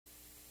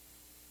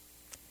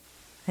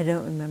I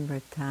don't remember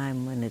a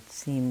time when it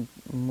seemed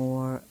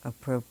more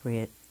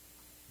appropriate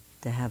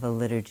to have a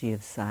liturgy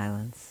of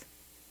silence.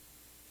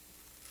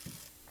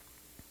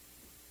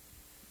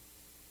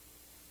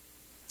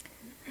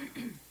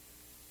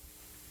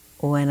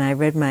 When I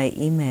read my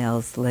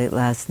emails late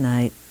last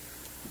night,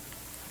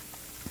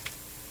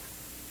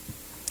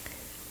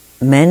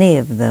 many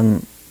of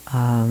them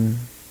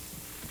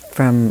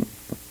from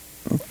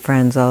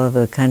friends all over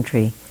the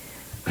country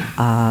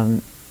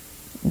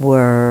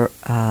were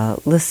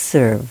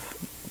listserv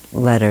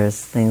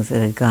letters, things that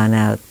had gone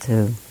out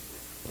to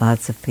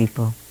lots of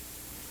people.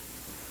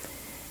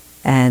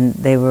 And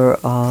they were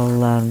all,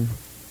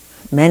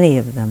 many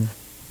of them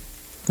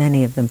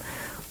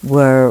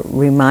were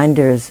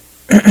reminders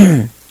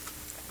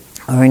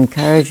or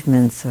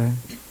encouragements or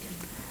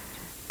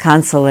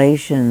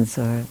consolations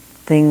or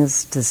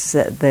things to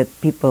say,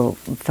 that people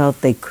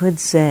felt they could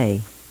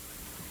say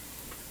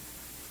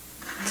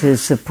to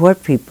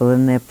support people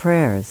in their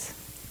prayers.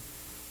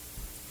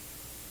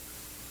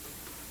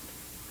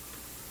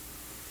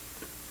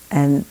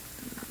 And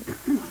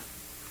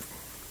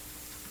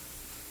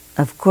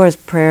of course,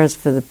 prayers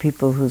for the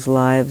people whose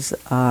lives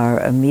are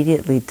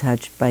immediately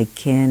touched by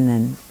kin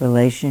and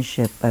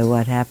relationship, by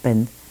what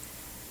happened.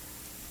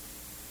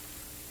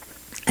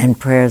 And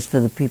prayers for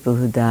the people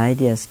who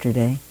died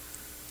yesterday.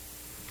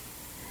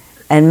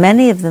 And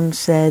many of them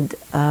said,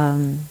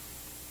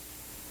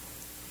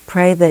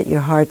 pray that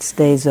your heart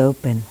stays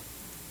open.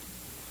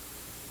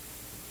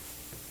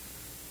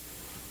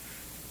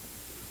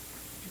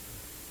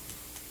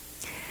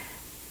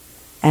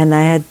 And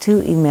I had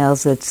 2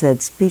 emails that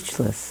said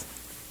speechless,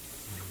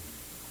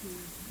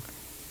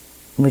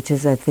 which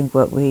is, I think,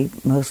 what we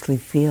mostly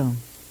feel.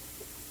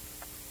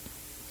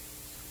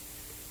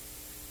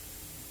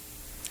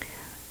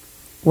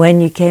 When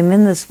you came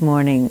in this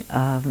morning,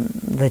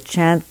 the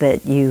chant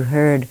that you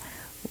heard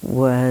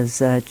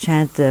was a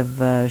chant of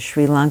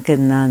Sri Lankan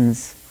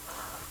nuns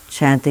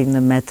chanting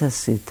the Metta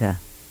Sutta.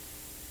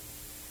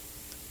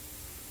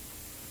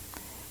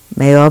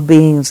 May all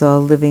beings,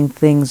 all living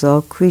things,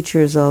 all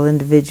creatures, all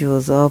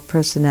individuals, all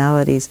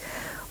personalities,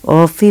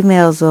 all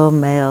females, all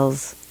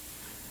males,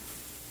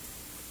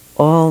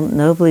 all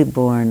nobly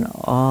born,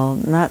 all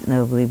not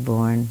nobly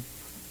born,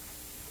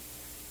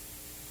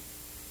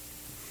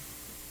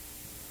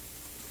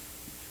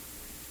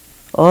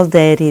 all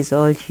deities,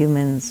 all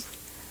humans,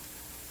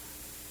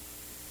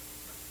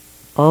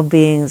 all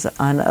beings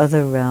on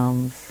other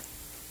realms,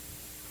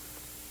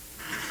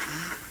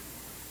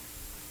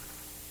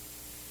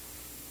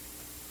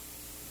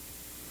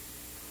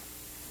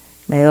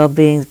 may all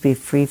beings be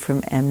free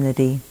from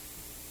enmity,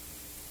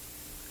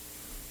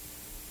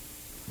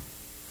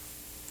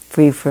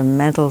 free from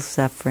mental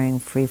suffering,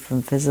 free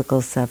from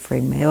physical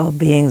suffering. May all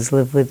beings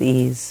live with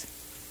ease.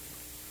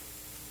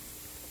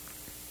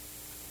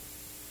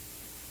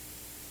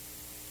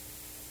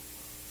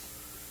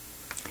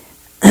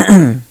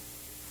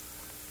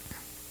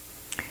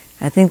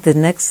 I think the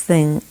next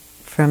thing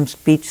from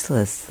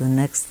speechless, the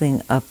next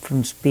thing up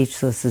from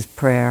speechless is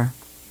prayer.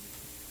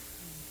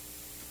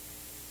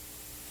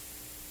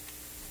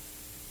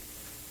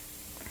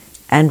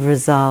 And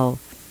resolve.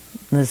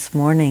 This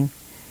morning,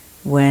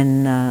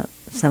 when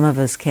some of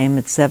us came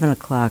at 7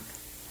 o'clock,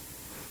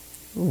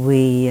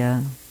 we,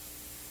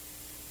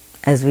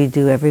 as we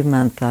do every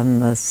month on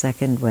the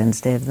second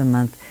Wednesday of the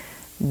month,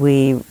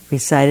 we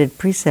recited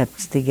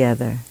precepts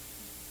together.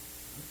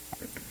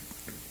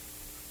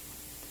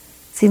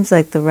 Seems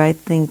like the right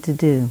thing to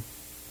do.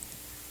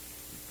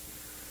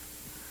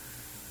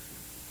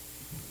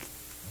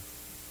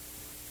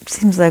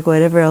 Seems like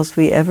whatever else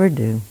we ever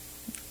do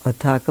or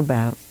talk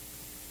about.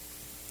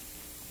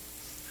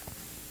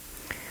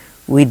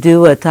 We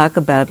do or talk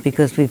about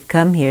because we've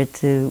come here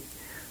to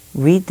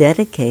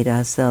rededicate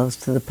ourselves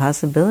to the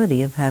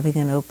possibility of having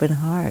an open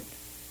heart.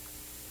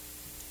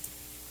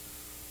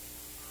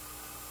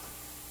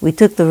 We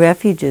took the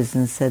refuges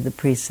and said the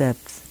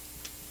precepts.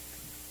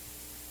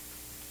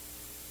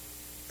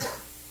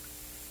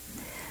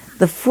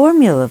 The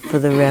formula for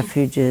the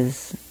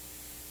refuges,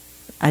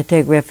 I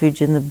take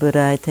refuge in the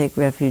Buddha, I take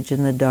refuge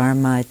in the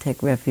Dharma, I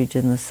take refuge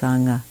in the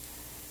Sangha,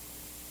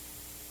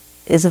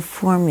 is a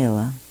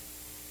formula.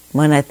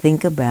 When I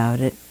think about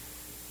it,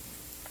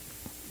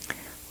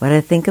 what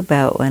I think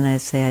about when I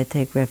say I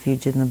take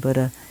refuge in the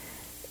Buddha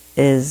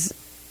is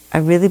I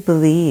really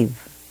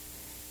believe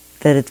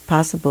that it's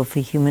possible for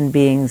human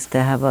beings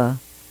to have a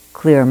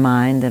clear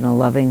mind and a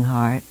loving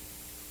heart.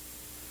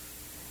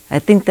 I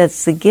think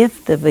that's the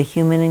gift of a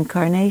human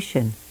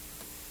incarnation.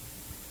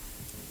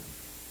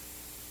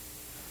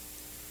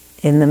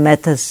 In the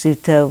Metta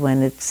Sutta,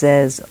 when it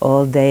says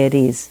all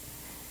deities,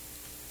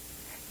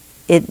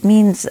 it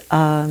means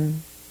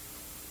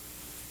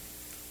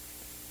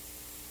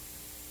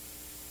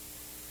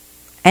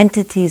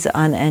entities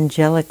on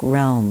angelic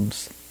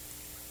realms.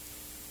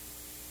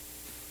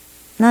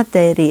 Not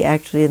deity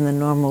actually in the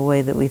normal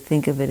way that we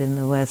think of it in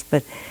the West,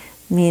 but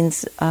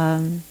means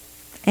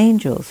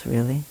angels,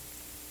 really.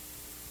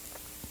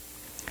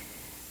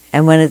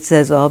 And when it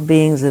says all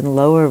beings in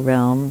lower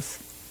realms,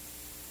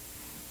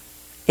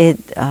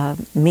 it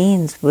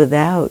means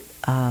without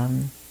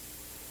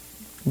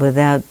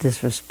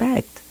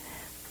disrespect,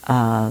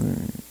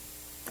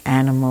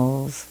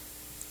 animals,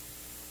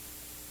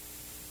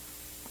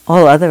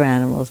 all other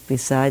animals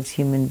besides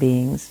human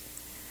beings,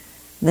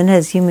 then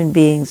has human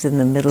beings in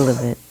the middle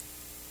of it.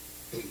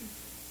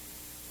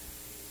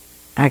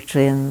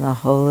 Actually, in the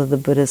whole of the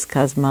Buddhist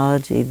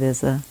cosmology,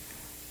 there's a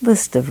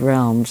list of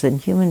realms, and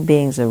human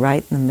beings are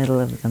right in the middle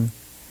of them.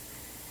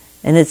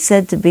 And it's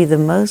said to be the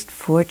most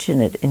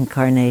fortunate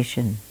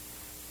incarnation,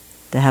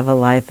 to have a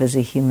life as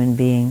a human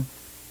being.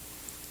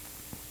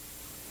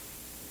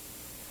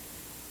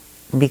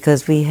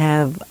 Because we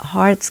have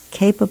hearts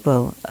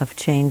capable of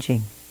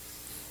changing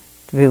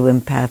through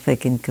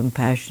empathic and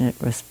compassionate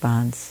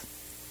response.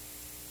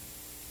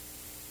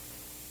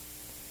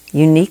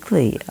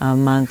 Uniquely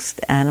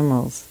amongst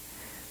animals,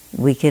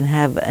 we can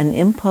have an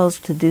impulse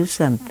to do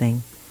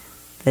something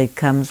that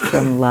comes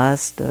from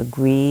lust or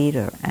greed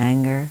or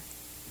anger,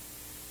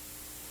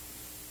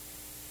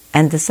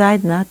 and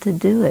decide not to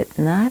do it,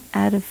 not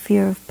out of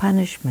fear of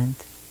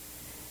punishment,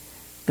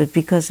 but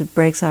because it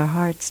breaks our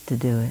hearts to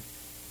do it.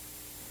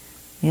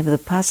 We have the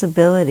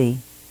possibility,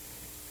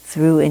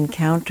 through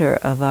encounter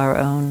of our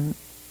own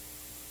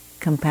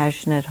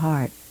compassionate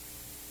heart,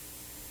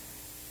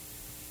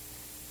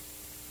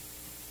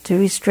 to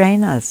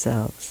restrain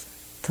ourselves,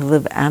 to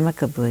live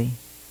amicably,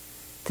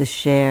 to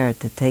share,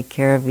 to take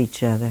care of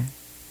each other.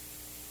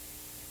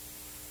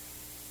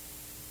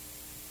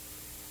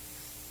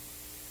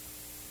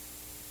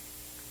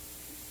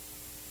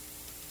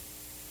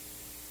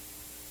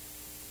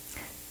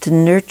 To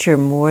nurture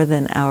more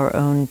than our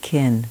own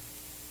kin,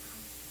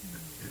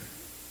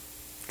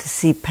 to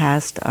see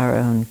past our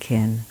own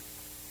kin.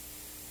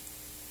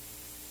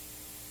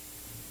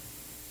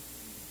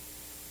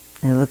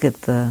 And look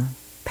at the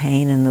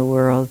pain in the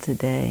world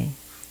today.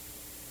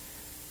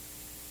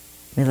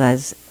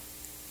 Realize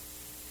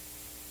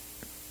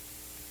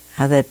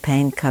how that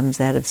pain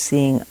comes out of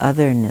seeing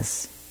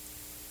otherness,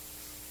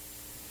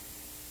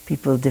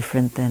 people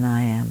different than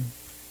I am,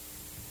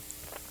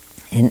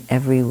 in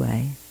every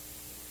way.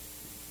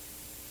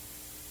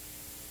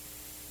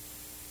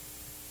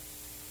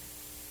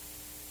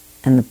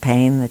 And the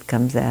pain that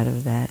comes out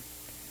of that,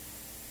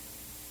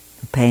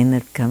 the pain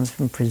that comes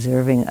from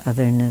preserving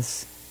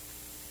otherness,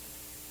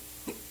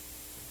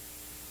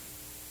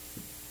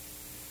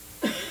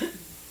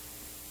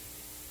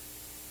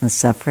 the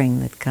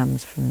suffering that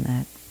comes from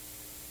that.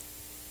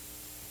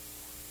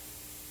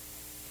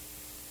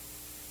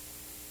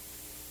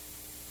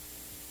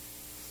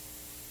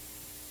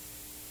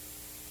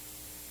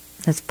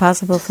 It's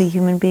possible for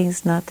human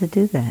beings not to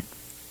do that.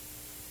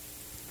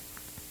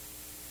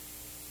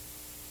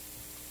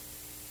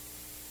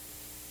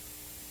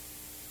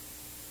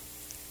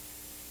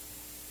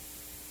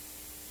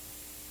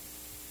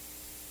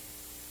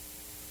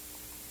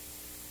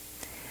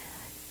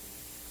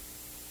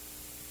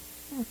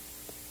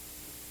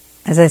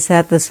 As I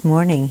sat this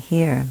morning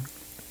here,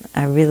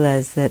 I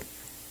realized that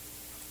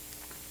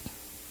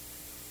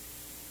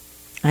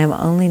I am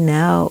only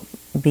now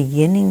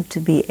beginning to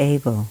be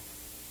able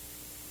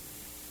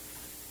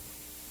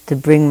to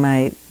bring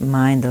my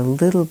mind a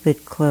little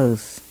bit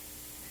close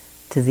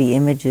to the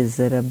images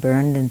that are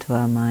burned into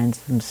our minds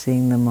from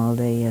seeing them all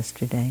day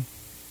yesterday.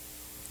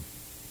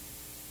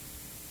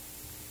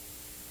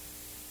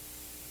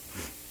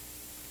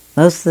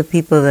 Most of the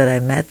people that I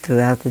met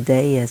throughout the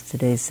day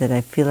yesterday said,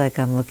 I feel like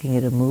I'm looking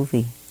at a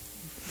movie.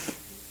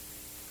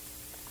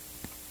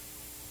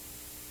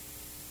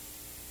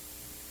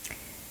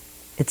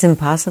 It's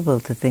impossible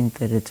to think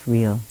that it's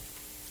real.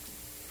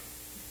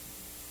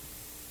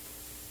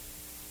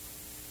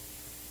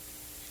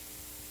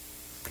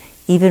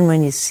 Even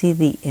when you see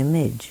the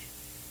image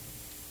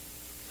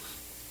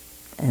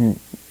and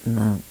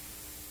the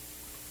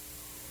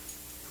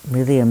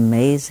really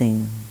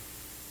amazing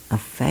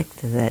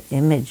effect of that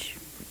image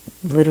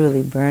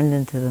literally burned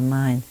into the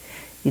mind,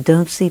 you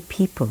don't see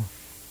people.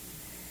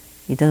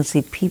 You don't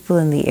see people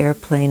in the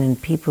airplane and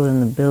people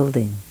in the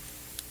building.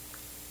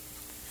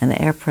 An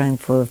airplane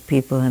full of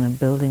people and a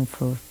building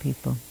full of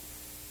people.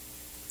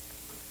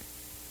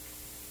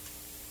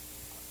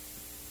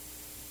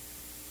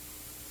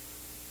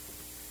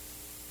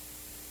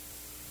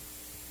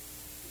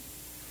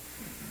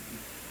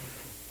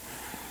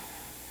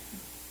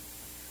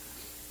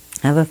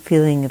 I have a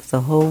feeling if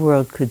the whole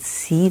world could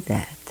see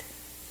that,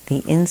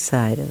 the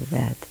inside of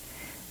that,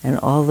 and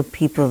all the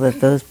people that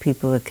those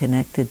people are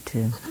connected to,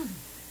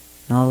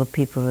 and all the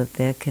people that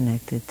they're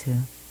connected to,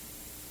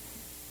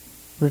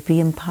 it would be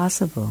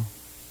impossible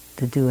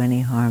to do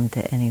any harm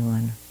to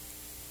anyone.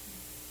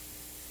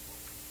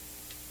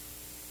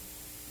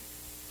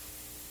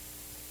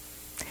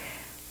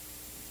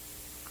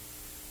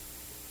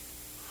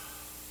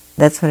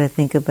 That's what I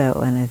think about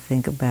when I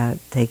think about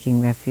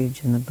taking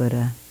refuge in the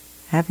Buddha.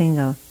 Having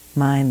a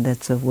mind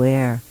that's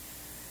aware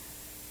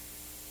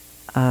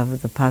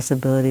of the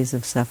possibilities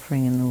of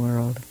suffering in the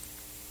world.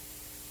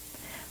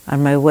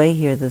 On my way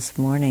here this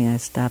morning, I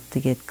stopped to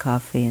get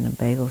coffee in a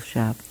bagel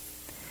shop.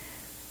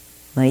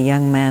 the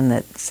young man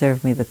that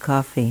served me the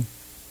coffee,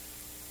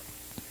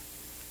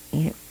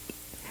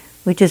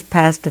 we just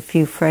passed a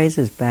few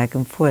phrases back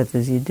and forth,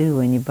 as you do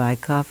when you buy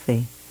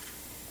coffee.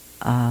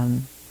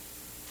 And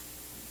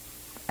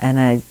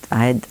I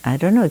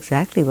don't know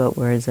exactly what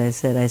words I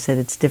said. I said,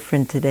 it's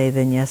different today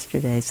than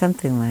yesterday,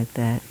 something like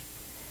that.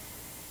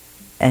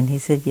 And he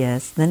said,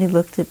 yes. Then he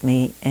looked at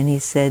me and he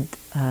said,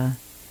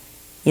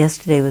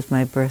 yesterday was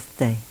my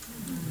birthday.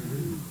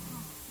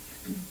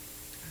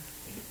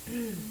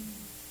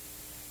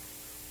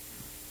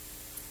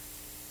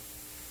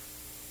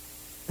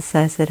 So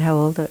I said, how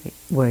old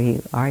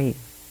are you?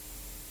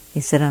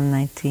 He said, I'm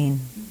 19.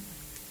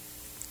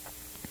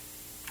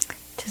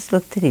 Just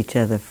looked at each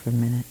other for a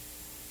minute.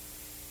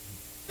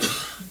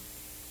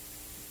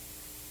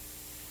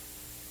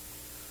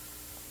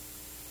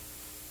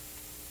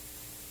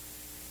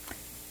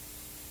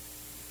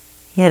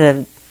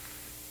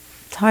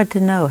 It's hard to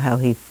know how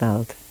he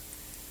felt.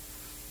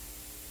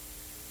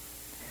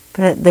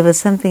 But there was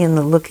something in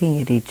the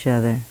looking at each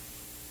other.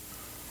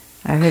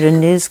 I heard a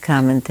news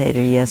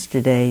commentator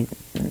yesterday,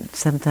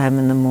 sometime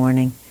in the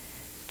morning,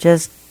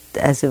 just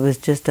as it was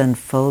just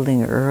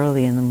unfolding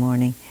early in the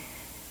morning,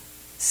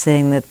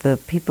 saying that the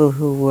people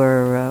who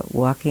were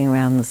walking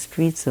around the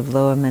streets of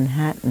Lower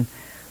Manhattan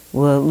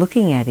were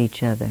looking at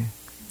each other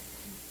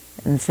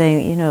and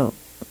saying,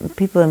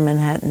 people in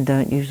Manhattan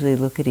don't usually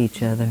look at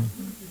each other.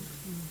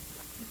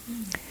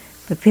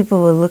 But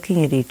people were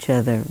looking at each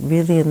other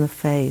really in the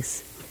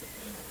face,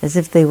 as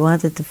if they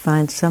wanted to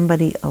find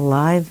somebody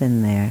alive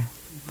in there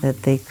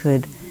that they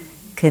could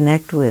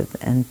connect with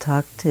and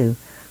talk to,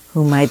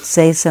 who might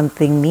say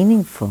something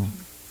meaningful,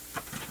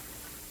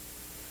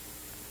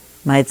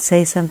 might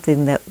say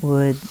something that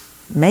would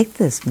make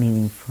this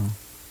meaningful.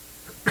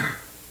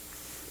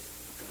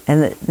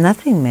 And that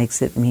nothing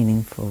makes it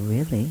meaningful,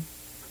 really,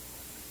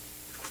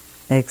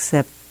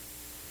 except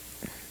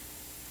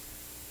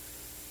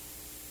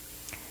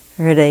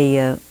I heard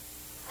a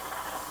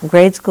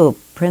grade school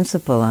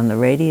principal on the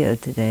radio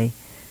today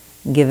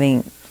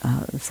giving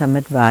some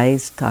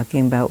advice,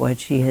 talking about what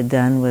she had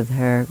done with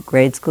her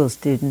grade school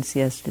students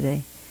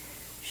yesterday.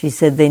 She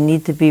said they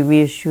need to be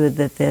reassured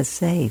that they're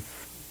safe.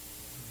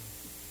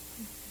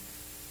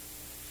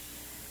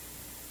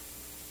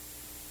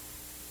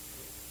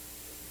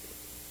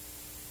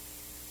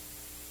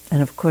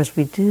 And of course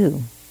we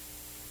do.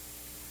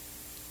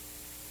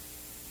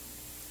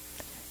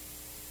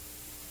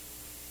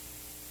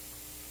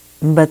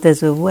 But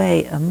there's a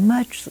way, a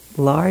much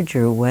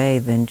larger way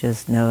than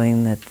just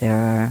knowing that there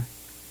are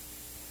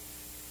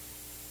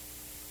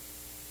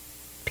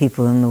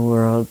people in the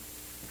world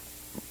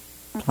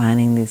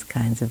planning these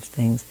kinds of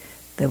things,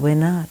 that we're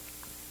not.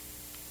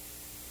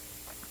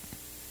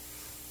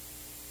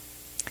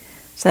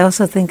 So I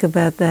also think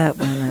about that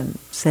when I'm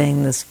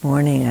saying this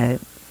morning, I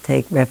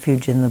take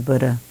refuge in the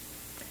Buddha,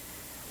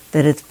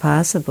 that it's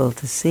possible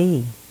to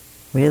see,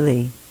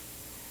 really,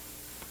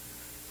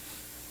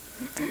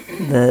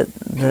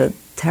 the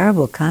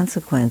terrible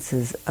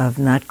consequences of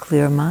not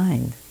clear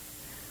mind,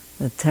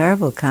 the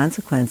terrible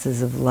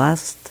consequences of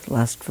lust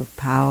for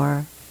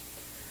power,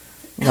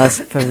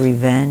 lust for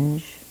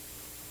revenge,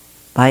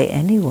 by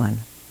anyone.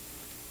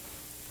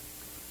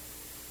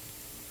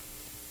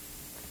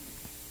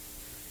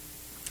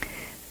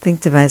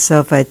 Think to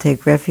myself, I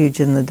take refuge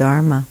in the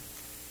Dharma.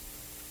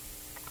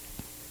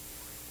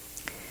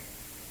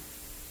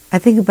 I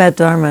think about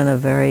Dharma in a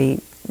very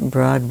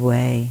broad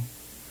way.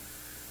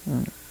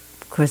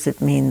 Of course,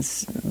 it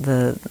means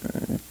the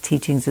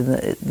teachings of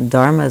the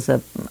Dharma is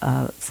a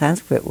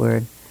Sanskrit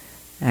word.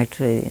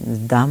 Actually,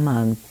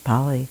 Dhamma in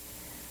Pali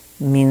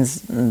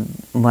means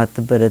what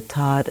the Buddha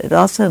taught. It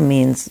also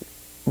means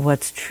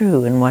what's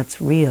true and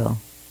what's real.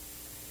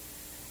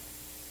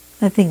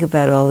 I think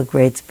about all the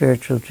great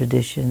spiritual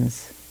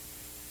traditions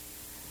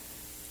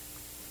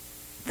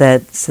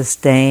that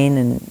sustain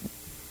and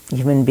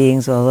human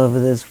beings all over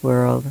this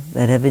world,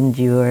 that have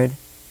endured,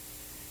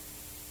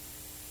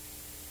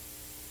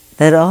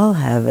 that all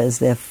have as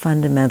their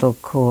fundamental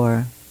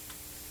core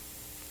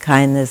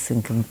kindness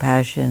and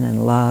compassion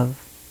and love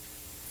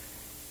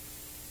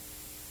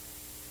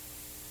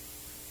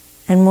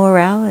and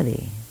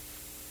morality.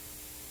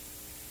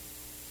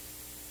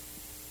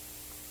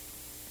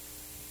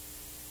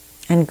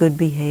 And good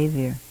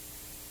behavior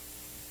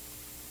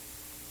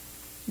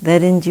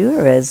that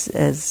endure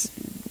as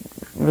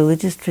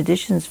religious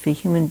traditions for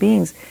human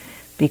beings,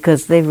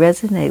 because they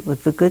resonate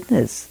with the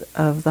goodness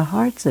of the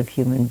hearts of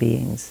human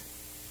beings.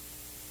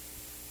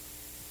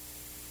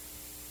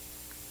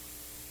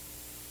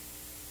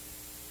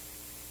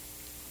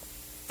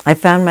 I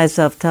found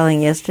myself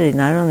telling yesterday,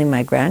 not only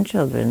my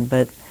grandchildren,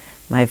 but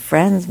my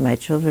friends, my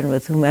children,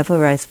 with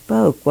whomever I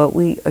spoke, what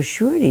we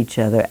assured each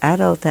other,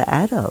 adult to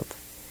adult,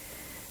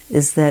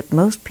 is that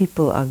most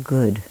people are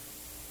good.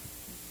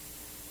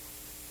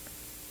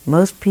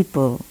 Most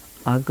people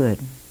are good.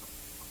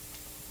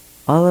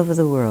 All over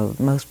the world,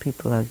 most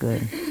people are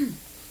good.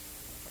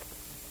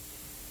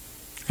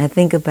 I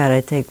think about,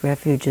 I take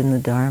refuge in the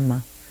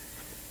Dharma.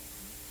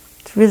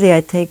 It's really,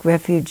 I take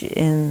refuge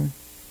in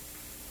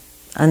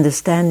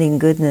understanding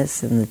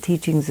goodness and the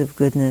teachings of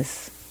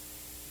goodness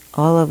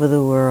all over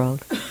the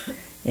world,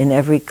 in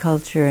every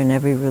culture and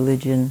every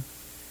religion.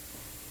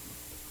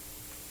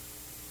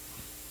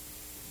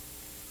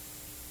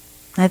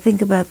 I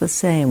think about the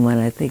same when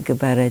I take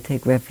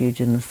refuge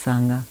in the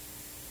Sangha.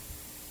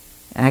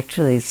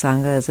 Actually,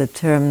 Sangha is a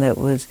term that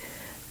was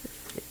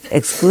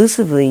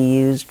exclusively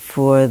used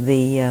for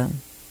the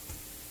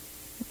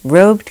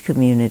robed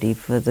community,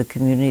 for the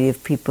community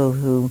of people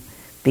who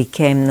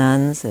became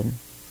nuns and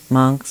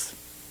monks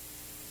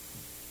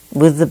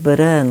with the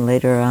Buddha and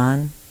later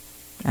on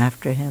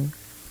after him.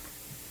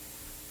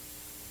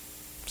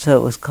 So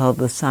it was called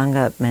the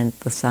Sangha. It meant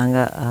the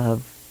Sangha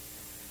of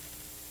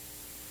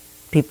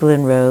people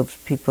in robes,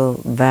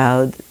 people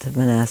vowed to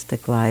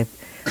monastic life.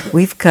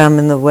 We've come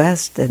in the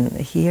West and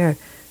here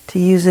to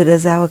use it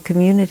as our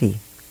community.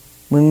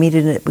 We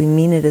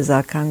mean it as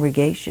our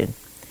congregation.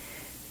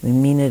 We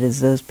mean it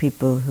as those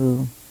people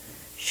who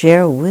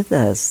share with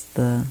us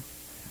the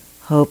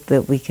hope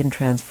that we can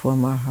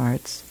transform our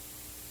hearts.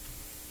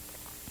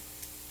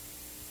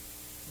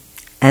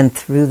 And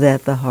through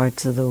that, the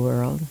hearts of the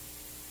world.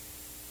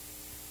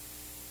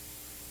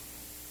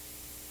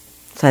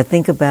 So I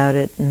think about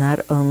it not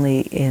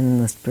only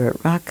in the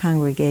Spirit Rock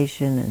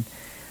congregation and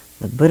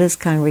the Buddhist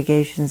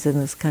congregations in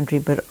this country,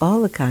 but all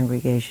the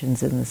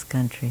congregations in this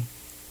country.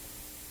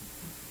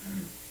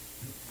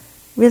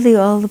 Really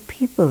all the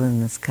people in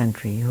this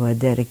country who are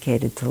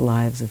dedicated to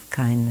lives of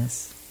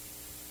kindness.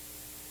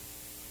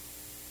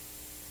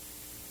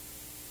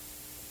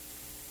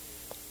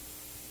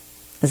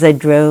 As I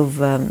drove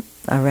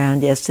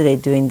around yesterday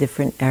doing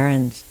different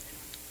errands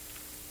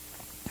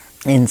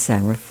in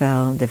San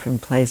Rafael,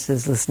 different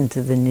places, listened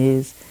to the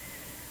news,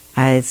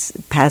 I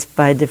passed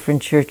by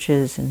different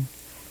churches and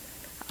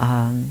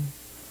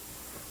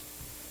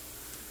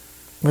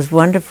was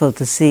wonderful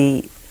to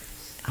see,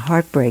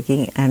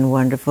 heartbreaking and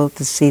wonderful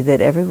to see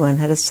that everyone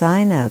had a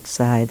sign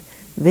outside,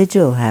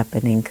 vigil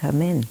happening,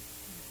 come in.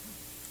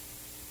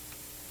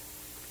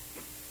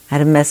 I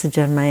had a message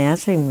on my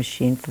answering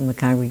machine from the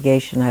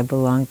congregation I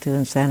belong to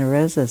in Santa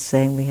Rosa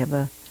saying we have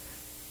a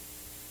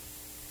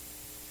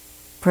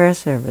prayer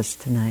service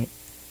tonight.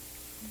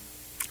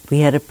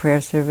 We had a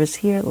prayer service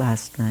here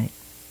last night.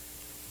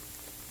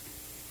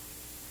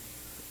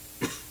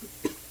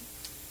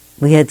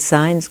 We had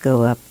signs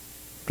go up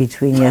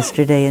between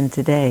yesterday and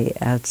today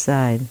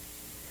outside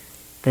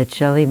that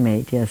Shelley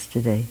made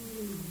yesterday,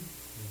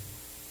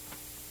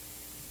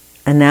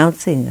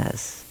 announcing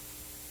us.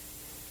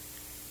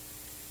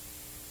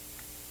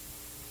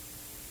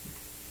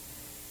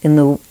 In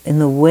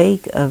the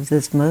wake of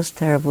this most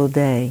terrible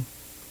day,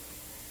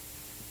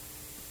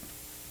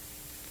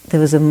 there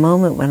was a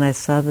moment when I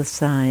saw the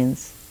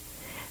signs,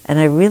 and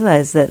I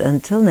realized that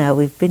until now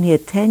we've been here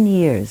 10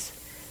 years,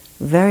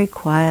 very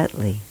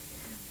quietly,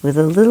 with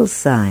a little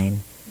sign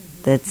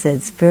that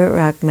said Spirit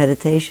Rock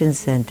Meditation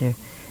Center,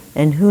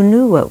 and who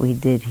knew what we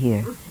did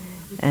here?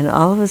 And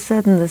all of a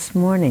sudden this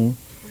morning,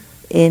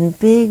 in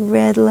big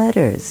red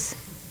letters,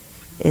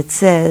 it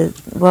said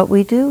what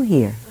we do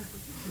here.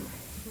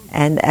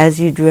 And as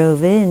you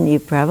drove in, you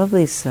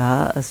probably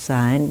saw a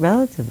sign,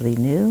 relatively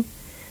new,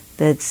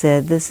 that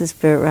said, this is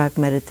Spirit Rock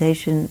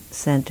Meditation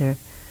Center.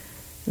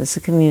 This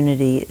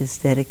community is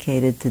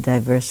dedicated to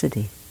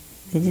diversity.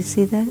 Did you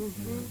see that?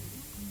 Mm-hmm.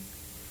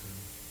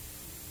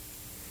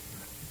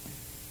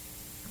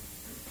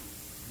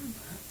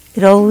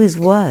 It always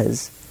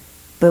was,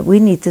 but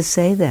we need to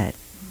say that.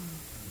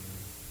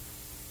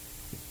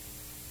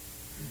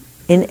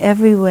 In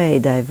every way,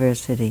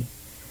 diversity.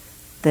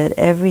 That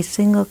every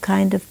single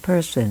kind of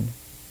person,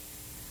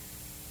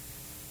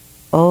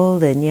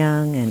 old and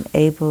young and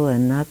able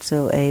and not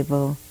so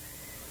able,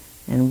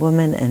 and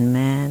woman and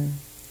man,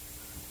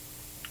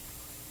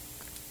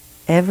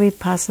 every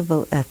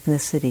possible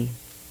ethnicity,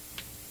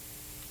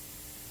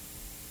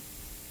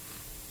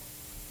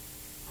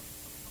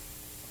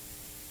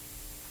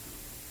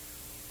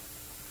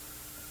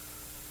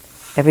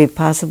 every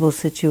possible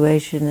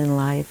situation in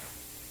life,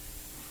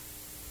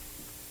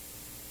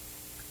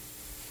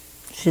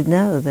 should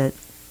know that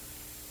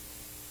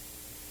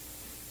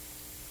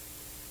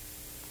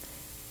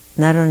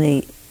not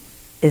only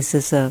is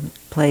this a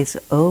place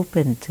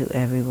open to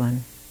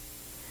everyone,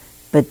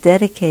 but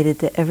dedicated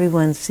to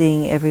everyone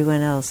seeing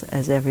everyone else,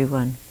 as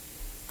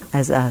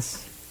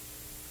us.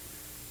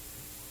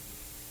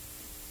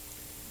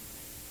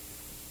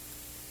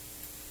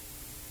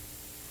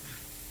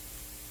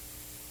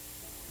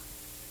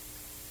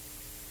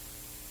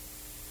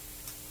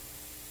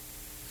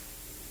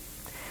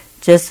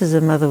 Just as a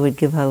mother would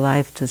give her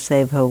life to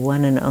save her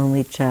one and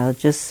only child,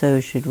 just so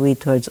should we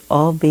towards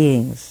all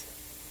beings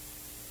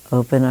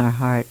open our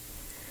heart.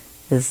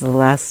 This is the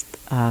last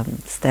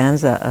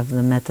stanza of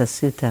the Metta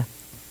Sutta.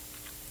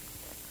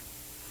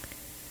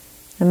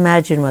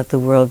 Imagine what the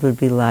world would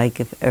be like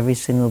if every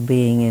single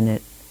being in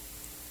it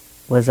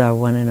was our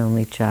one and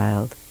only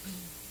child.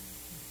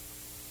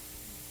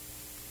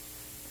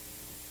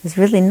 There's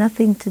really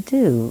nothing to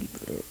do.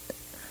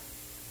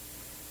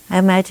 I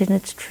imagine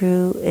it's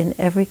true in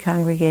every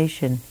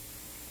congregation,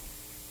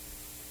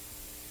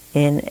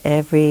 in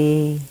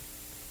every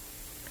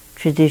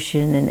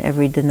tradition, in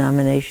every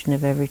denomination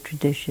of every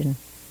tradition,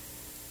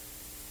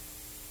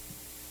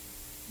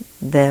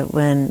 that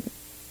when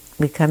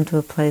we come to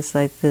a place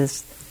like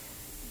this,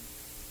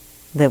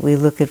 that we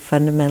look at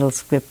fundamental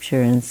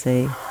scripture and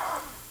say,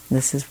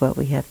 this is what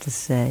we have to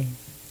say.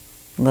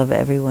 Love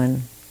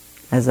everyone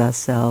as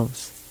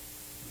ourselves.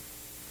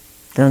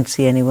 Don't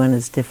see anyone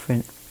as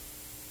different.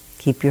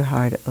 Keep your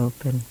heart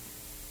open.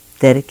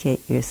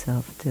 Dedicate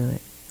yourself to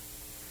it.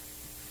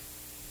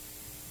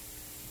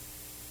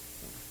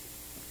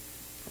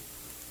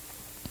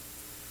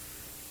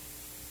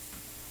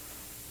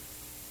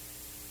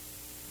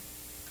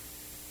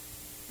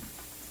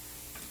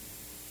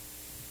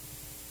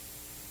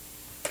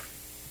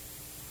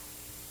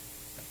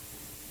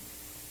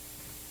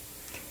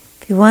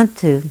 If you want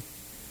to,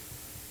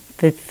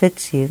 if it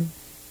fits you,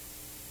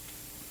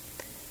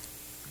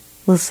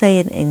 we'll say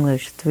in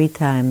English 3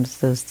 times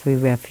those 3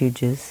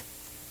 refuges.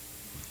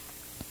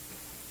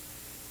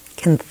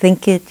 You can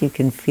think it, you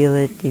can feel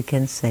it, you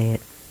can say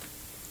it.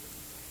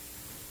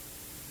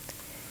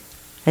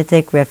 I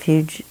take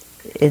refuge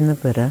in the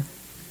Buddha.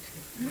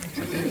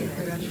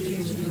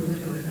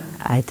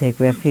 I take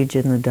refuge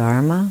in the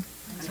Dharma.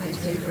 I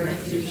take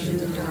refuge in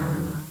the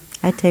Dharma.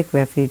 I take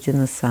refuge in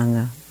the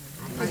Sangha.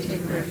 I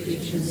take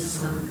refuge in the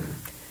Sangha.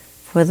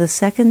 For the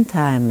second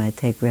time, I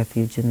take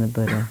refuge in the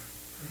Buddha.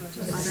 For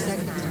the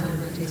second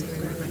time, I take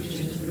refuge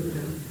in the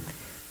Buddha.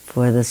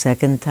 For the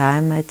second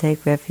time, I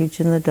take refuge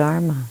in the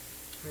Dharma.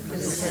 For the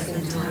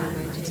second time,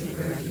 I take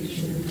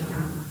refuge in the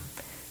Dharma.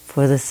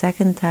 For the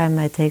second time,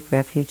 I take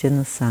refuge in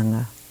the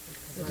Sangha.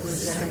 For the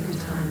second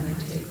time, I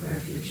take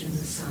refuge in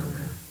the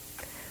Sangha.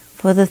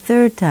 For the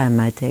third time,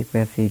 I take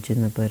refuge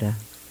in the Buddha.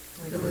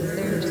 For the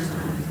third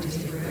time, I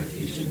take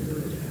refuge in the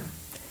Buddha.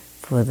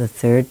 For the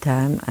third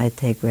time, I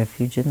take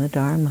refuge in the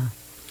Dharma.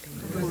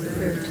 For the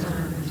third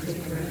time, I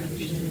take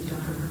refuge in the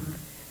Dharma.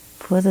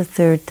 For the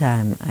third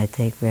time, I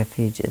take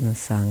refuge in the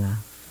Sangha.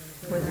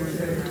 For the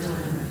third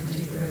time, I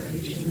take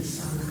refuge in the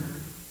Sangha.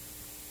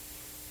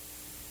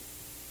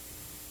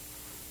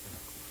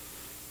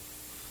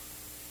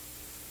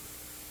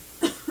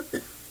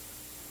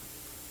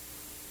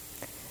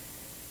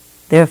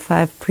 There are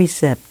 5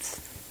 precepts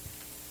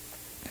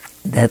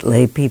that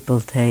lay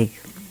people take.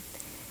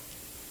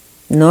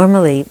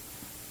 Normally,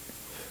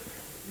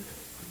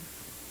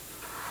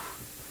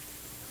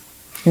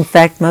 in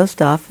fact,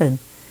 most often,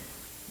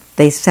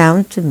 they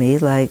sound to me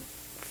like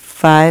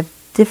 5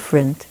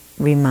 different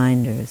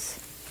reminders.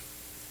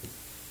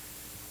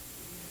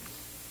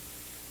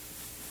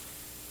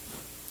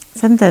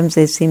 Sometimes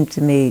they seem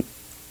to me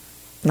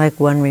like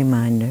one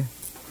reminder.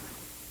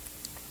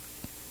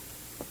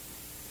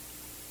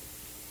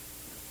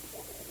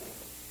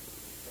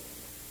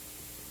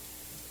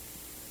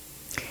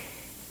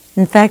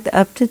 In fact,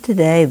 up to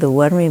today, the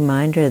one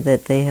reminder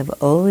that they have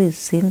always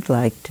seemed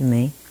like to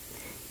me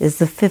is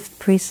the 5th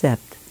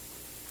precept.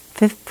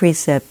 5th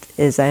precept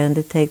is I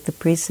undertake the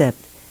precept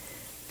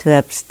to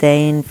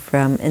abstain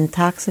from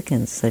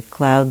intoxicants that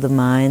cloud the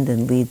mind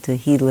and lead to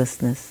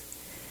heedlessness.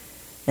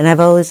 And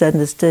I've always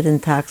understood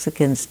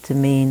intoxicants to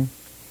mean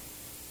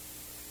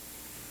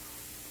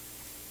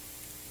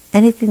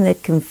anything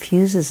that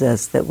confuses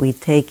us that we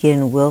take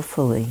in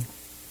willfully.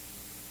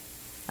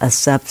 A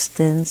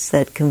substance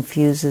that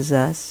confuses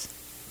us,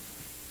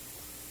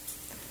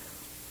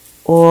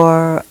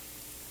 or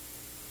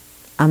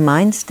a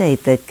mind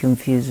state that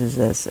confuses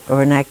us,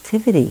 or an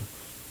activity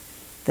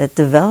that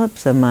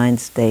develops a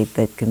mind state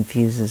that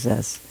confuses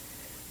us,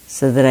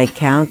 so that I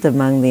count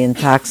among the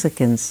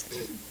intoxicants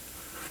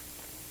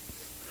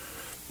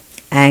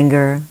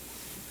anger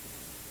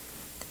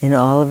in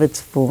all of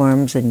its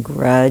forms, and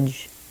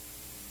grudge,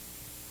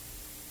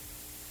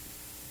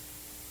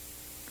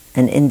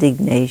 and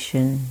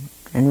indignation,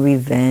 and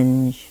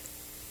revenge,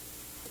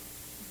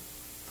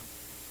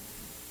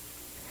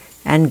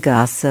 and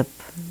gossip,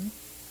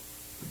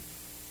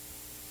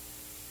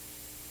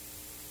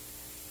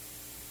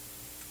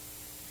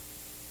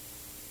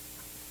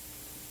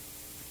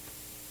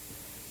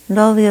 and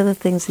all the other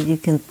things that you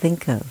can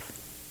think of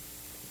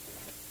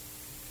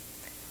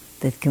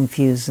that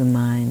confuse the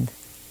mind.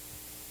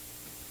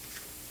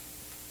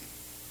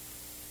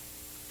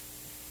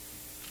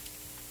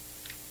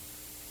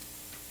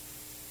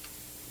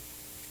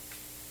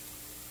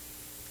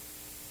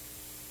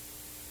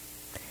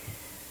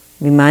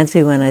 Reminds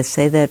me when I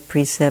say that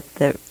precept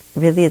that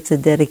really it's a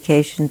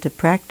dedication to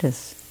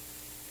practice,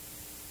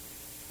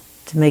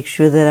 to make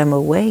sure that I'm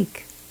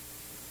awake,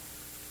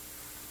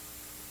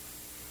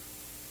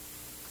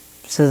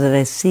 so that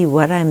I see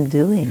what I'm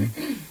doing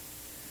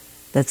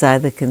that's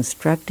either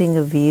constructing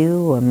a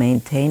view or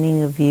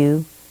maintaining a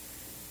view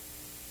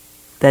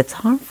that's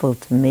harmful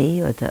to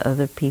me or to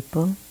other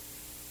people.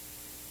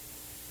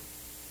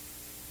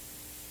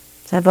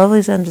 So I've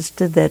always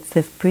understood that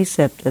 5th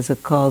precept as a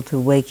call to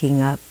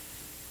waking up,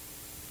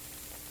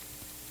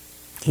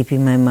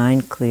 keeping my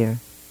mind clear.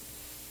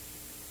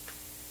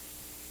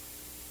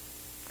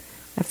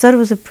 I thought it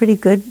was a pretty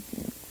good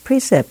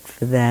precept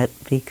for that,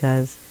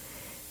 because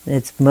in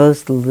its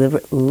most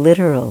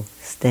literal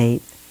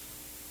state.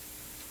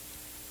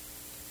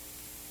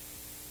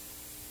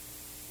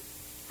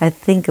 I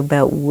think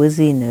about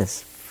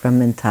wooziness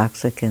from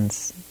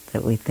intoxicants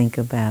that we think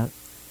about.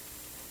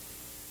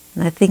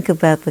 And I think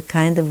about the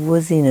kind of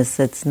wooziness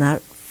that's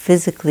not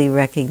physically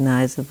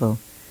recognizable,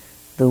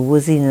 the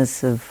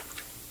wooziness of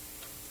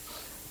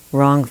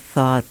wrong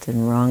thought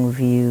and wrong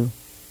view,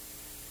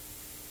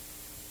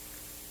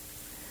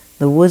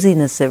 the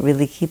wooziness that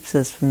really keeps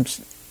us from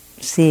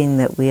seeing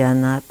that we are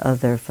not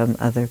other from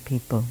other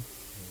people.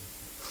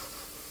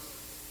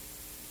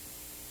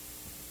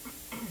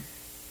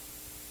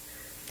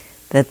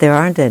 That there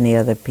aren't any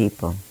other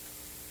people.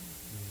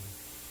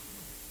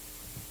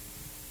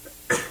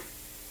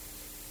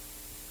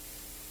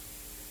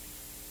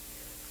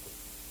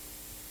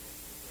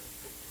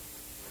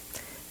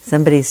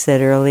 Somebody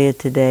said earlier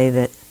today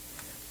that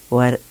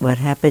what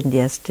happened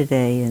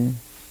yesterday in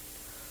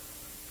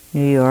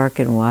New York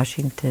and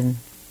Washington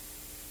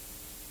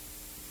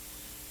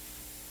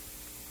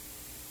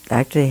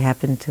actually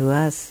happened to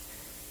us.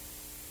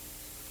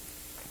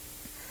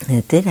 And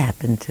it did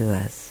happen to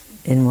us,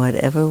 in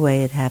whatever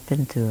way it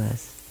happened to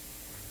us,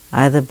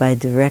 either by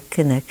direct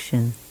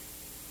connection.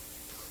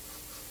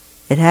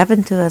 It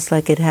happened to us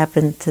like it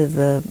happened to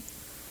the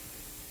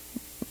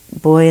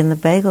boy in the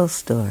bagel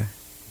store.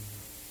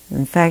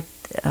 In fact,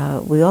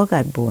 we all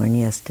got born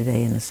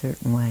yesterday in a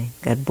certain way,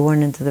 got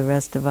born into the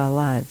rest of our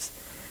lives.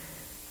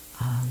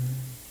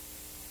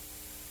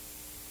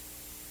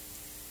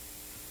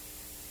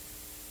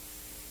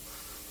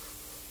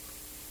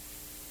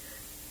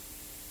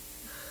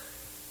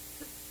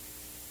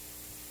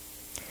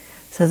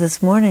 So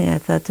this morning I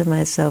thought to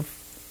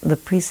myself, the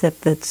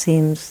precept that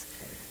seems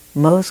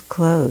most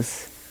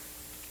close.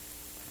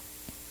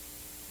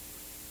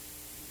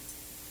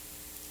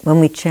 When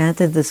we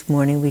chanted this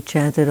morning, we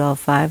chanted all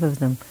 5 of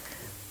them.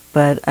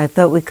 But I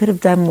thought we could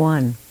have done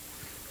one.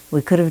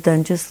 We could have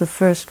done just the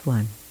first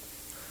one.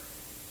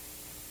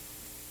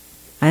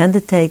 I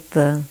undertake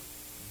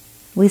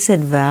we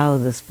said vow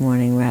this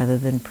morning rather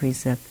than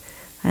precept.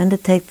 I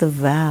undertake the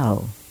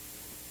vow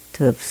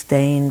to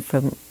abstain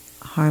from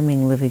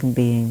harming living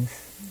beings.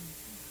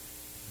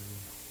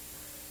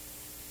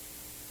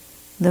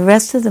 The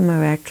rest of them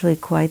are actually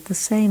quite the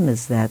same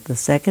as that. The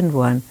second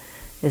one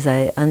is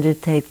I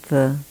undertake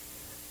the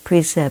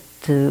precept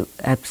to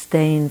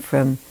abstain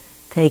from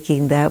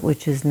taking that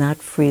which is not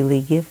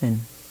freely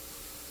given.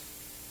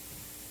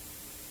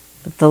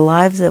 But the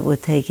lives that were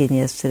taken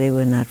yesterday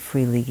were not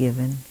freely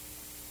given.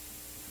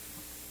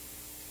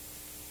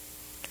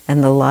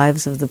 And the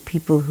lives of the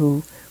people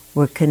who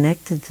were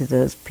connected to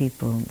those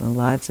people, the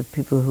lives of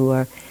people who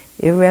are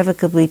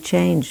irrevocably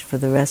changed for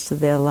the rest of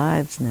their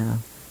lives now,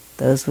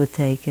 those were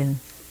taken.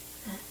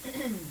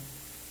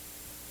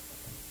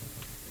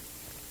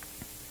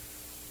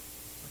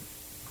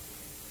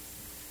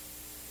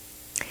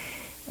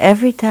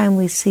 Every time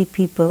we see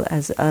people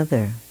as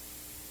other,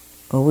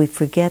 or we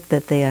forget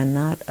that they are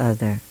not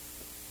other,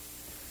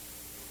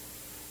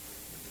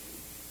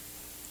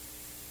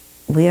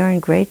 we are in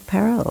great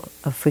peril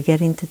of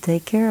forgetting to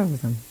take care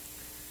of them.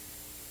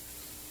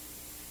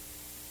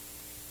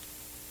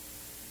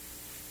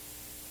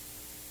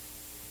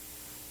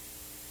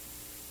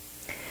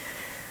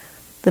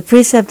 The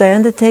precept, I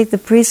undertake the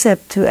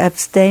precept to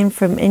abstain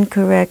from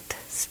incorrect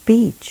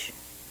speech.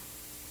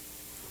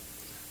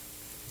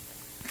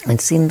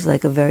 It seems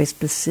like a very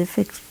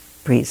specific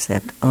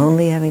precept,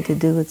 only having to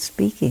do with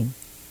speaking.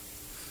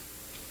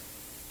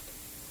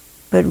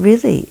 But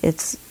really,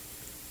 it's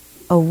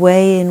a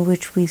way in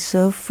which we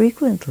so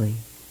frequently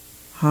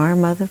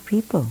harm other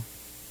people.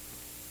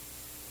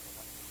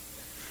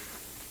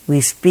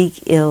 We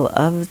speak ill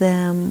of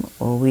them,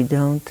 or we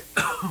don't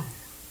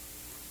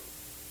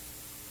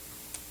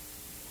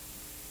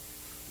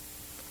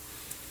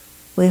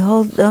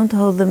don't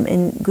hold them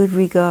in good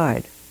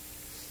regard.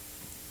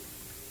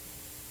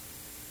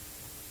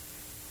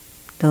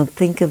 Don't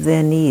think of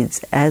their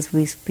needs as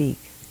we speak.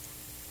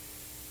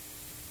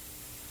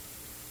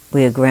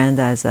 We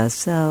aggrandize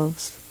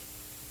ourselves.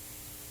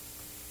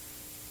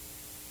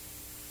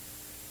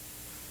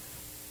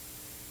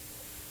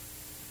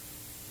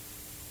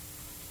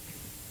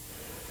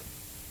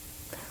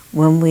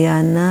 When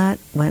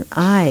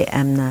I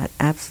am not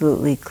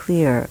absolutely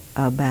clear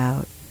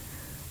about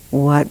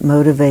what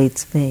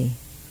motivates me,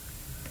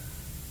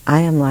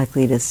 I am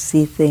likely to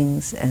see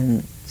things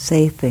and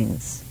say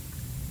things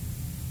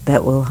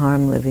that will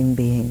harm living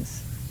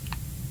beings.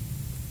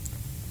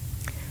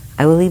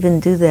 I will even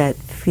do that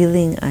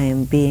feeling I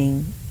am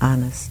being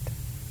honest.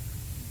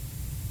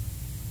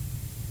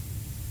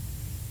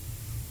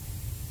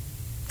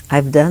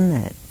 I've done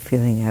that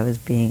feeling I was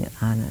being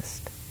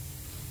honest.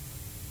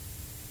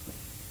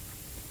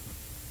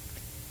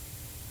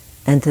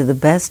 And to the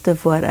best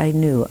of what I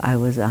knew, I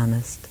was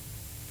honest.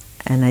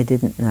 And I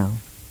didn't know.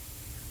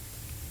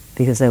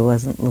 Because I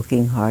wasn't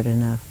looking hard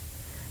enough.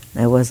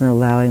 I wasn't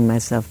allowing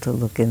myself to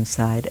look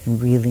inside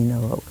and really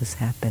know what was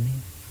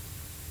happening.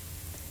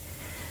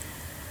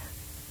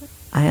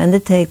 I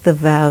undertake the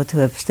vow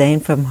to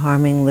abstain from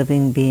harming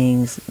living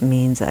beings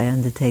means I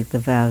undertake the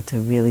vow to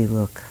really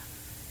look.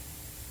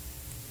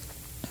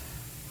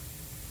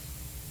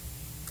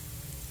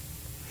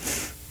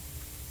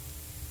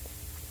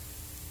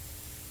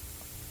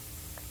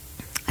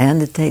 I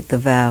undertake the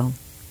vow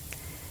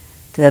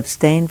to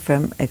abstain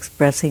from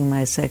expressing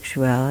my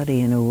sexuality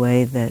in a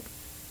way that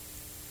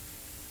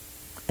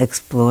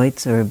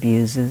exploits or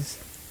abuses.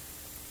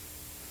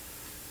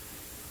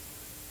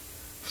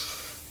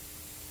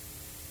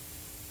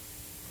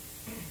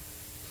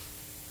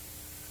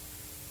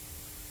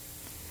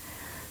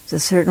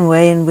 There's a certain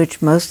way in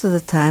which most of the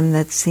time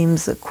that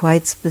seems a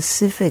quite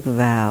specific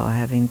vow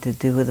having to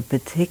do with a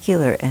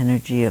particular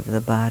energy of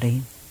the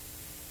body.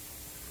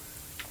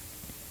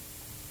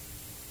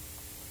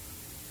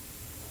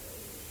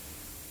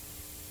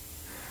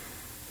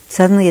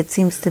 Suddenly it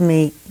seems to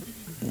me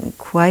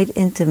quite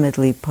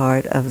intimately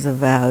part of the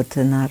vow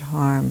to not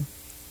harm.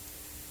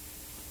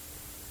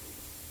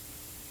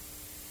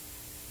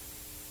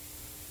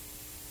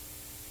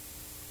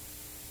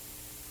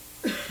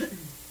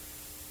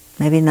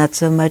 Maybe not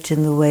so much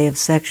in the way of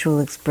sexual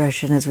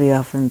expression as we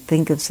often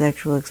think of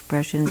sexual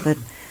expression, but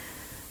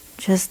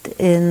just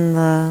in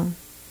the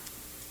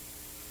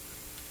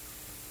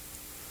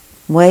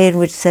way in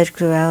which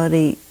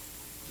sexuality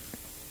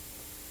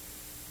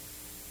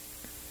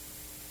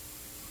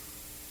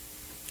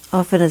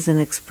often is an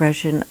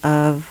expression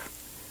of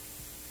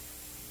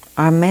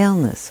our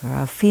maleness or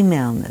our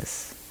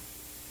femaleness,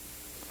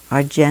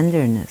 our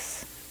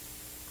genderness,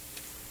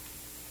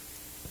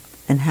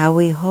 and how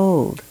we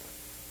hold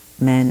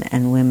men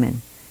and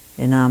women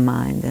in our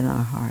mind and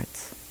our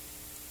hearts.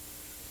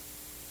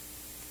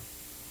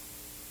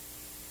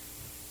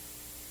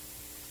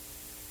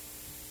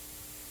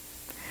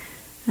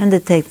 And to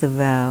take the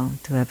vow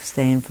to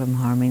abstain from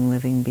harming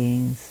living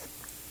beings.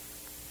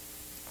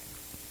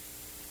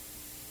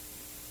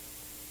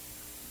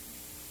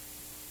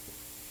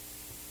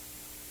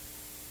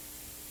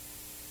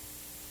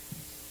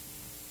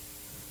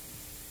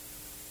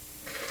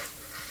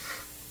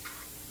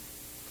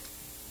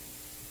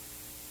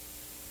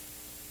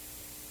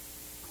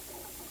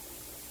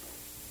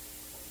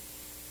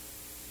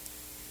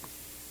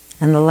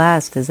 And the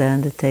last is I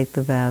undertake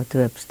the vow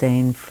to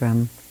abstain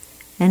from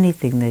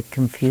anything that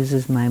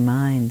confuses my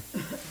mind.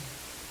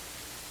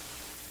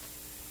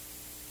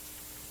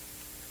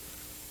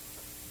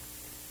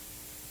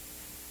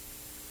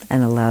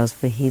 And allows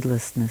for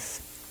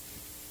heedlessness.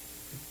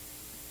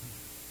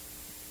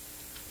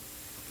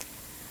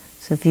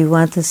 So if you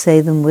want to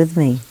say them with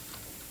me,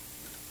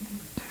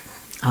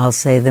 I'll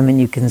say them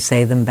and you can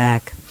say them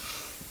back.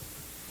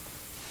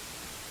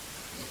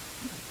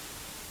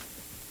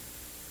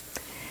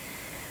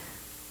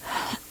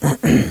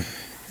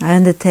 I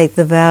undertake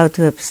the vow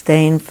to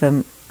abstain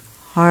from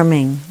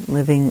harming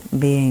living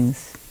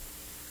beings.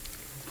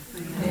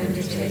 I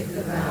undertake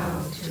the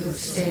vow to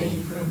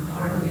abstain from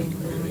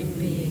harming living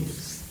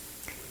beings.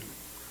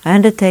 I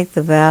undertake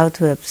the vow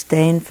to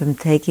abstain from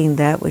taking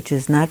that which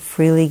is not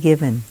freely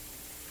given.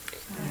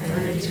 I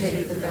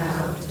undertake the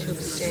vow to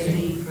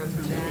abstain from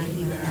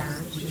taking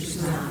that which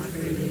is not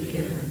freely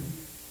given.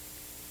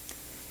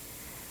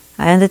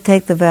 I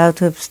undertake the vow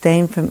to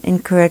abstain from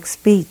incorrect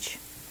speech.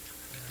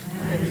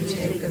 I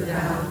undertake the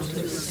vow to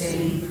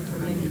abstain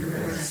from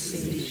incorrect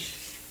speech.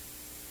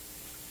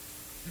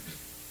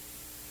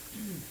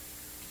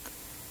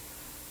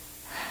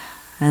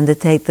 I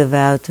undertake the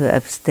vow to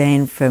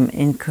abstain from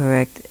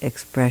incorrect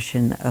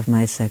expression of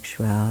my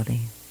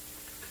sexuality.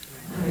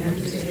 I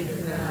undertake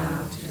the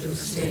vow to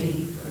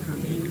abstain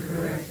from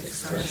incorrect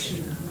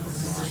expression of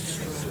my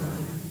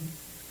sexuality.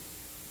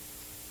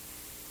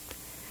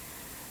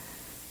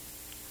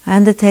 I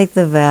undertake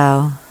the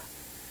vow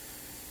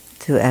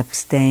to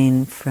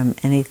abstain from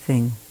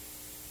anything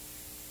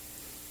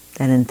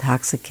that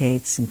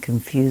intoxicates and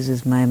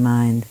confuses my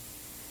mind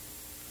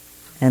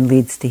and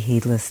leads to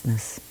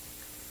heedlessness.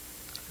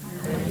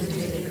 I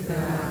undertake the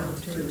vow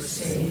to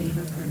abstain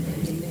from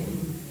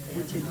anything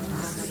that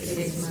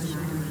intoxicates my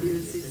mind,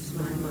 confuses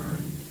my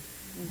mind,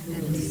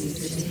 and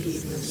leads to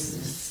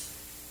heedlessness.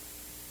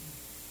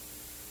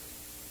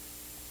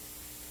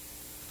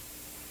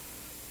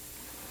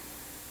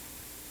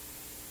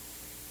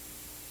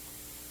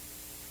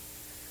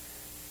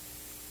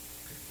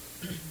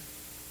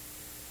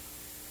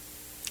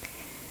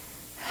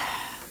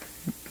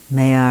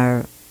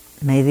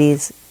 May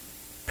these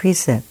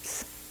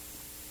precepts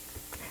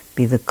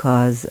be the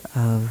cause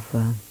of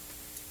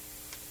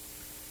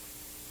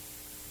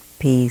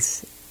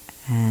peace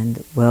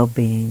and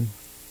well-being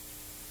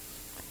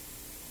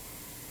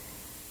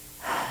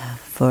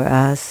for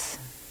us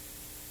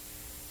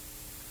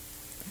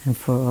and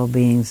for all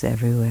beings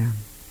everywhere.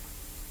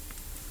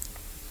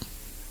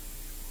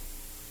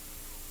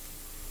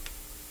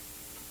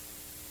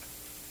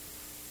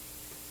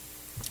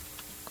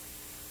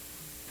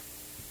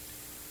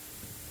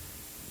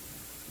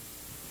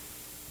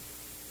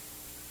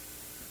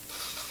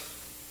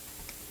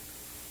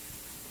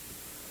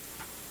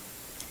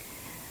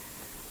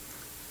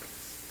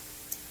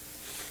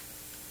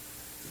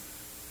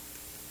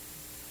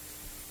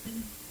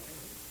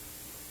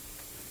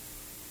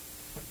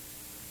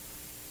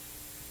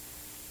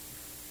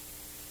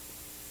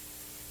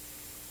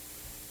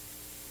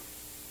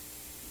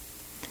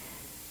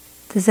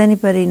 Does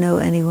anybody know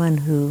anyone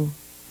who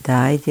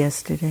died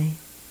yesterday?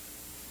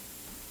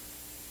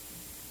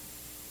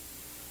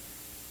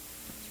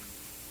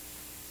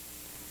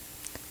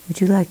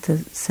 Would you like to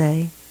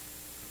say?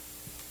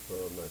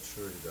 Well, I'm not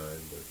sure he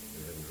died, but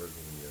we haven't heard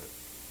from him yet.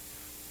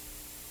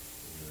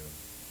 And,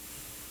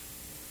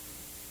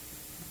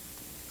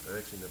 I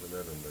actually never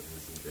met him, but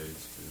he's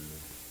engaged to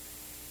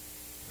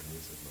a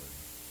niece of mine.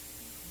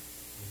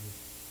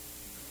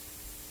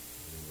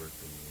 And he worked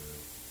in the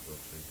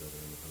World Trade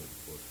Building on the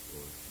 104th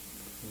floor.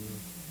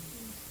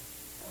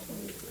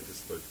 I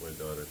just spoke to my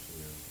daughter. She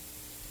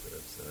got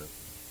upset.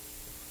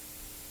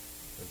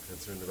 I'm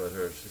concerned about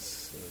her.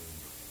 She's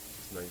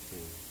 19,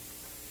 and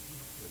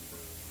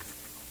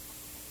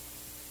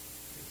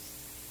she's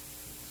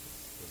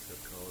supposed to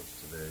have college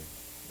today,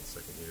 the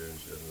second year, and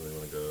she doesn't really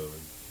want to go. And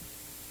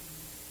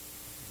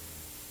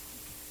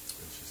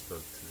she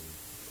spoke to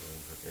her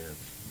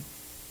aunt,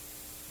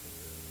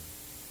 and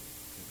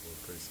people were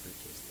pretty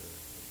speechless there.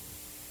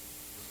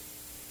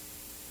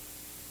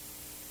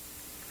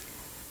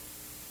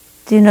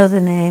 Do you know the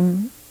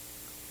name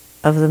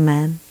of the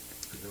man?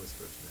 I know his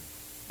first name.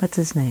 What's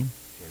his name?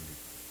 Candy.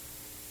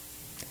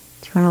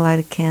 Do you want to light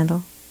a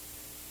candle?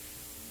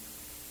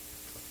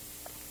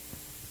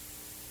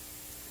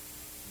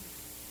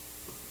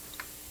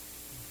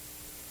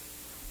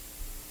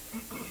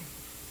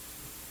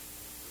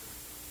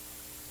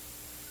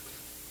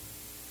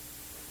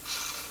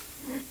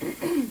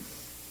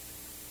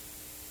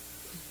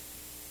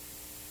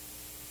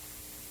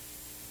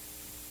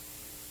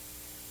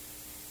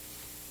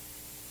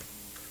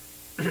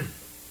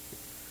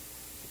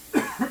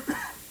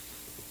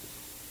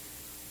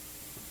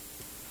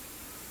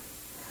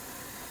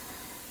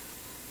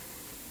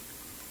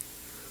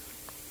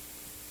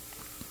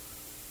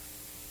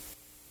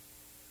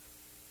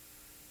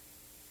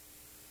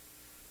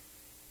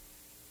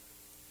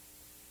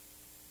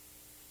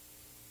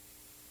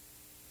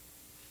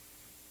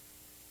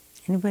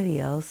 Anybody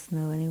else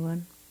know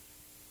anyone?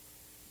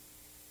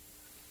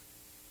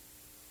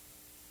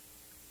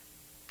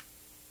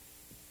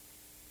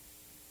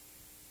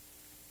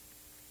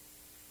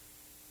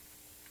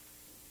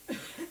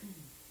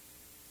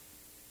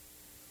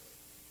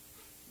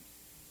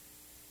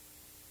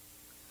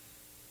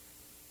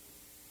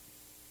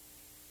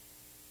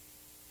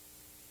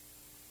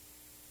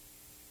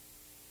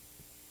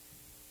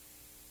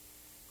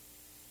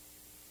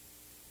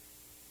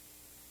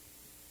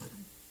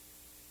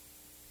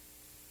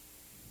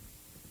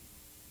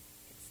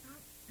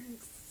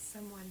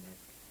 Someone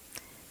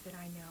that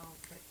I know,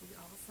 but we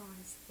all saw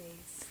his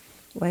face.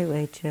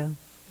 Wait, Joe.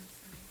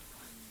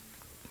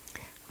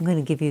 I'm I'm going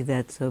to give you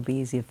that so it'll be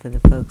easier for the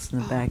folks in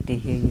the back to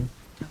hear you.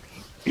 sorry.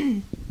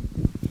 Okay.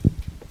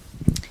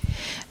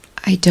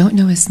 I don't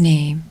know his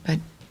name, but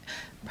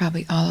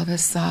probably all of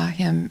us saw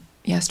him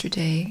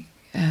yesterday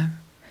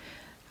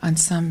on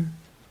some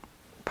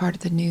part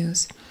of the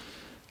news.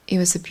 It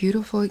was a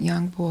beautiful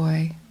young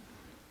boy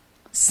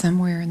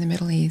somewhere in the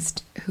Middle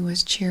East who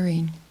was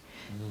cheering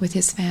with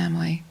his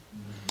family,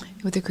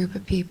 with a group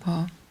of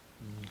people.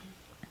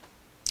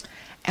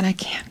 And I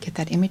can't get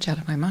that image out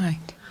of my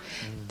mind,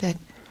 that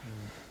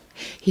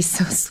he's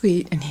so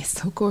sweet and he's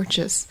so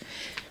gorgeous.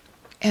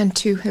 And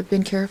to have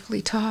been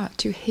carefully taught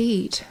to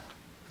hate,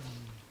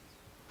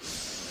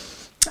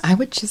 I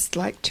would just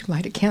like to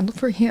light a candle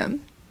for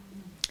him,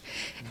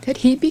 that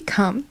he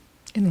become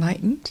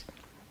enlightened,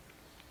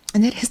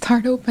 and that his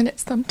heart open at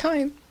some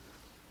time,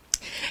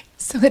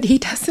 so that he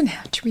doesn't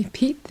have to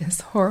repeat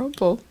this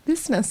horrible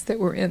business that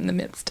we're in the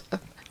midst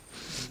of.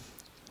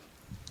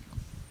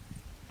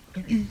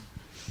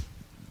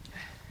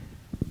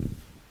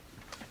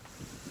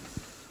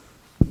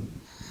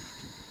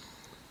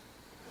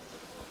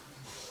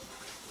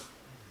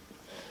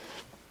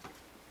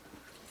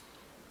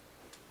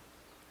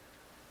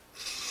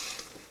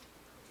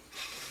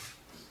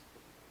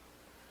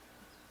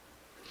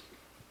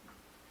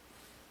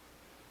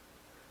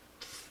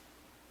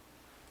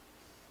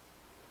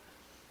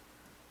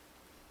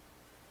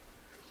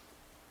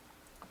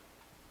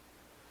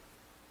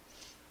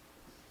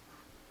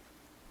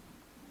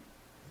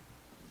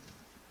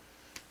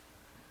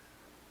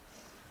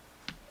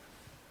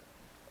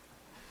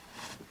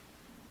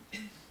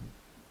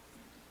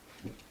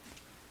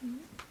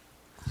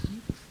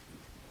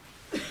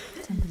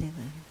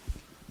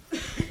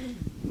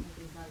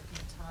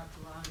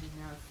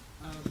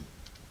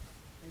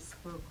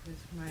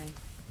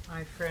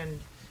 My friend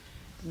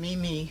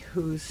Mimi,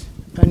 who's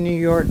a New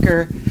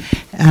Yorker,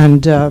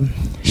 and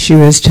she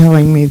was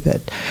telling me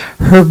that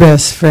her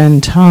best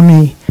friend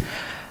Tommy's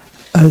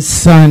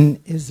son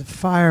is a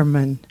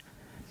fireman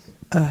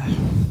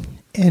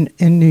in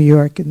New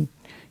York, and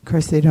of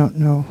course they don't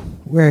know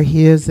where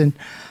he is. And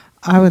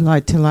I would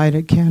like to light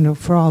a candle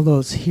for all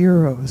those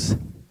heroes.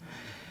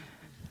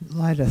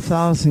 Light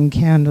 1,000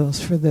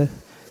 candles for the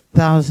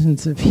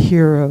thousands of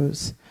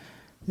heroes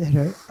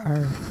that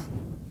are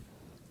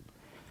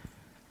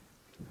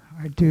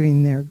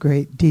doing their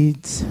great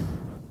deeds.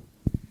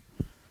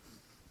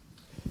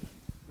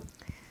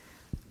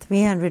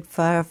 300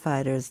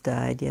 firefighters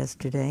died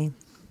yesterday,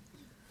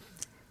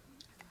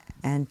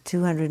 and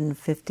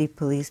 250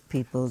 police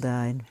people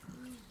died.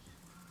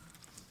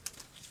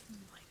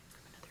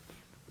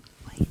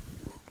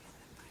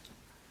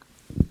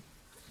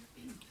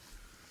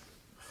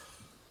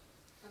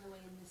 On the way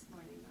in this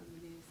morning on the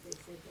news, they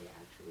said they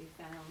actually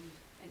found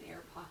an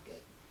air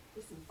pocket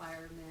with some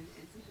firemen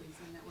and some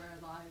policemen that were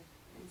alive,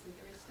 and so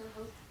there is still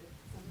hope that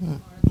some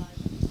of them are alive.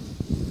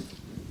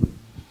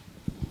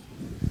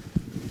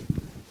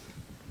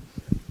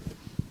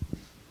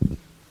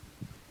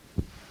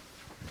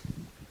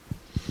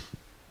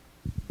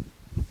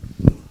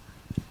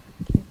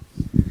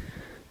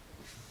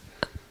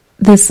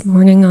 This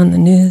morning on the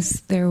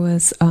news, there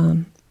was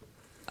a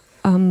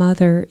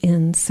mother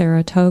in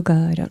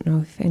Saratoga, I don't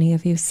know if any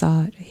of you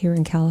saw it, here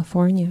in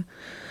California,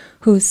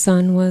 whose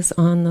son was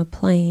on the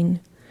plane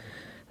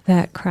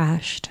that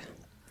crashed.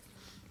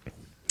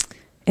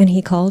 And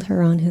he called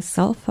her on his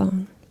cell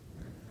phone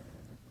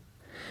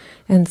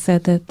and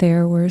said that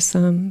there were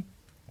some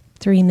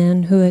 3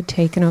 men who had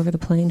taken over the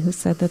plane who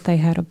said that they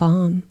had a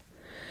bomb.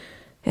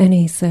 And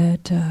he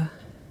said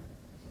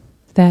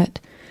that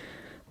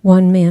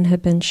one man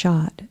had been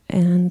shot,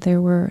 and there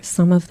were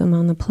some of them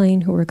on the plane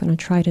who were going to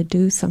try to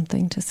do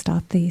something to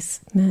stop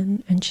these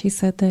men. And she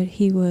said that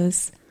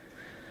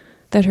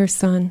her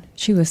son,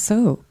 she was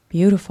so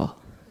beautiful.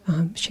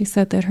 She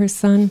said that her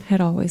son had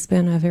always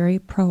been a very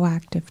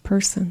proactive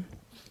person.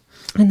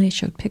 And they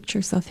showed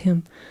pictures of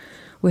him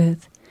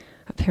with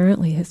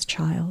apparently his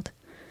child.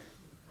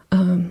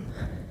 And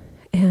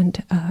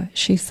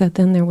she said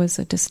then there was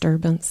a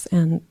disturbance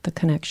and the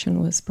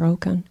connection was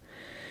broken.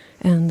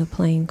 And the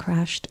plane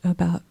crashed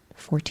about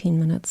 14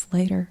 minutes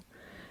later.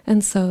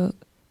 And so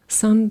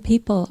some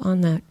people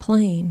on that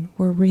plane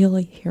were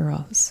really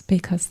heroes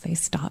because they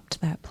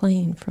stopped that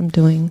plane from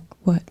doing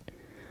what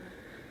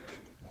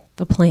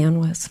the plan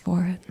was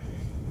for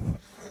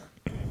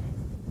it.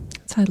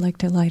 So I'd like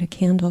to light a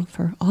candle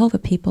for all the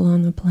people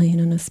on the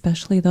plane, and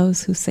especially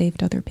those who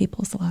saved other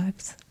people's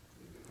lives.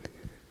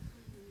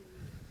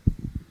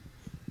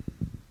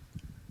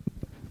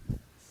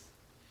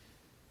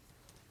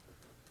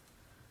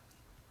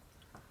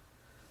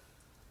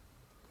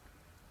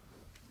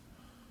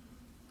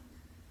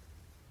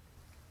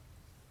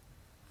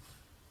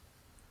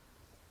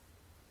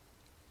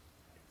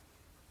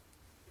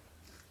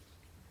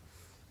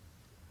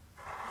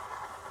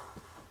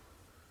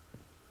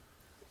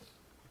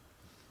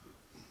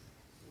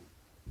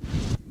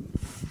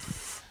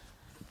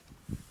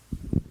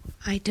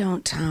 I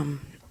don't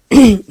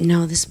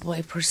know this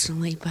boy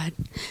personally, but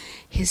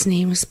his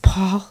name is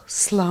Paul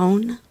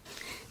Sloan,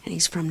 and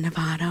he's from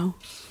Novato.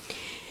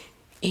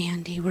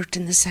 And he worked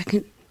in the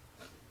second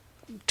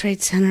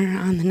trade center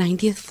on the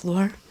 90th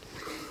floor.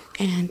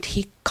 And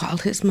he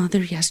called his mother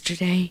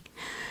yesterday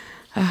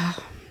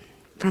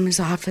from his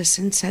office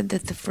and said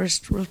that the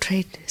first World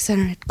Trade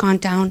Center had gone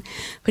down,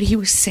 but he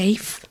was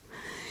safe.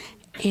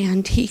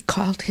 And he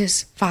called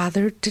his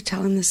father to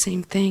tell him the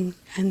same thing.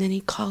 And then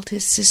he called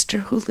his sister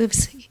who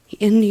lives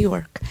in New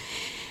York.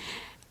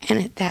 And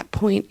at that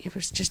point, it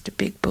was just a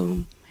big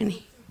boom.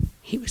 And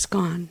he was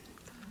gone.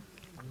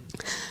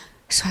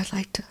 So I'd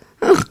like to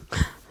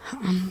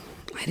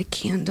light a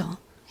candle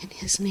in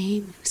his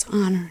name, in his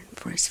honor, and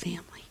for his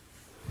family.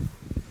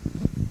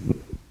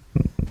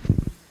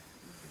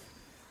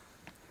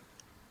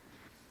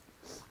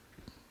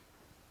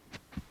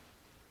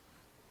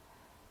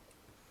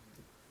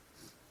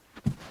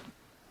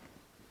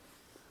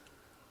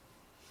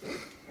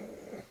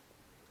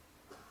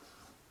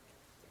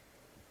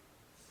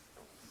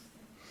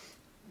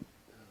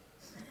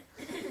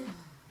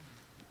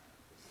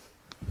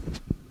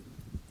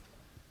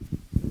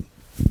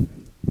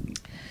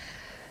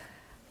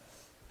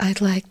 I'd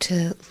like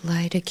to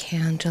light a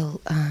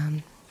candle.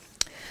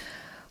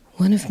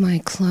 One of my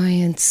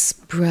clients'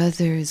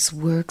 brothers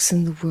works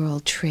in the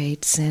World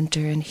Trade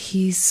Center, and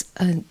he's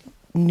a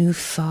new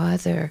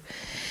father.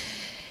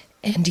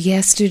 And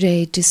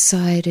yesterday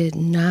decided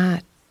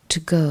not to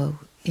go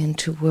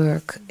into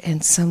work,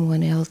 and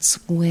someone else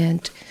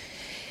went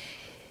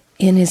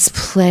in his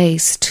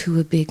place to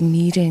a big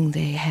meeting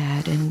they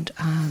had, and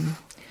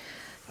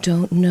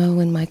don't know,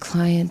 and my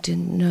client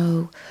didn't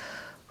know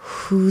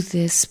who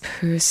this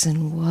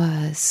person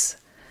was.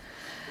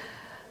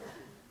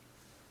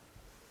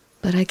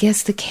 But I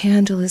guess the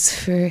candle is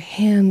for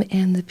him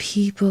and the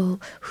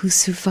people who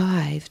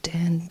survived,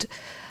 and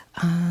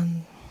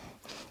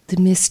the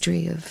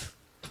mystery of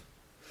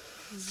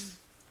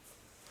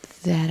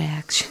that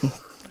action.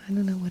 I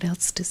don't know what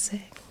else to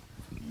say.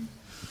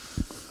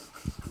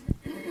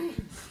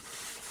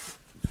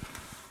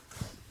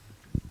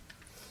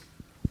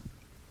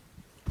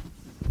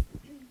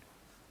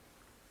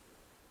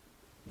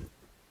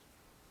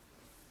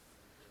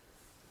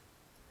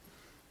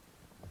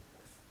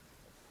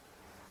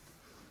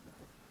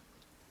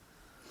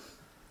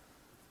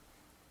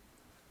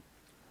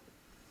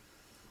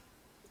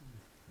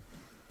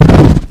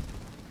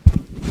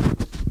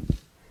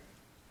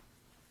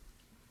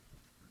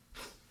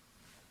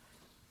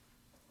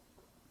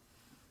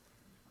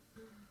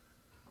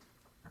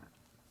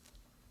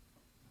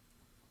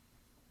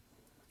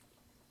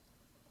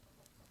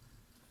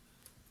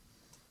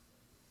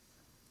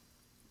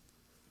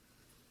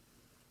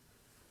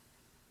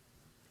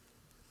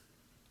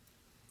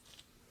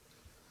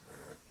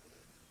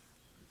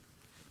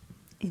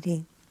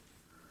 Edie.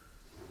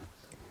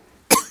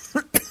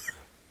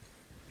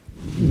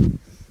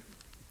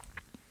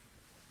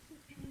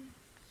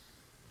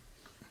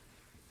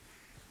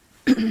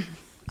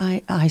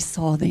 I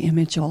saw the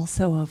image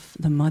also of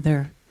the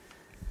mother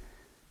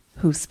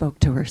who spoke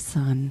to her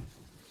son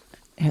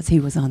as he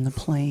was on the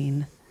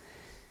plane.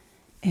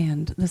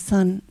 And the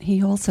son,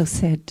 he also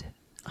said,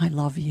 "I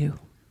love you."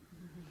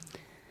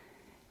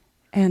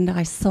 And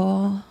I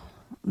saw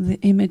the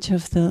image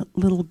of the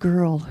little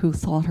girl who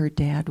thought her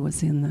dad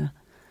was in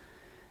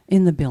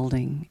the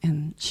building,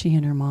 and she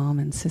and her mom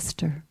and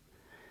sister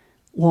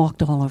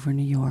walked all over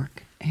New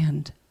York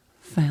and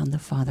found the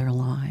father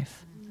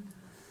alive.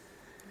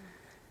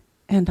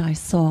 And I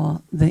saw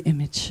the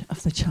image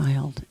of the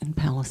child in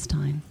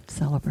Palestine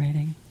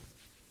celebrating.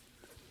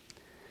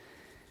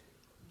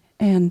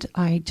 And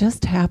I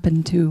just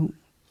happened to,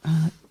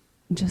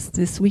 just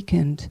this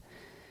weekend,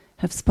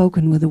 have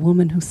spoken with a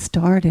woman who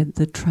started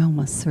the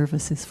trauma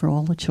services for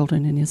all the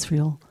children in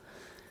Israel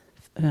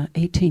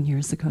 18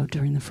 years ago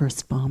during the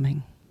first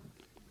bombing.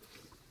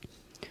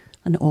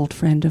 An old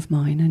friend of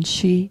mine, and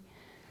she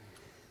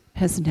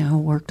has now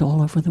worked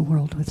all over the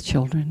world with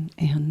children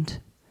and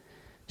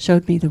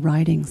showed me the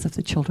writings of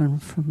the children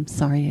from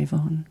Sarajevo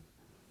and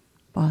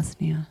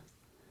Bosnia.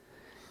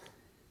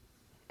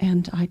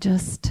 And I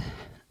just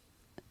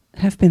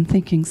have been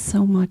thinking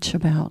so much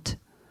about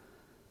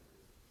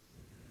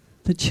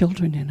the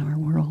children in our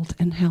world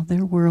and how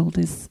their world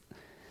is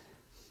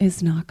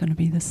not going to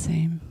be the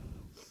same.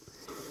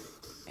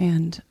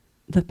 And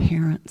the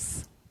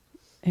parents,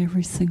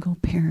 every single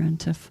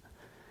parent of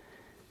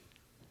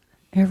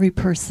every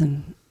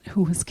person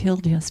who was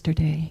killed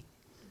yesterday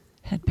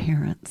had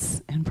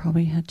parents and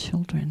probably had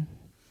children.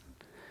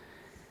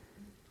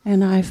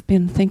 And I've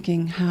been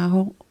thinking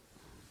how,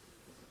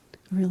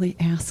 really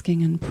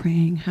asking and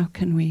praying, how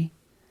can we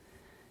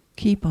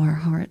keep our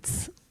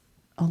hearts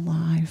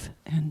alive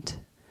and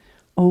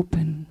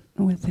open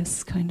with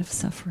this kind of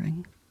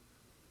suffering?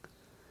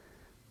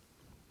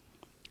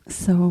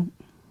 So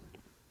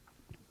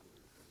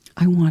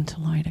I want to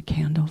light a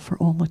candle for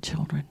all the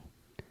children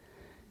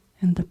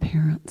and the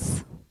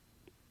parents.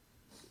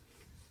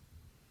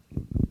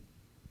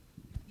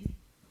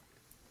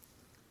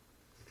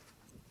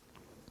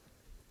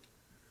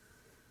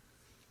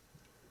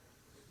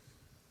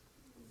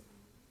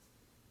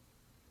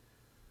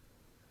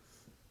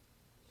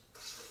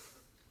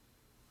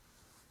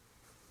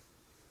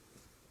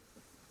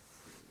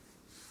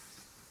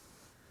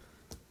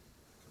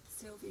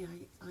 Sylvia,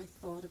 I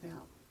thought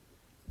about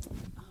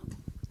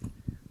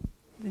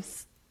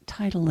this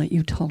title that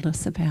you told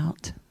us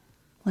about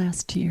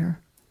last year,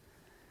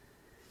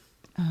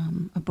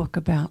 a book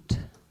about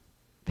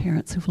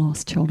parents who've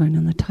lost children,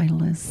 and the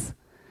title is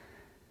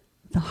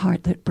 "The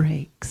Heart That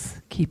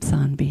Breaks Keeps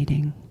on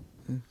Beating."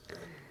 Mm.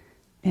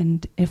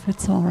 And if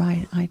it's all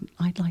right,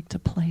 I'd like to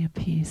play a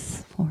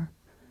piece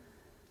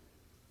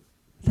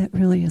that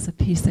really is a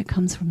piece that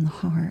comes from the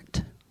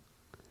heart.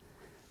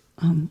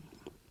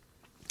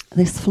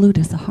 This flute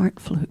is a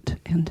heart flute,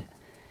 and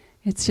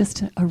it's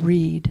just a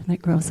reed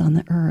that grows on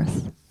the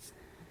earth.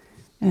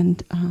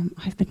 And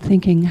I've been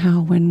thinking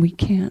how when we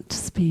can't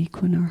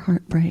speak, when our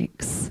heart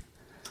breaks,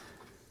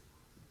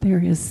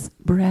 there is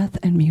breath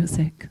and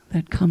music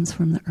that comes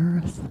from the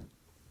earth.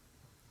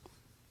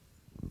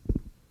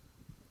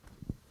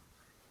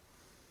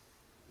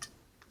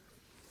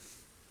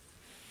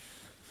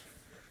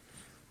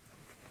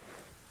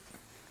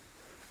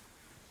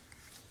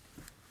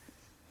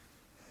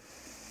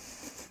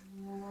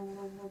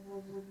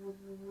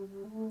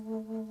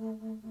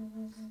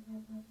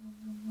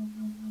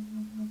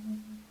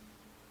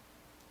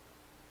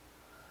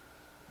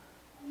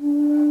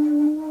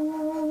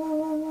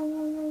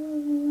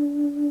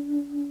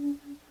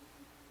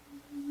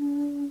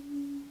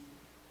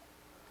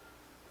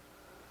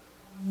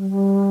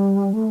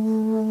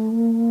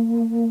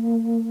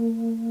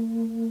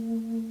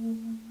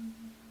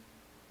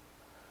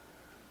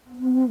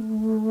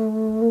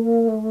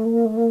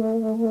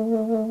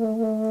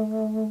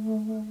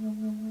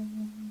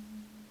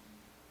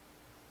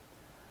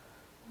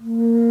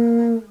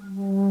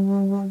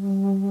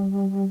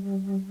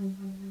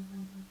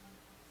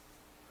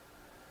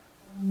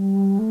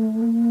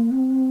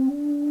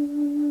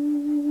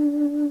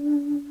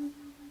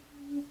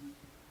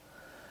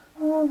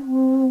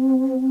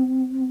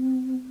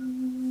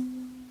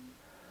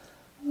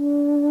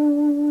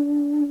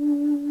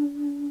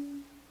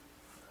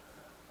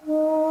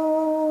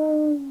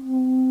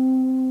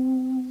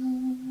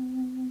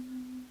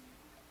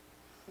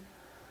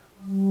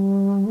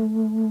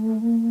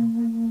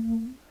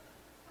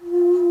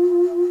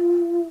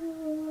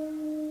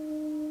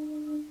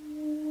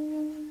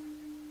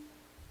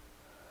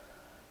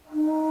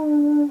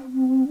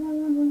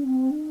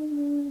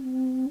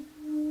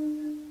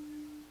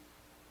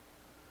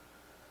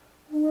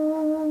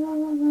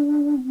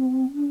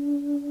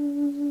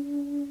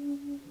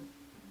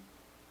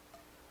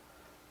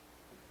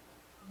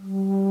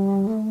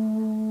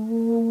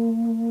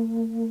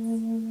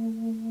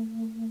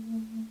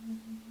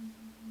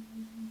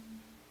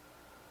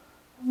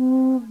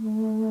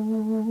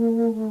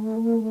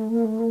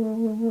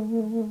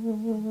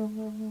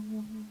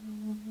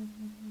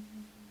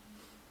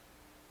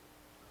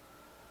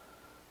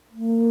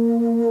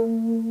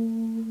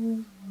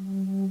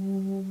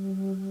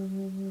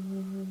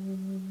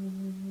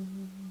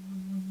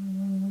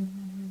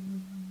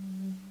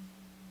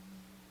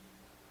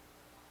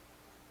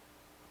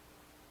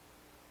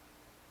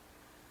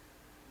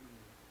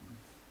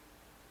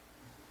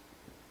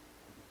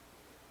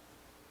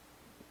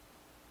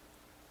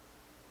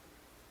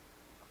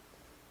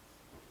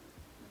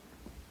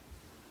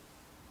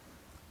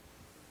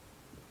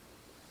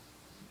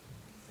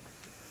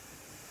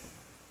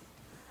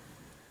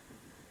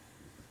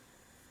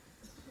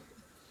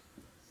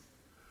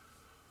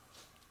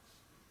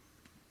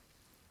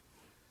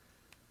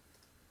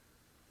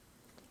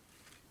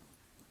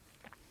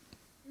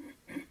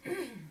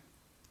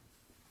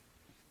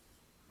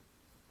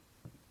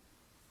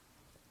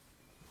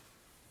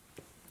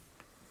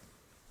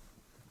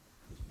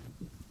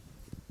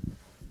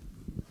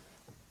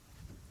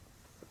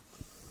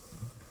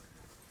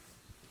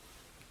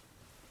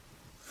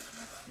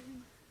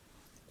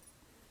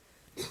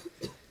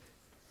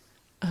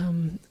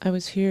 I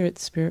was here at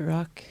Spirit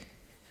Rock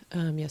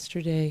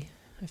yesterday.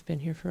 I've been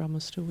here for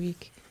almost a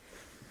week.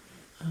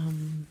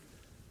 And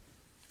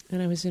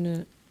I was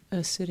in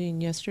a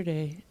sitting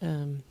yesterday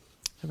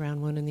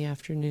around 1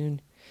 PM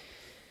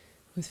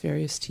with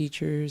various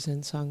teachers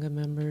and Sangha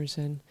members,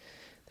 and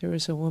there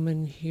was a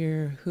woman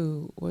here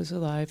who was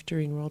alive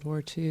during World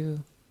War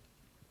II.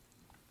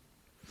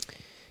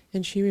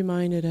 And she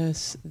reminded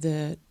us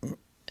that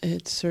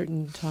at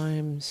certain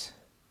times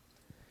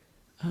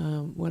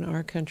when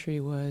our country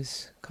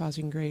was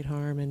causing great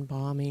harm and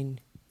bombing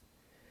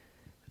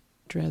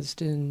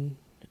Dresden,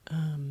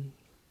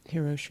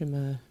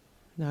 Hiroshima,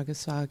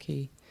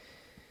 Nagasaki,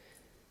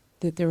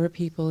 that there were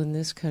people in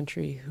this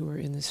country who were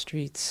in the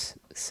streets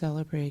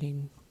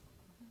celebrating.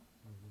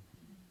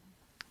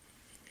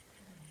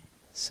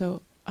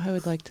 So I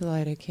would like to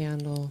light a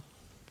candle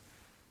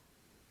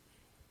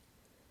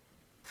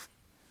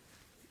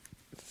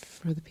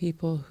for the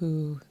people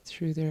who,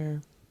 through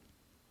their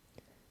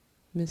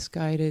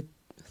misguided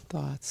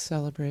thoughts,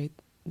 celebrate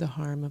the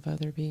harm of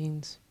other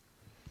beings.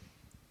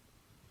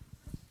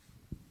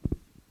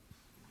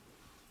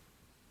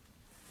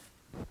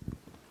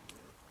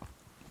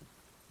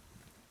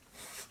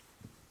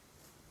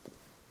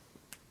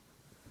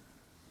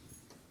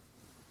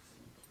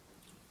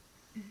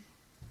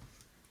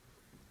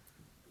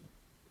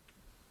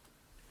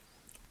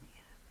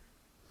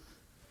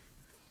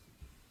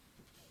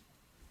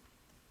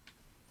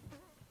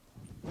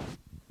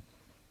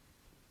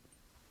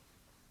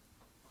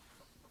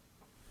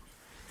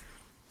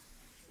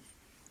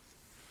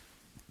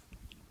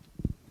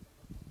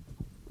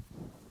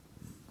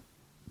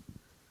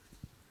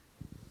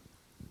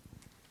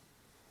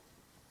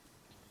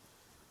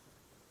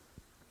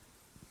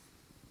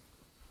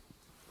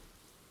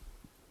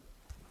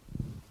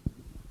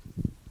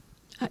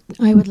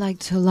 I would like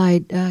to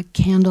light a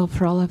candle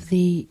for all of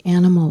the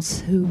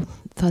animals who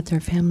thought their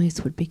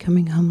families would be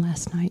coming home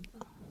last night.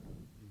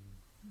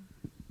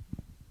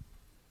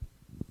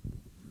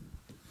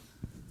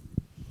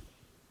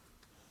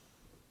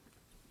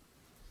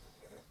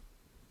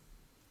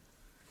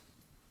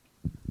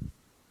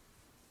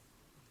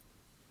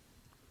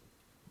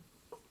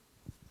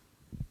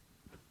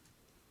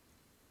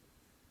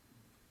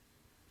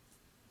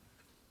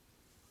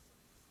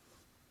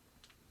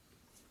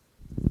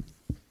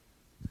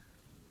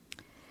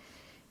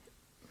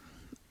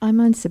 I'm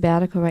on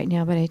sabbatical right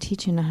now, but I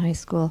teach in a high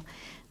school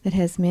that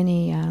has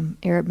many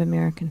Arab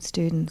American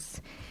students.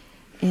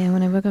 And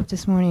when I woke up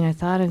this morning, I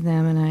thought of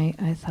them, and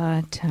I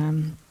thought,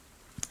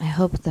 I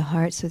hope the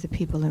hearts of the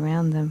people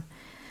around them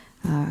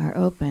are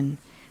open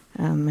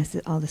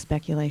as all the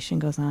speculation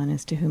goes on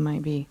as to who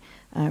might be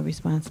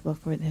responsible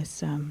for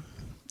this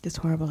this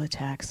horrible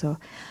attack. So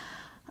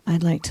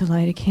I'd like to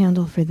light a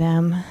candle for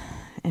them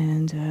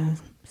and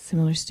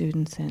similar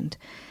students and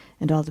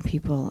all the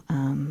people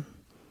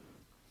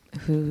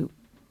who,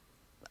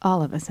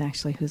 all of us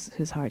actually,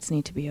 whose hearts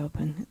need to be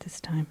open at this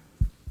time.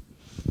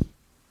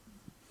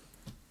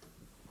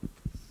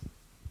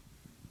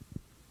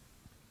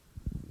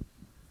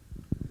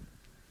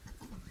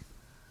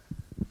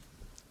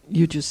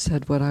 You just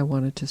said what I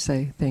wanted to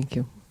say. Thank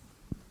you.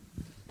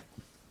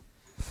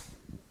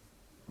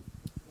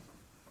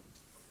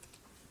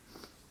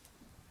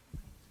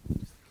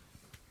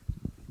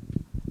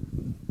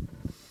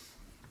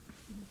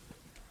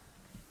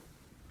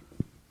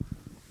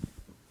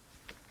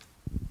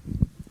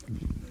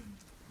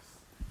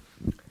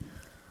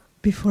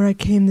 Before I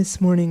came this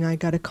morning, I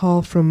got a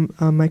call from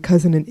my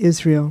cousin in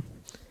Israel,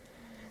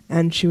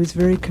 and she was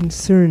very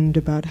concerned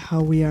about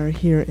how we are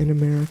here in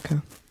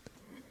America.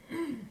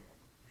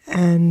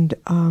 And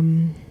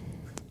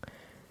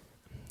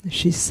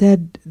she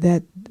said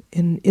that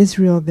in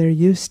Israel they're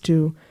used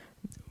to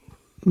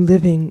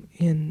living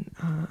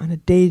on a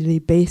daily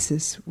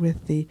basis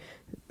with the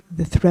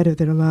threat of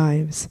their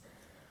lives.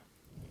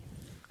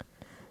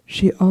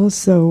 She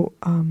also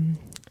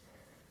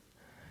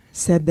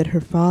said that her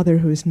father,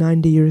 who is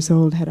 90 years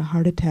old, had a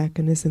heart attack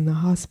and is in the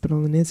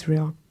hospital in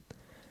Israel.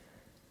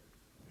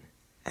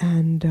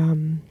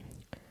 And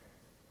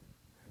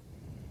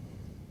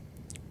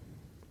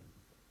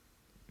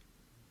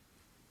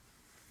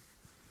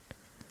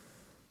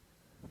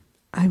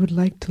I would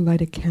like to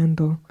light a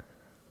candle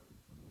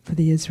for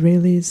the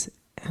Israelis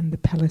and the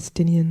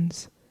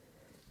Palestinians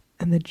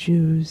and the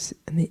Jews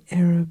and the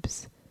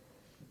Arabs,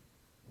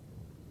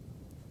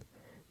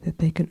 that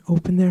they can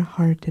open their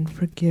heart and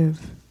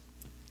forgive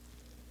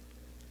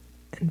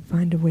and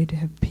find a way to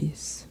have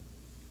peace.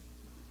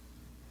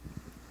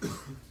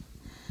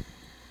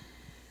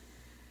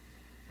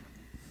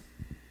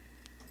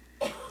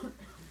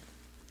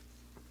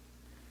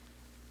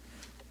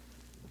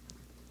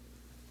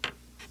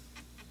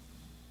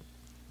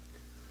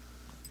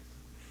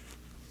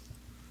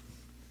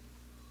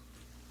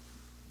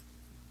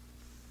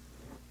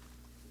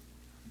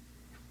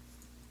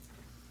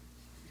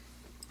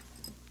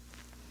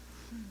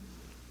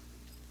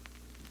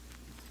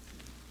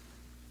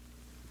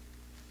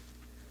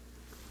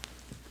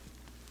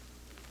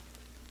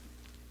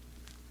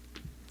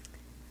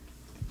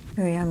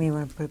 Miriam, you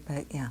want to put it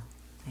back? Yeah,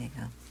 there you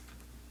go.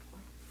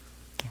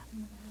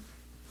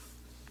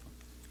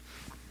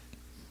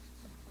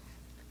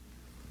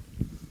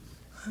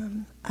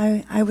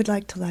 I would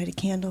like to light a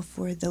candle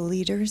for the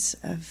leaders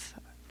of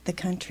the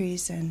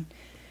countries, and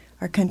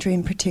our country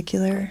in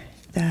particular,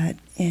 that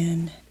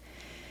in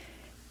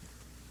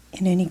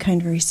any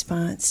kind of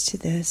response to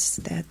this,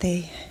 that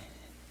they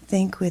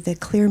think with a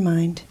clear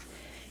mind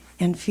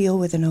and feel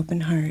with an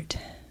open heart.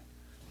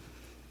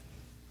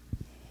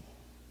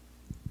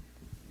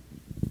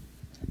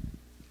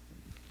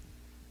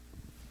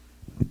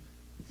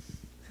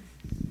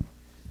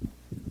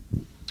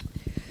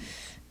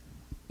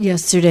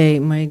 Yesterday,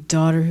 my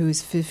daughter, who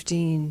is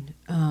 15,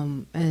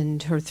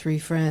 and her 3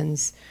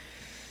 friends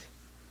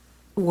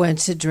went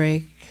to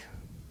Drake,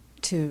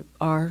 to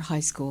our high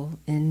school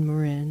in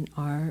Marin,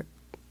 our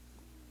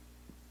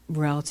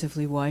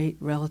relatively white,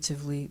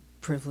 relatively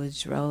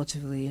privileged,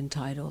 relatively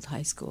entitled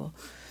high school,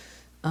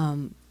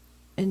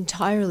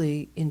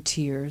 entirely in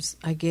tears.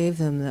 I gave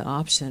them the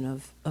option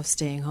of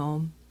staying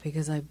home,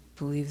 because I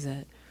believe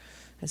that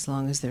as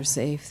long as they're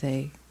safe,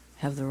 they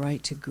have the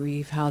right to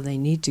grieve how they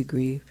need to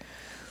grieve.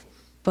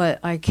 But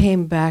I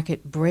came back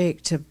at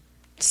break to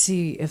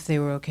see if they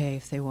were okay,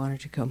 if they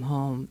wanted to come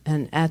home.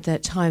 And at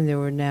that time, there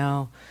were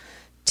now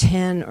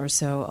 10 or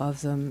so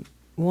of them,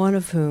 one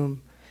of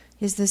whom,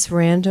 is this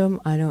random?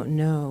 I don't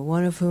know.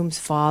 One of whom's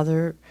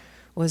father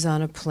was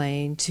on a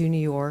plane to New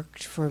York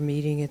for a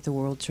meeting at the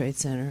World Trade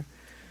Center.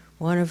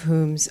 One of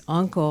whom's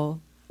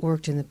uncle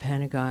worked in the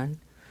Pentagon.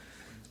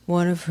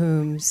 One of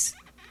whom's,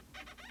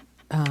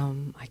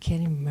 I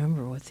can't even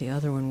remember what the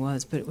other one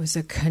was, but it was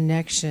a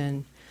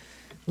connection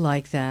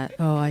like that.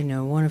 Oh, I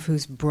know. One of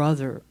whose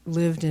brother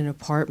lived in an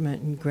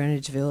apartment in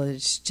Greenwich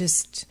Village,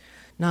 just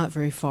not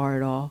very far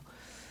at all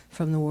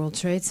from the World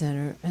Trade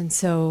Center. And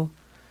so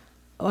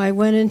I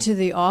went into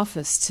the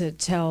office to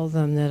tell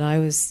them that I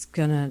was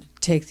going to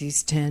take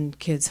these 10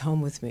 kids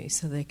home with me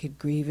so they could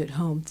grieve at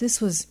home. This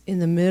was in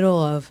the middle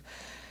of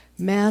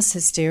mass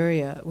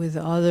hysteria, with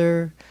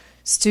other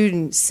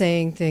students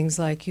saying things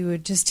like, you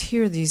would just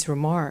hear these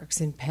remarks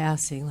in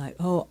passing, like,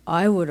 oh,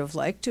 I would have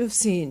liked to have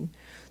seen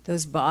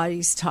those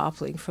bodies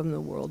toppling from the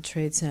World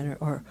Trade Center,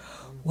 or,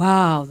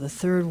 wow, the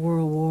Third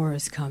World War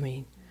is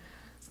coming.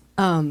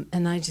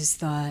 And I just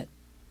thought,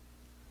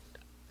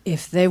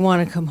 if they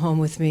want to come home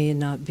with me and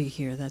not be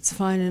here, that's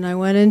fine. And I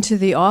went into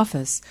the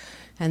office,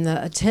 and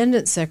the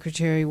attendance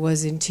secretary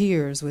was in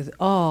tears with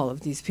all of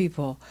these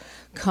people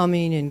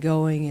coming and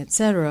going,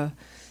 etc.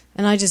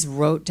 And I just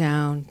wrote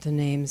down the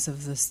names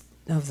of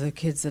the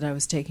kids that I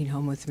was taking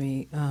home with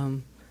me.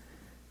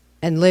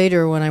 And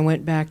later, when I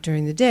went back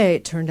during the day,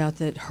 it turned out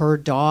that her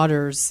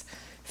daughter's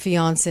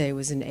fiancé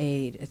was an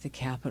aide at the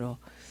Capitol.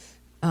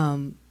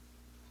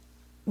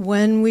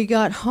 When we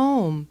got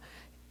home,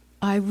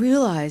 I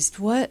realized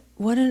what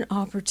an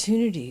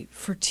opportunity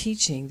for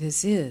teaching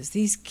this is.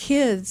 These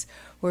kids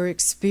were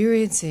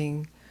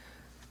experiencing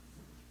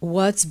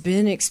what's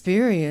been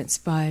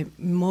experienced by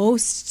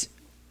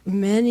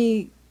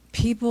many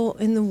people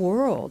in the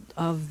world,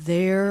 of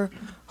their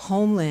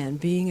homeland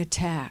being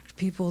attacked,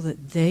 people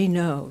that they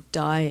know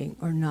dying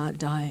or not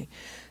dying.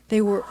 They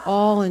were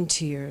all in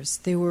tears.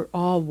 They were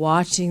all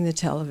watching the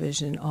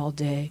television all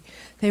day.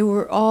 They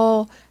were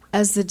all,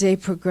 as the day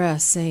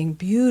progressed, saying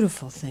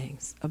beautiful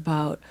things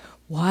about,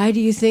 why do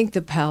you think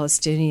the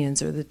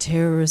Palestinians or the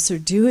terrorists are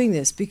doing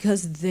this?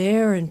 Because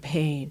they're in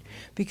pain,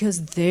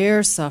 because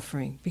they're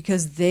suffering,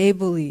 because they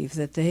believe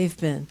that they've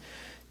been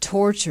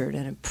tortured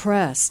and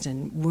oppressed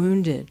and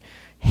wounded.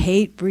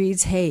 Hate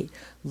breeds hate.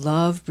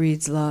 Love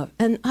breeds love.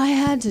 And I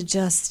had to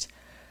just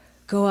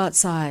go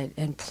outside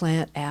and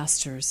plant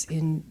asters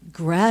in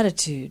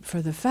gratitude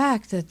for the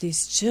fact that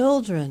these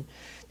children,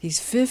 these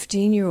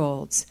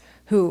 15-year-olds,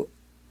 who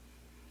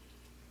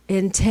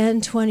in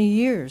 10, 20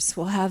 years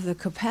will have the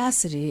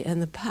capacity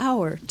and the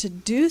power to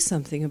do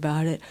something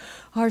about it,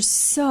 are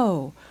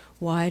so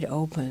wide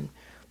open.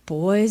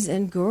 Boys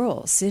and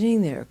girls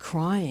sitting there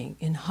crying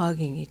and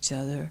hugging each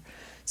other.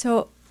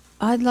 So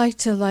I'd like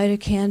to light a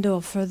candle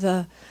for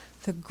the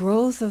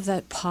growth of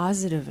that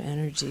positive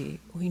energy.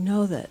 We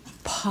know that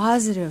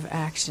positive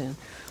action,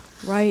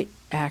 right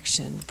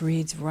action,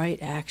 breeds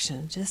right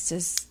action, just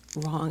as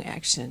wrong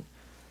action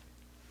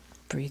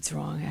breeds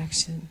wrong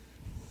action.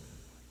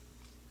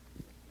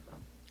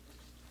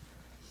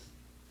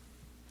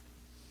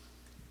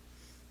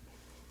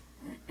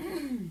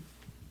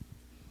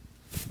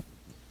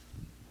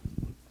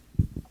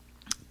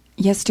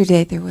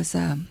 Yesterday there was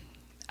a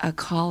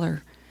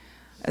caller,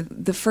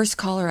 the first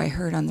caller I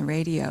heard on the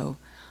radio,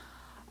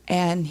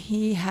 and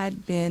he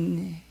had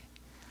been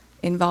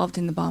involved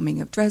in the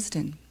bombing of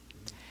Dresden.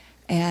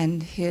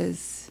 And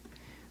his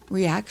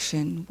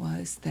reaction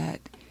was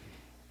that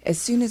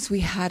as soon as we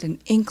had an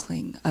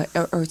inkling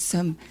or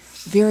some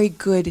very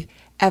good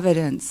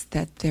evidence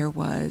that there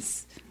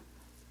was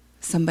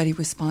somebody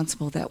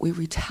responsible, that we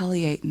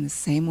retaliate in the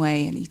same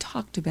way. And he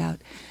talked about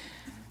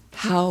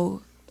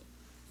how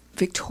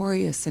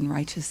victorious and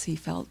righteous he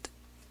felt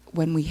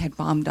when we had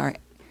bombed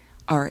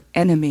our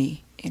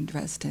enemy in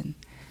Dresden.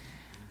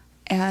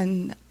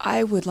 And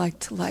I would like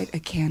to light a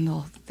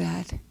candle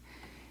that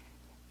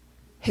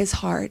his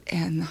heart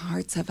and the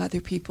hearts of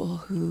other people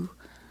who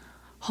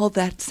hold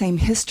that same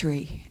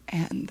history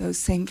and those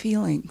same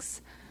feelings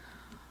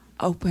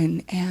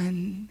open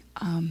and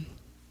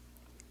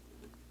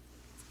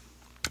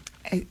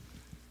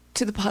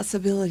to the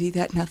possibility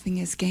that nothing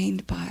is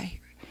gained by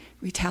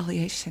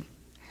retaliation,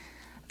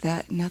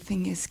 that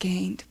nothing is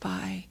gained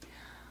by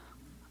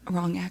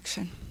wrong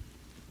action.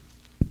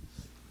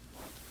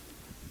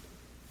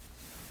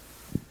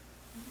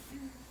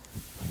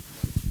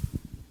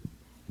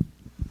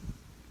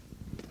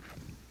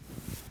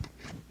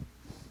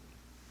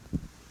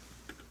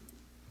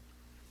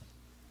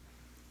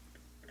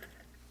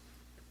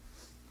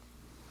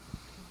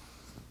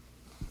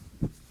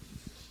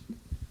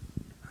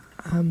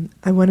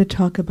 I want to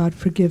talk about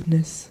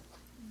forgiveness.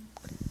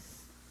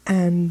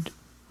 And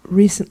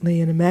recently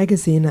in a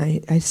magazine,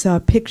 I saw a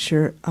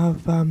picture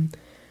of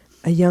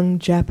a young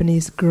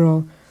Japanese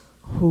girl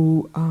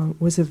who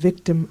was a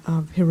victim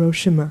of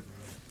Hiroshima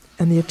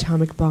and the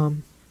atomic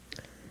bomb.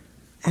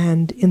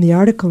 And in the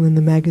article in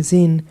the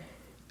magazine,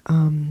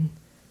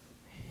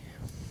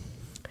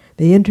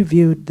 they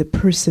interviewed the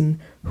person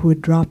who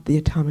had dropped the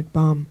atomic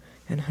bomb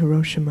in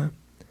Hiroshima.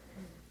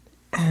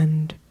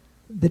 And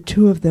the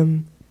two of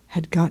them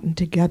had gotten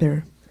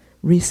together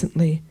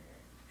recently,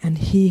 and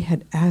he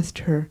had asked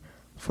her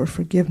for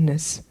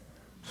forgiveness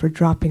for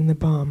dropping the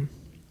bomb.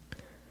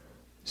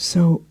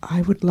 So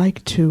I would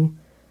like to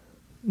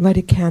light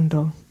a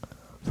candle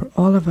for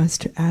all of us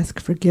to ask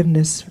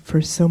forgiveness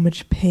for so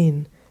much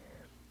pain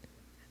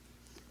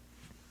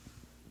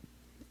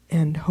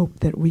and hope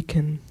that we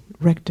can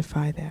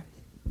rectify that.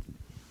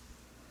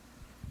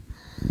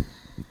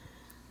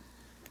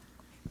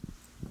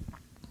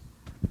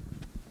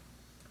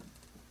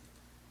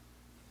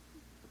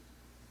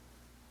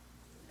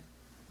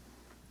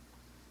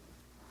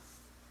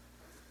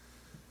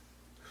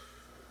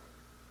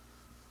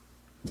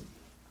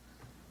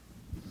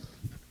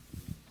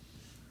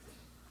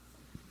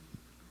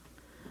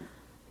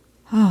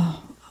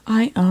 Oh,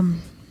 I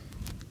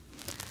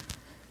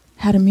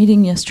had a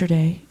meeting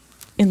yesterday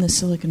in the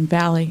Silicon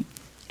Valley,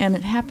 and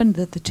it happened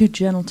that the two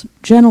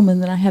gentlemen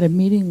that I had a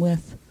meeting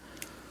with,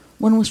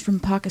 one was from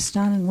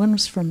Pakistan and one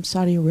was from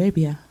Saudi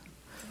Arabia.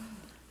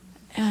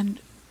 And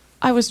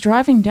I was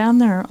driving down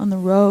there on the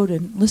road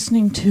and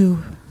listening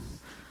to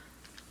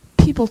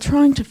people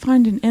trying to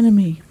find an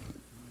enemy.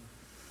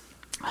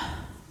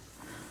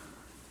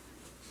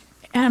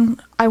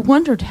 And I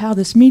wondered how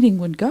this meeting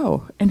would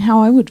go and how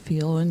I would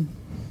feel.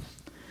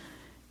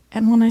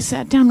 And when I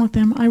sat down with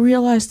them, I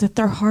realized that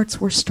their hearts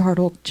were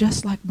startled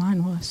just like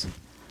mine was.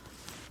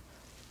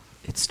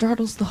 It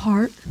startles the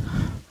heart.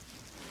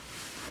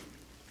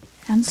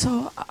 And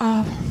so,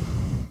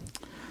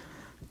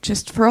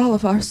 just for all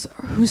of us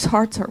whose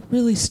hearts are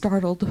really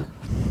startled,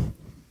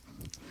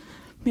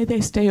 may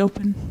they stay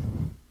open.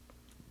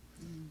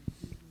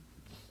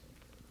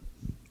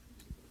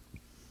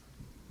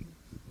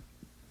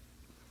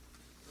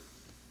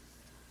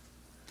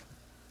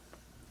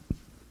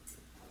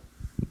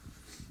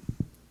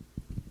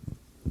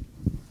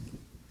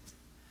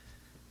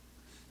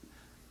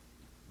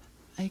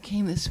 I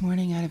came this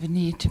morning out of a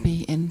need to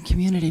be in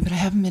community, but I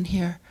haven't been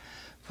here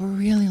for a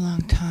really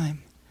long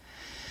time.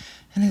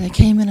 And as I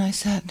came and I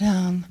sat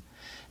down,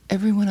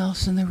 everyone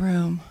else in the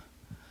room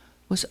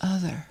was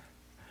other.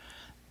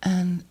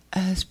 And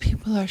as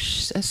people are,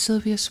 as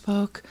Sylvia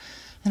spoke,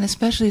 and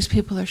especially as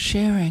people are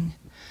sharing,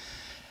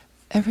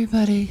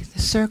 everybody,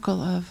 the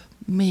circle of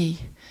me,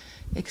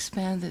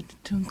 expanded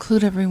to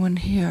include everyone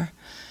here.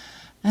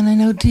 And I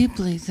know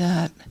deeply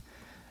that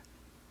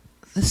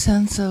the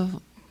sense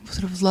of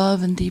sort of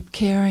love and deep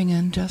caring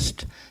and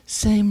just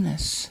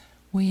sameness,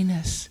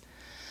 we-ness,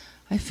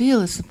 I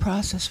feel is the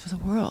process for the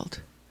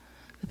world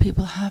that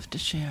people have to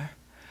share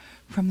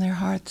from their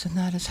hearts, and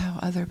that is how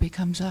other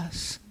becomes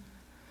us.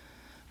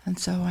 And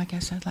so I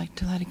guess I'd like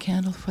to light a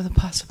candle for the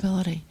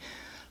possibility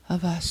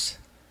of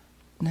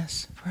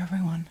us-ness for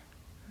everyone.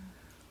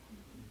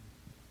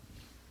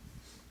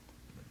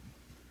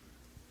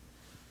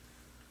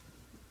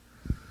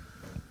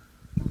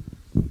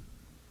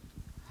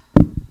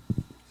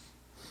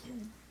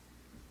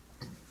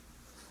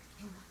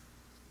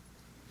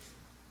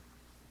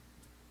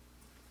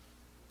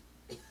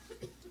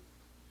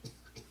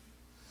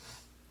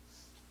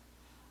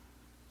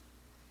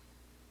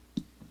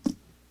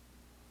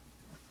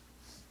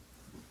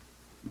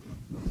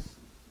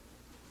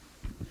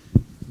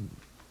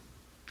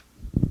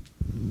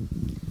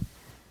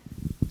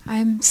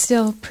 I'm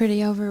still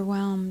pretty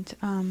overwhelmed.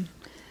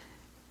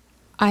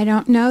 I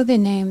don't know the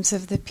names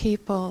of the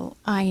people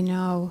I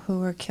know who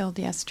were killed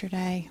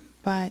yesterday,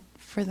 but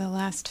for the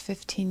last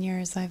 15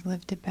 years I've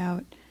lived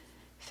about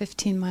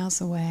 15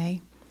 miles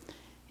away.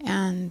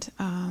 And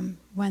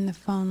when the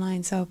phone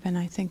lines open,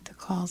 I think the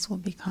calls will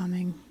be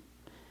coming.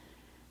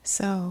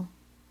 So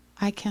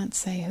I can't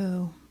say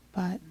who,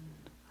 but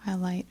I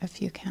light a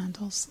few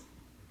candles.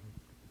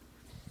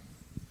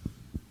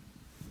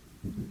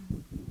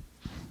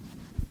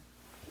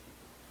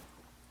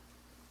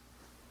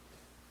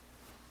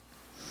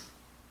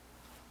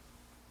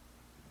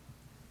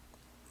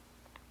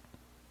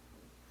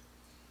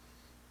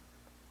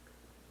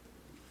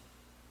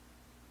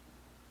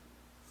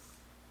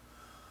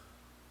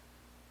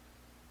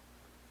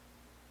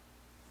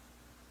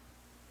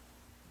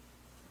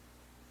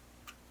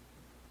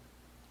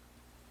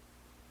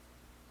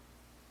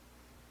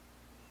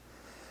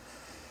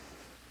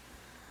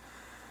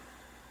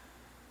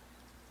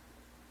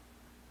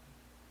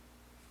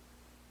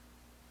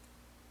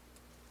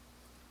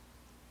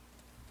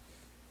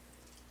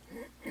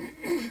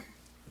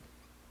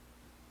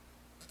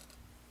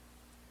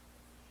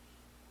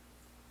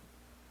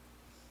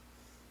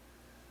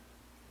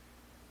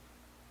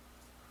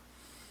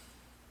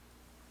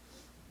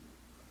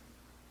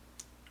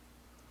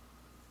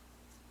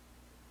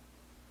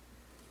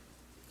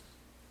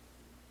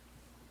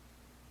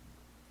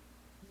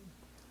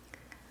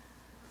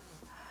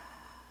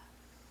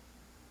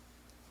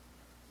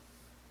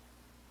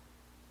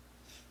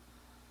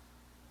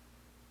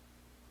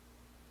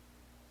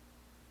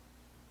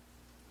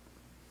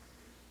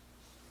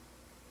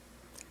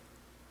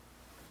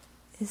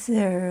 Is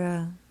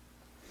there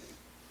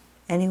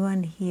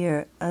anyone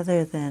here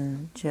other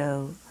than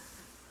Joe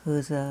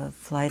who's a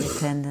flight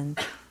attendant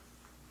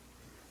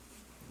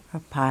or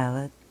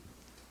pilot,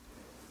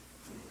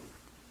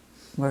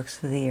 works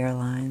for the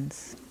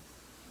airlines?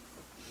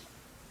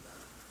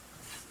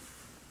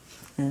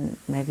 And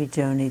maybe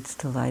Joe needs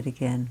to light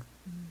again.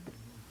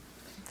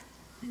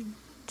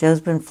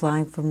 Joe's been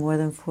flying for more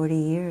than 40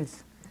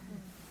 years.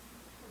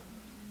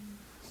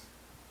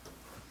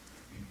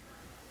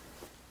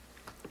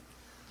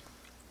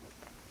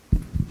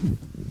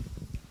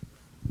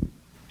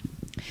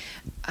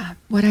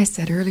 What I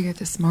said earlier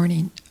this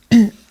morning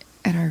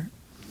at our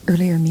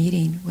earlier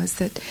meeting was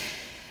that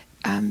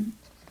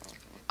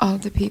all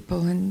the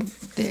people in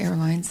the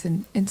airlines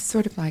and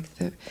sort of like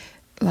the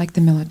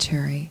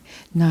military,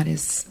 not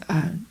as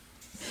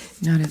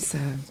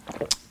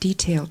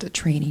detailed a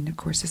training, of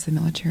course, as the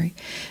military,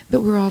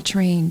 but we're all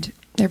trained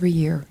every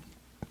year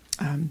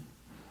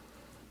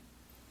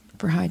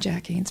for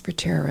hijackings, for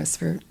terrorists,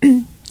 for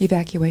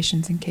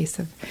evacuations in case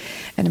of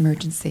an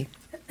emergency.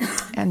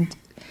 And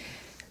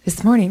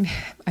this morning,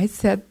 I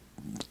said,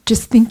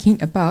 just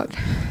thinking about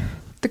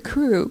the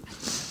crew,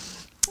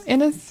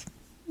 and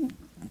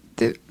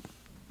the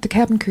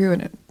cabin crew,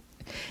 and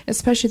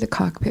especially the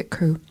cockpit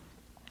crew,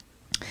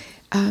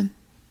 our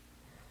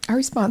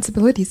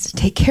responsibility is to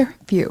take care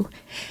of you,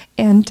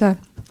 and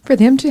for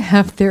them to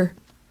have their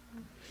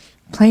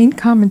plane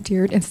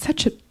commandeered in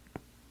such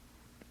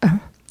a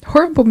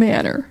horrible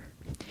manner,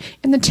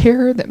 and the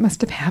terror that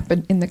must have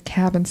happened in the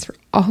cabins for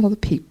all of the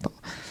people.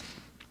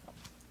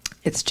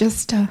 It's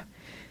just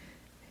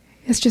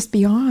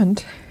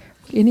beyond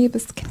any of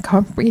us can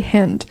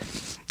comprehend.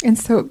 And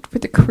so for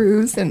the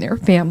crews and their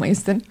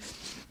families and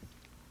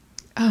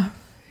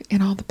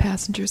all the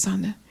passengers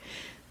on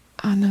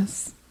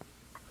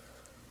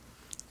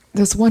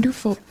those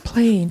wonderful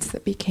planes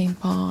that became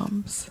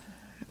bombs.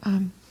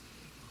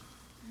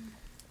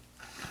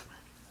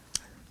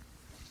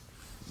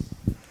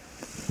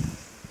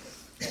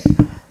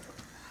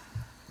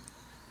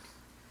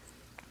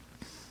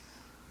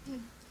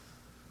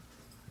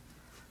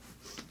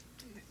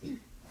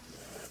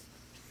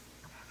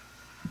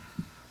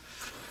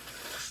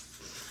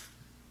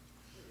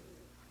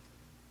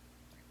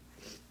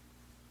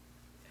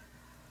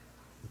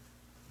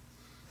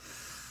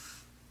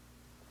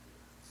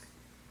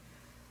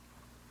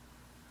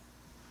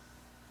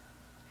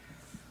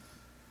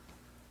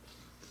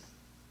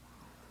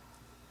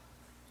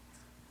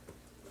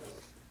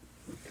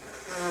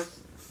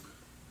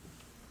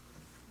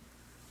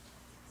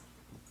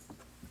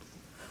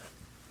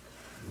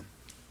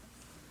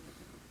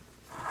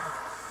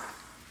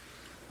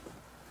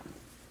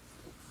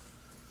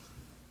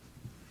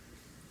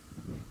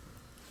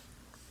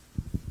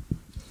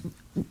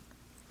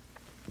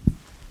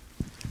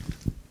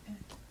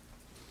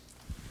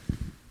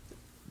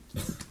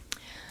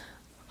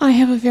 I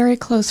have a very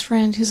close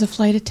friend who's a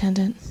flight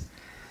attendant.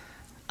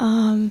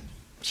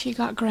 She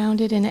got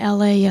grounded in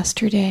LA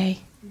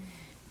yesterday,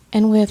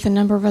 and with a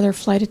number of other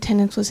flight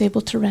attendants was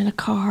able to rent a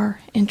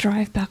car and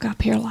drive back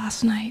up here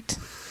last night.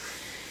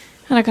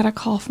 And I got a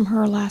call from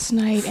her last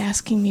night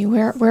asking me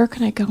where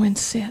can I go and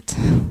sit,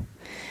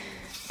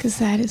 because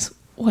that is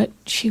what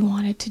she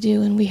wanted to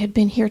do, and we had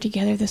been here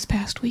together this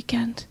past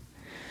weekend.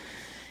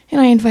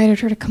 And I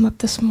invited her to come up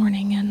this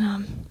morning,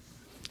 and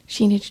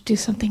she needed to do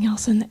something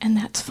else, and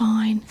that's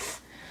fine.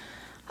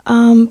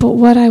 But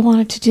what I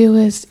wanted to do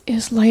is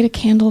light a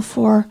candle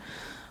for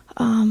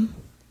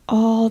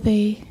all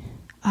the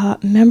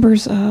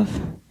members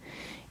of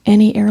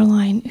any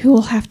airline who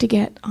will have to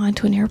get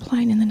onto an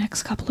airplane in the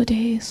next couple of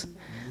days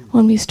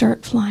when we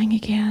start flying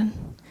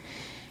again,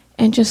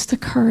 and just the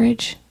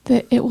courage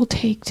that it will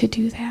take to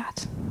do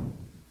that.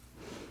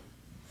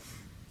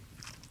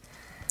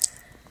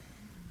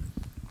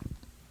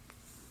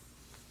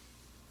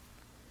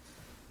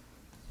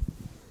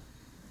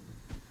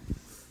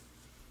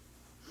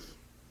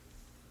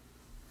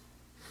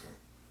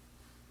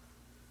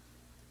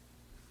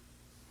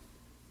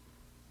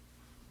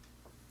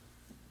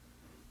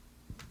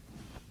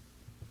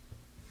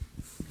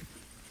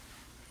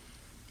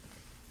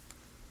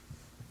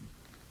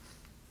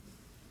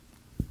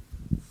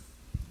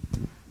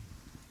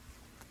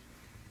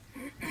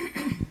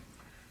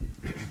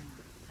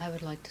 I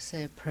would like to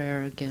say a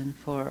prayer again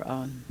for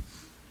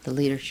the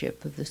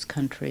leadership of this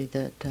country,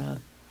 that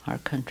our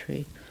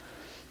country,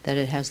 that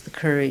it has the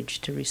courage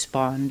to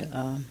respond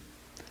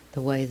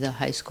the way the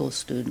high school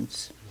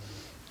students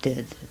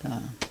did.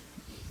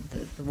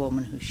 The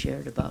woman who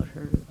shared about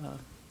her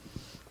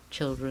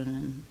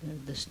children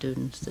and the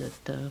students,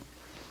 that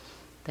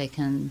they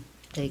can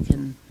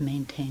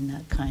maintain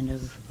that kind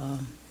of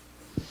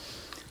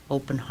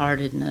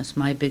open-heartedness.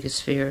 My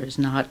biggest fear is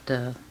not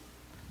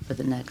for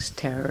the next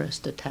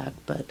terrorist attack,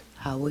 but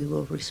how we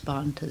will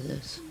respond to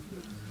this.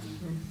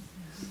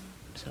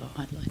 So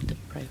I'd like to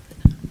pray for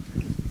that.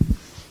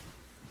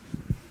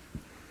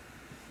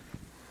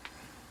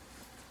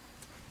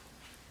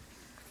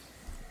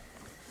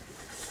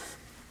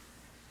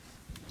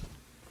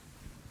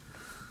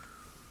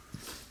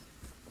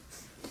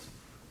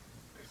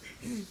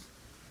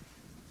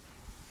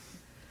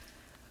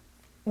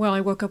 well,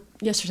 I woke up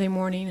yesterday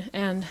morning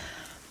and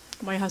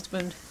my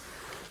husband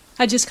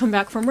had just come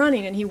back from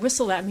running and he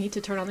whistled at me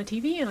to turn on the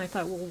TV, and I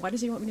thought, well, why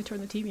does he want me to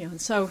turn the TV on?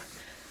 So,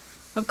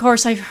 of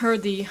course, I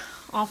heard the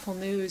awful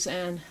news,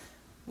 and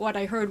what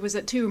I heard was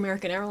that 2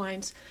 American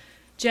Airlines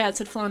jets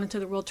had flown into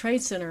the World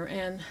Trade Center,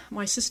 and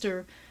my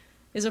sister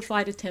is a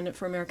flight attendant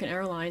for American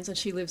Airlines, and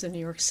she lives in New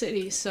York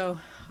City, so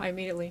I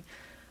immediately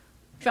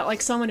felt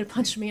like someone had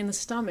punched me in the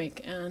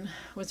stomach and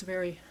was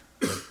very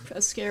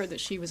scared that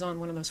she was on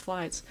one of those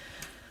flights.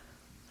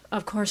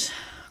 Of course,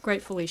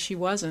 gratefully, she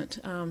wasn't.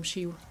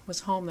 She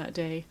was home that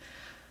day.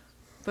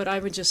 But I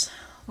would just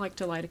like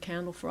to light a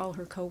candle for all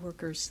her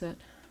coworkers that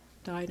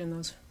died in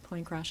those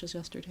plane crashes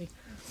yesterday.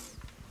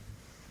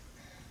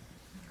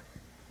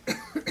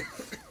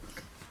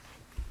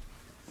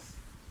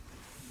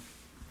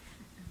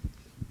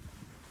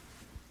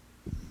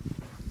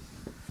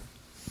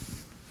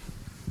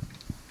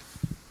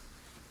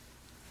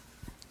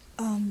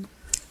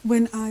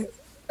 When I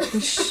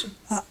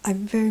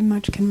very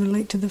much can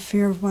relate to the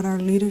fear of what our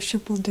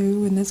leadership will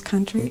do in this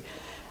country.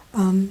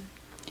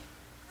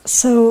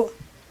 So,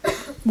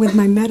 with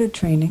my meta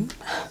training,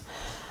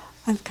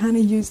 I've kind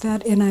of used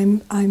that,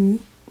 and I'm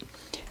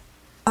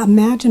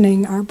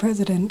imagining our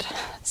president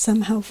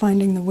somehow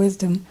finding the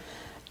wisdom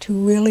to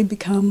really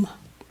become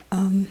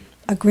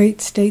a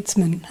great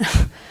statesman.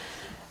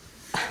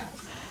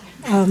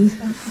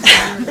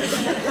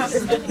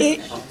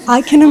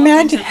 I can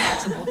imagine.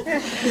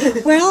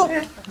 Well,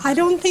 I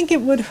don't think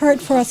it would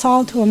hurt for us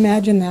all to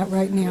imagine that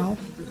right now,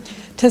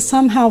 to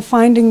somehow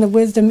finding the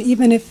wisdom,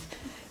 even if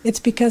it's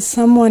because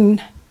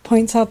someone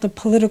points out the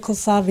political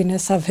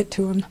savviness of it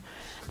to him,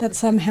 that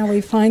somehow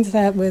he finds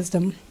that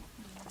wisdom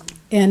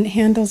and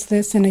handles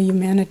this in a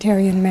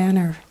humanitarian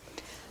manner.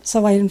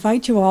 So I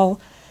invite you all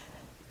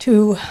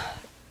to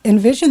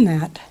envision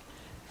that.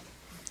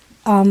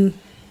 I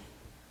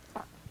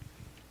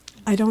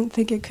don't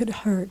think it could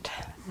hurt.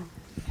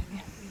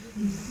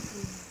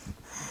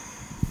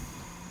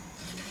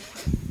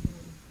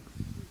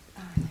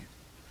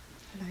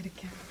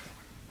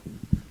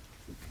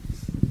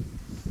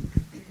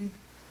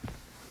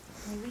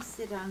 May we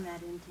sit on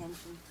that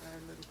intention for a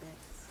little bit?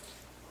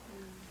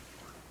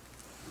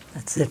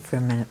 Let's sit for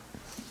a minute.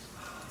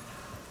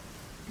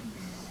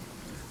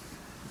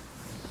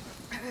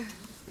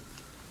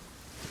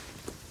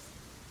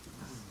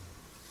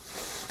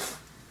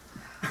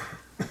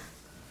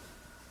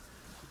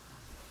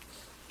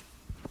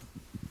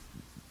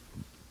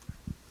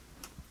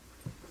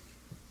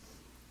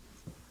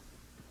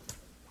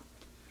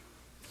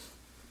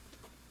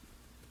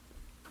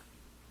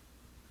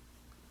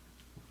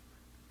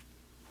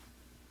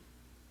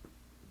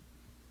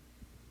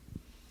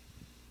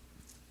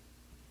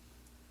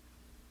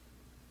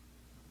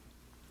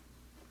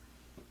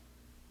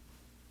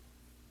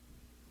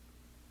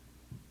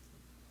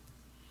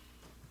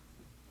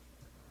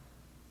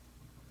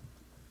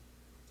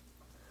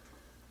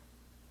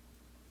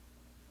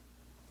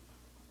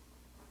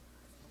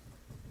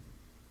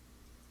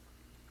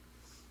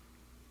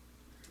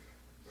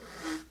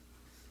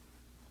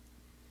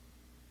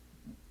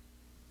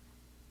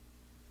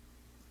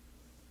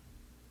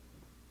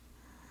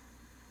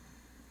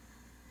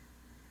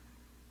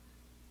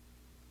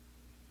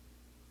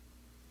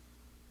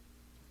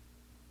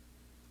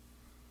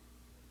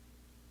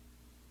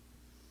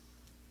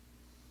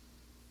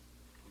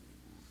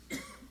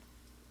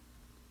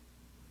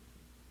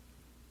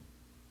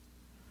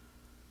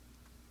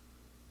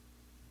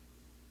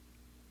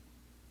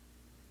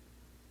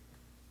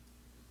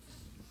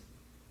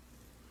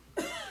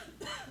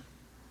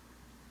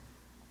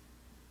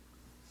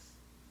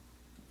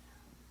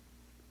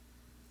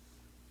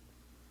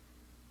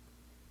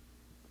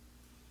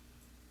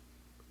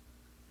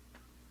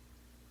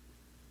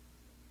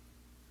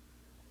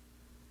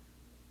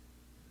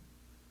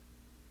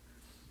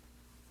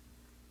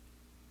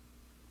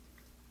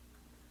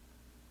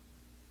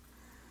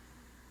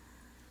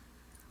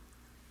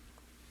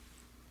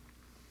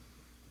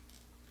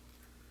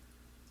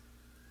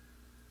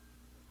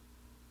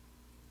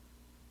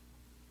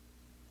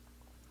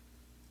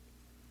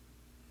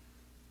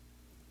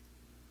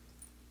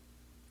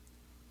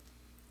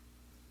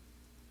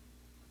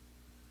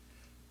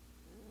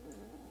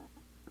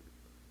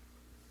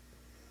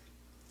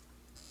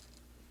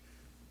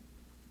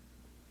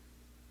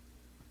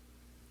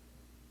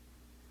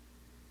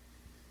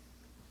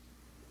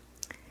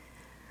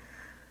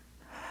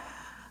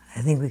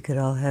 I think we could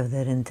all have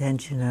that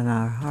intention in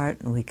our heart,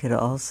 and we could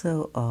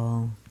also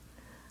all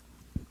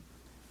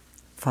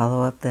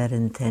follow up that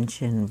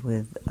intention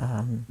with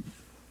an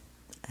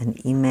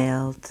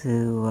email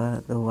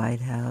to the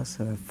White House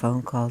or a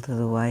phone call to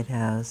the White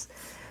House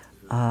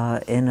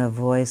in a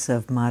voice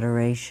of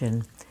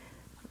moderation,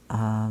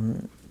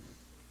 in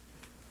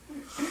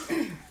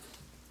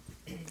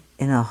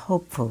a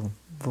hopeful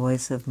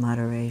voice of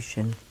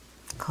moderation,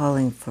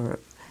 calling for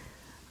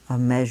a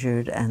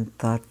measured and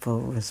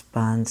thoughtful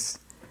response,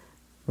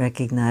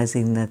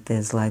 recognizing that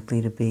there's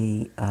likely to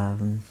be a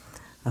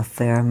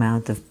fair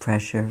amount of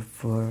pressure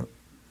for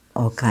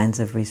all kinds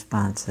of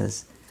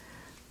responses,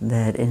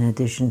 that in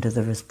addition to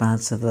the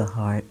response of the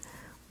heart,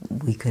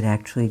 we could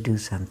actually do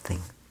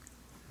something.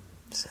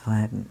 So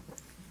I'm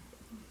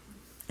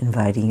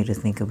inviting you to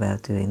think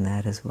about doing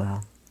that as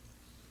well.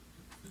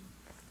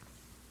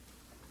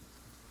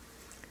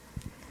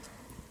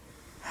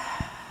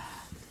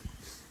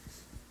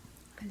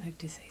 I'd like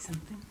to say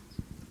something.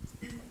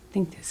 I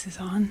think this is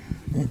on.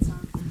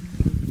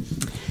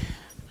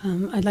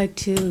 I'd like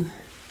to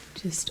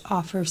just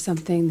offer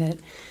something that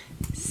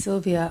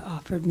Sylvia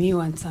offered me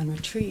once on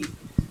retreat,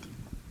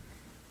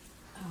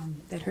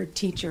 that her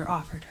teacher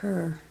offered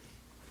her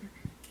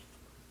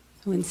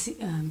when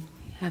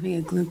having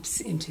a glimpse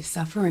into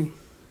suffering,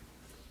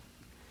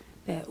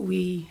 that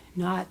we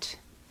not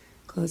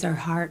close our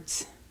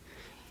hearts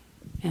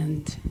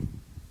and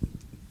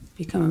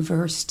become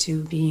averse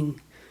to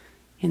being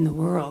in the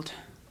world.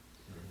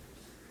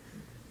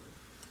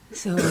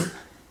 So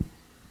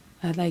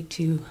I'd like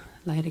to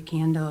light a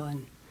candle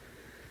and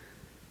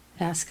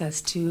ask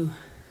us to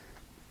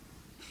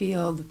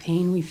feel the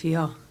pain we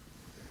feel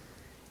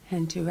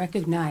and to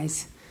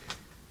recognize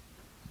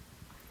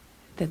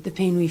that the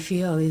pain we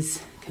feel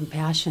is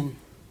compassion,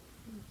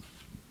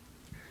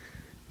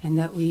 and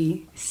that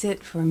we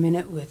sit for a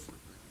minute with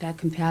that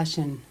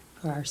compassion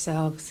for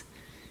ourselves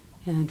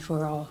and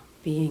for all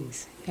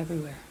beings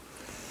everywhere.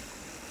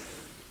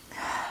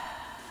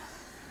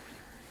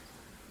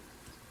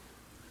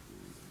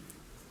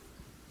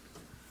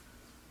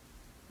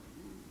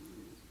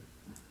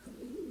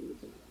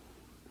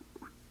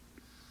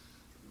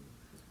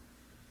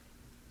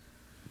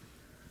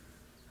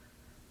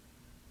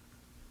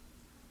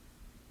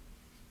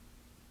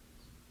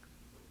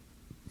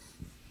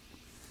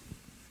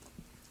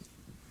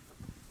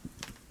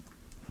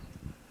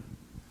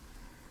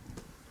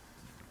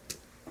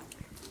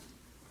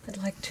 I'd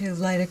like to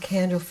light a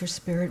candle for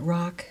Spirit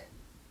Rock,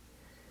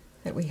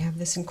 that we have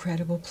this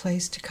incredible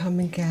place to come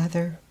and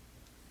gather,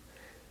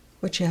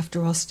 which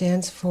after all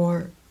stands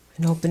for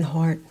an open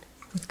heart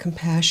with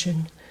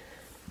compassion,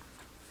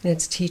 and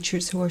its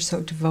teachers who are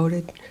so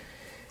devoted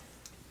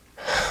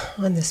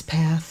on this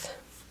path.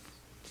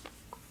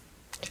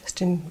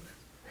 Just in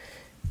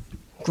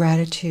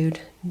gratitude,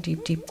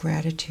 deep, deep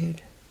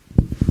gratitude.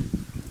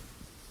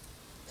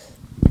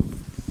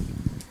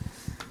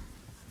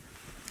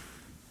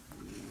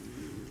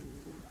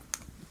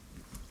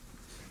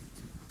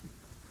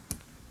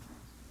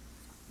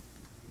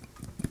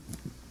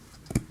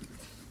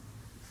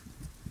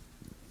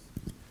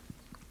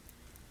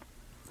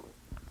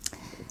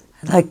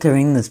 I'd like to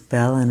ring this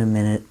bell in a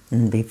minute,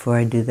 and before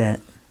I do that,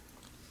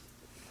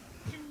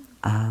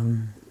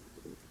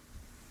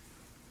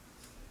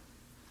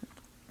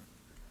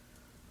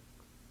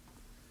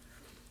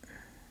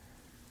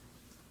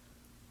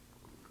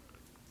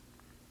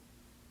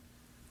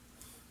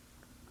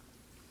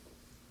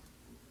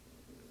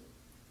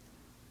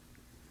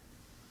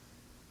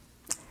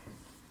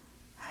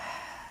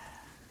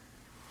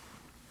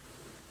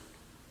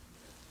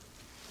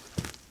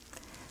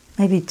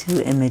 maybe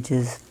two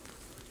images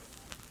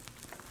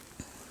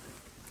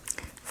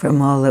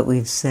from all that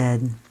we've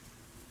said.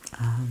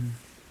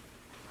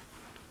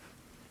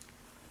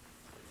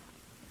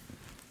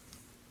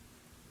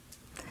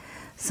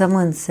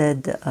 Someone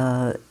said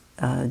when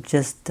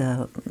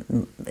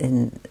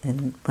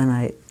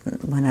I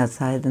went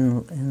outside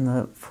in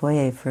the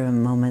foyer for a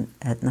moment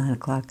at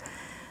 9:00,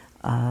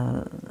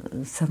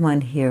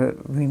 someone here,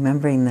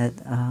 remembering that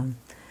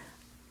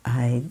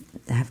I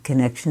have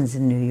connections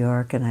in New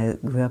York and I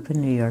grew up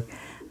in New York,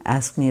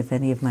 asked me if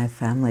any of my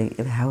family,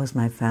 how was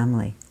my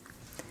family?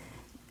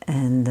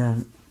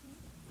 And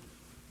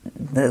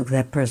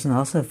that person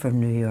also from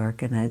New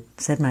York, and I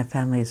said my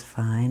family is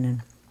fine,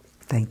 and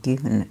thank you,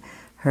 and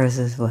hers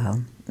as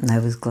well. And I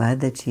was glad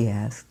that she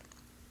asked.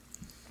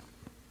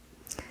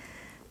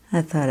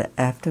 I thought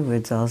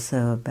afterwards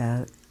also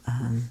about,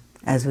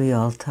 as we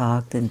all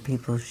talked and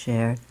people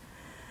shared,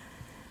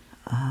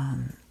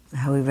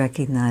 how we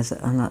recognize,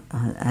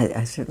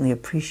 I certainly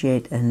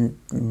appreciate and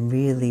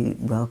really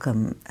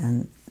welcome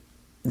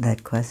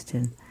that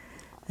question,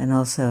 and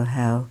also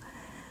how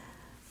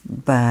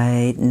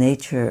by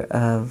nature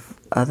of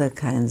other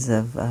kinds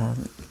of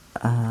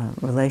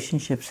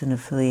relationships and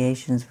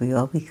affiliations, we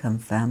all become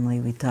family.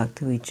 We talk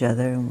to each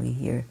other and we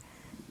hear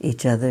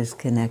each other's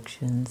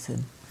connections.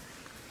 And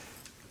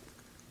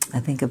I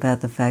think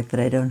about the fact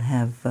that I don't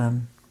have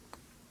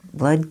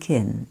blood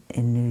kin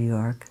in New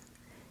York,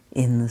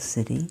 in the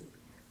city,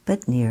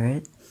 but near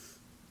it.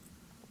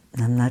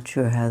 I'm not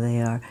sure how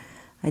they are.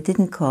 I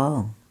didn't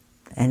call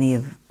any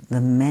of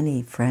the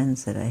many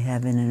friends that I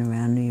have in and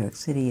around New York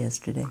City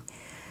yesterday.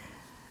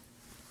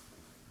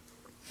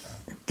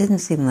 It didn't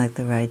seem like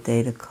the right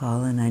day to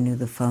call, and I knew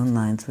the phone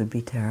lines would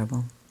be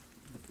terrible.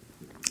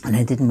 And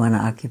I didn't want to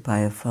occupy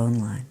a phone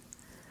line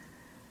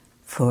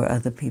for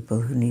other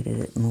people who needed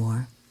it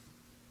more.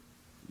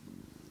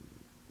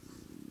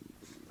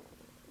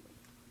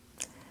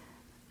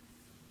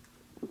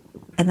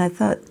 And I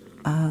thought,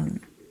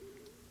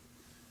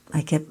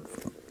 I kept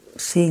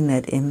seeing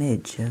that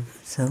image of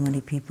so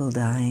many people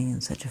dying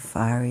in such a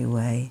fiery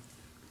way.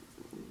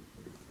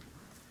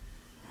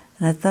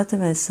 And I thought to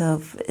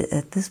myself,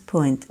 at this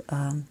point,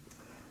 I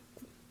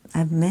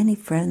have many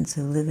friends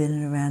who live in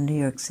and around New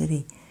York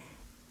City,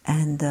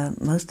 and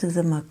most of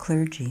them are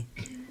clergy.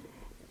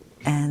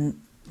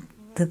 And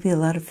there'll be a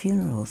lot of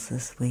funerals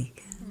this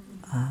week.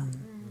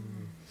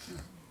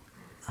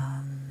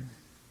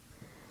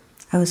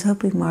 I was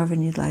hoping,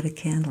 Marvin, you'd light a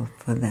candle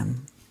for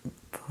them,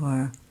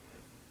 for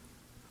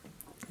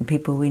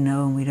people we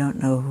know and we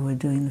don't know who are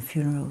doing the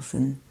funerals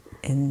in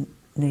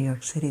New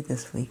York City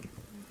this week.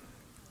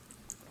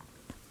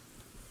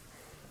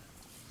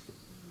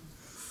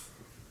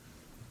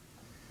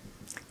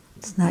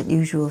 It's not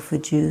usual for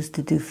Jews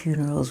to do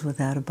funerals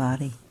without a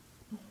body.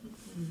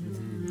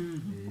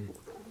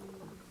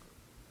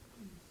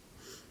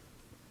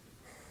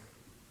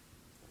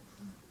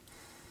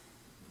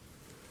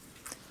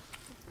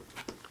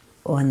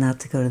 Or not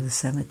to go to the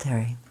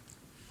cemetery.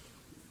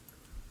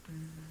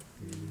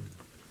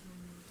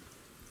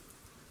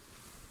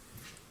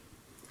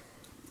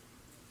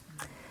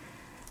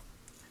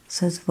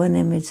 So it's one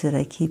image that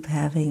I keep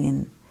having,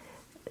 and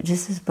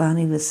just as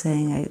Bonnie was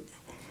saying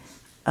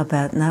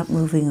about not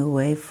moving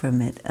away from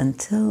it,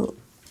 until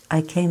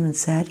I came and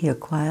sat here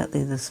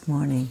quietly this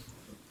morning,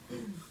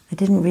 I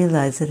didn't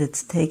realize that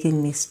it's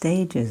taken me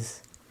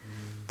stages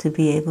to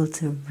be able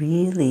to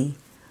really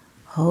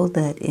hold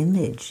that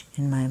image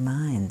in my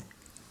mind.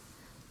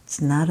 It's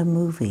not a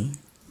movie,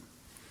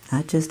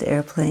 not just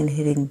airplane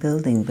hitting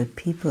building, but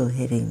people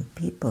hitting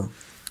people.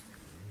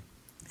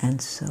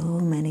 And so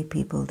many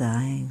people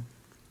dying.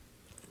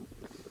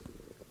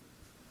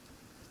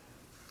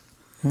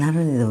 Not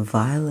only the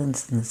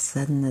violence and the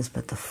suddenness,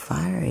 but the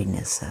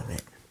fieriness of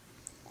it.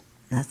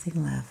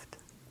 Nothing left.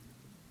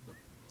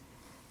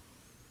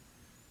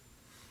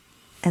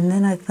 And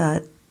then I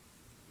thought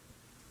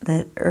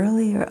that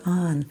earlier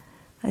on,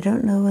 I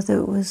don't know whether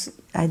it was,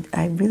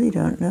 I really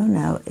don't know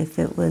now if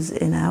it was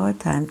in our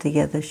time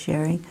together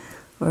sharing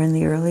or in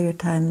the earlier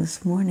time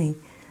this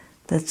morning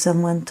that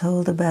someone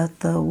told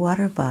about the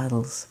water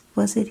bottles.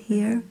 Was it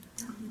here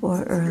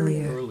or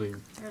earlier? Earlier.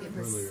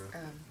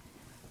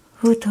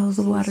 Who told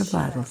the water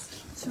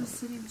bottles? She was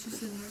sitting, she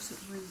said nurse at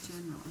Wayne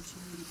General, and she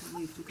needed to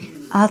leave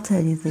to go. I'll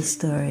tell you the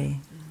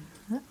story.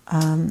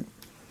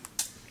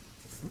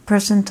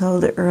 Person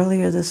told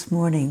earlier this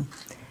morning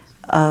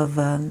of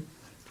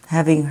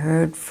having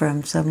heard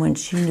from someone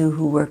she knew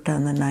who worked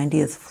on the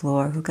 90th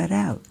floor who got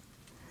out,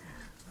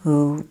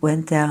 who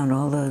went down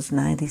all those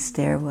 90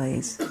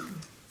 stairways,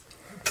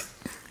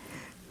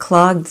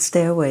 clogged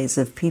stairways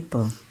of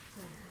people,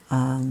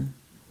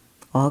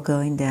 all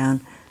going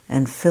down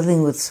and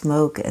filling with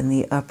smoke, and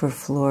the upper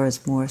floor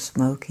is more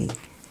smoky.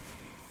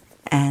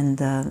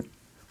 And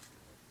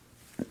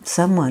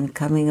someone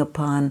coming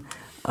upon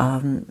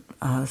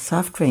a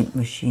soft drink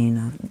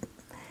machine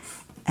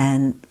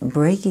and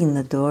breaking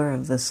the door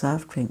of the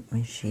soft drink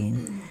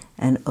machine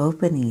and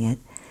opening it,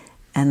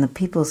 and the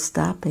people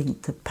stopping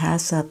to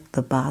pass up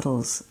the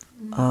bottles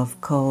of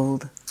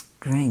cold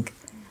drink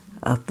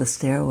up the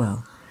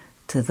stairwell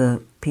to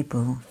the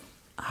people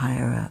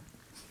higher up,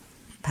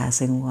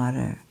 passing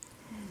water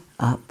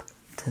up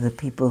to the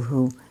people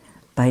who,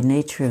 by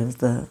nature of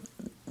the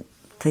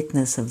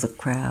thickness of the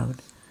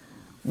crowd,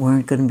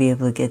 weren't going to be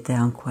able to get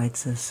down quite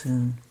so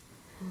soon.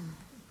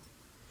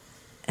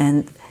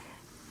 And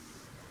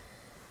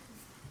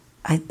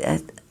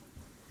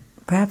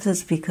perhaps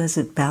it's because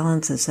it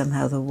balances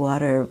somehow the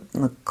water,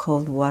 the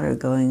cold water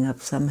going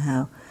up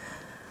somehow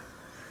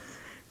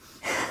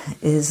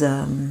is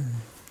a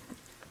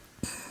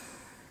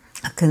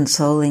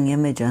consoling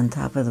image on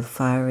top of the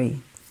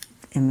fiery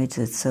image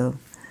that's so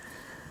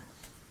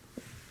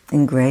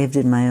engraved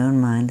in my own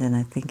mind, and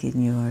I think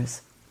in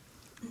yours.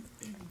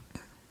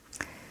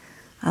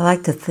 I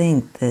like to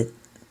think that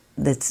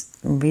that's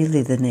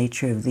really the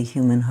nature of the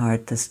human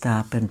heart, to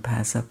stop and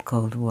pass up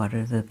cold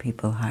water to the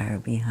people higher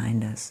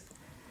behind us.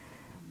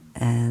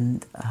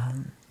 And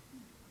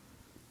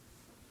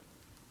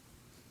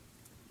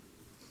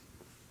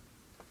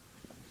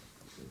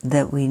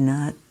that we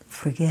not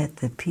forget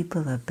that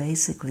people are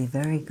basically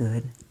very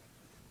good.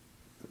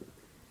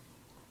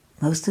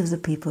 Most of the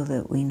people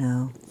that we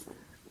know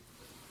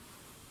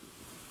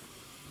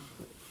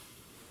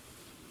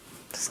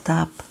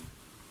stop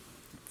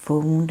for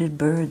wounded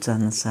birds on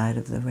the side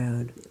of the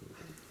road.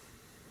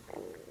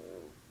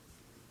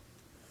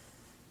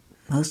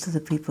 Most of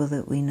the people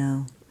that we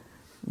know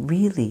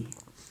really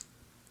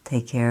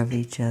take care of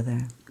each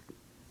other,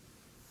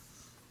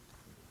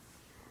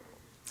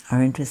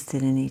 are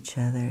interested in each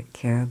other,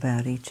 care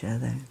about each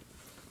other.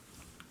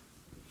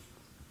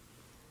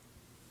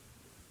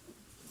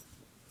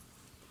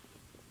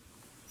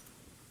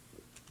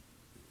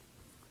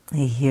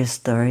 You hear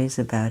stories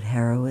about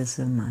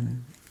heroism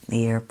on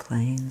the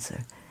airplanes,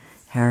 or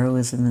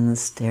heroism in the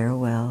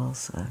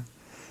stairwells, or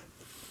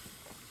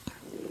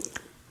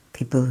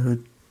people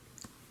who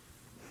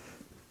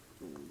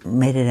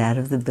made it out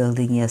of the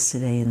building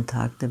yesterday and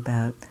talked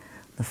about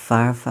the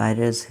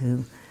firefighters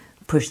who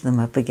pushed them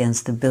up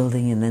against a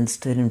building and then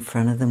stood in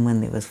front of them when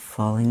there was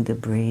falling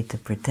debris to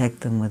protect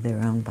them with their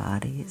own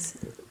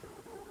bodies.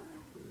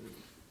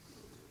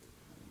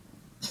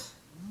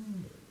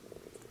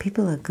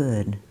 People are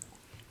good.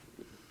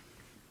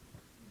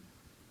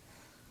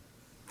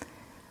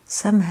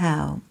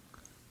 Somehow,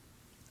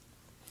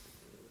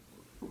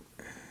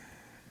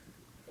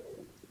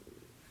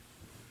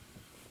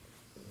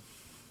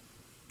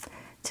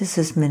 just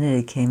this minute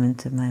it came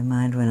into my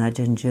mind when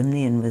Ajahn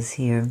Jumnian was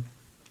here.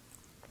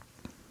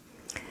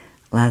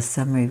 Last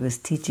summer he was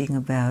teaching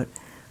about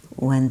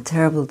when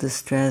terrible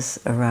distress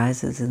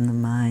arises in the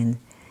mind,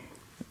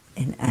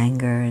 in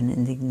anger and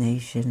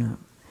indignation or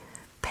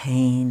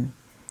pain.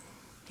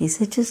 He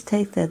said, just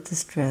take that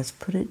distress,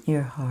 put it in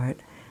your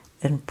heart,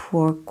 and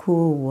pour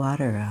cool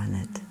water on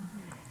it.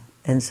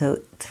 And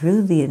so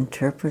through the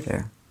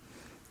interpreter,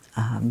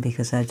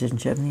 because Ajahn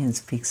Jumnian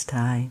speaks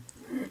Thai,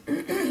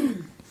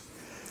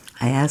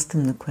 I asked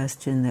him the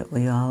question that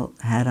we all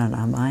had on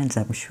our minds,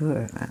 I'm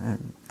sure.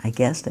 I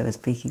guessed I was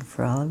speaking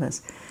for all of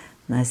us.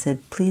 And I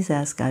said, please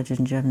ask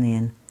Ajahn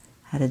Jumnian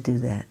how to do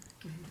that.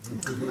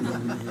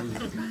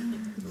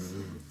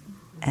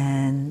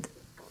 And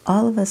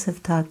all of us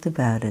have talked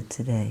about it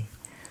today.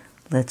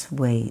 Let's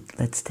wait.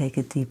 Let's take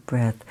a deep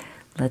breath.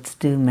 Let's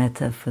do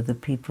metta for the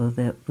people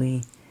that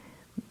we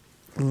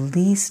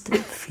least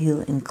feel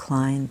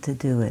inclined to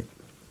do it.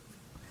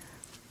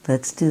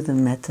 Let's do the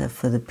metta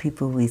for the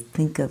people we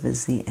think of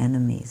as the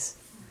enemies.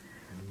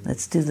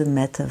 Let's do the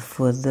metta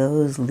for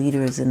those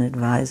leaders and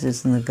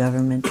advisors in the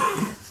government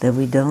that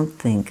we don't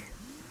think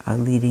are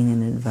leading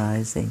and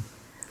advising.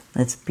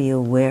 Let's be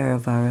aware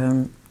of our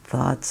own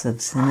thoughts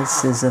of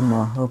cynicism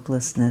or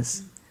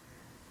hopelessness.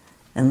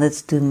 And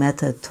let's do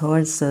metta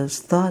towards those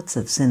thoughts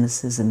of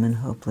cynicism and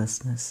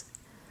hopelessness.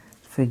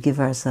 Forgive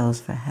ourselves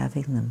for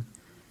having them.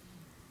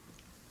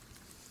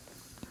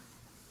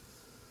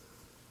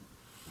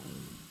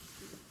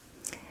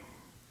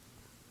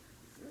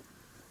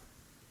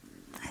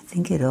 I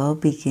think it all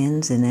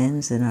begins and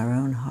ends in our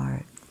own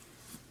heart.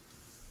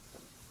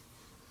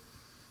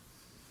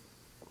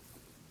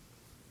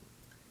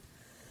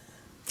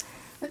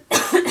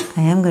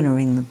 I am going to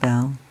ring the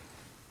bell.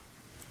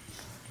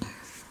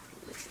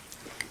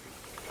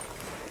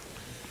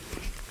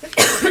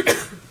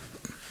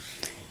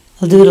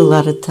 I'll do it a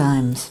lot of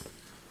times.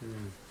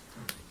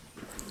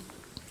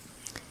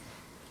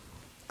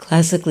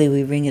 Classically,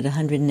 we ring it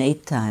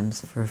 108 times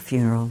for a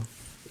funeral.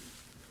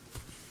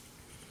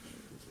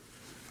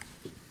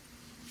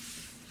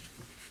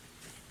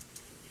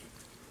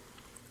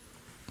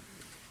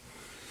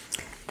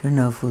 Don't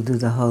know if we'll do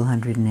the whole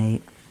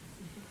 108.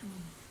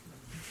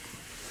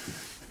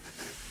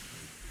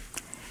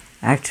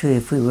 Actually,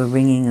 if we were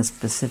ringing a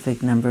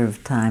specific number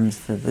of times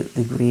for the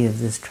degree of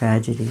this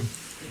tragedy,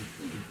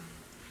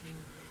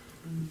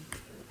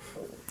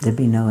 there'd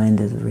be no end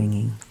to the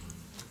ringing.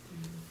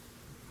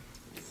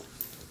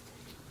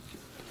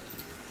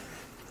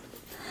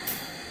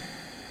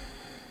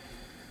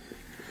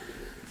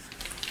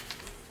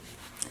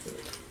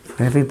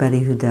 For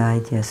everybody who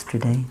died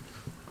yesterday,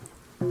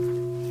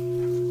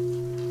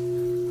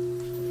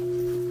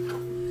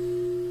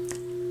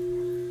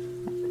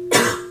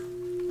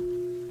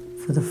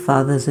 for the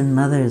fathers and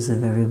mothers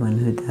of everyone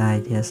who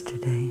died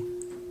yesterday,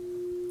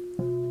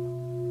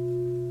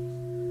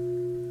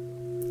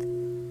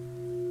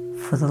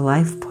 for the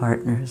life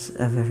partners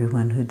of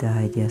everyone who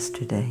died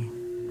yesterday,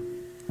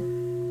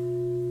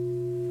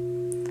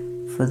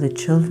 for the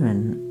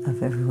children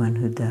of everyone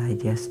who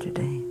died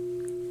yesterday,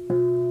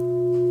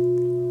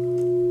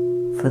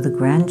 for the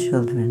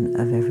grandchildren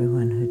of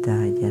everyone who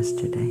died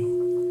yesterday,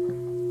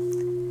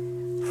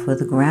 for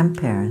the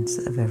grandparents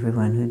of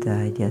everyone who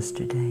died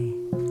yesterday,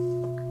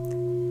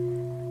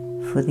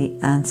 for the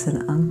aunts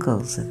and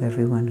uncles of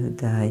everyone who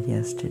died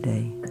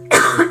yesterday,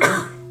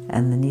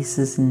 and the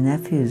nieces and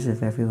nephews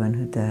of everyone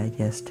who died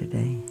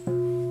yesterday,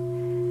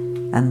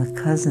 and the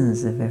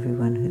cousins of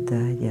everyone who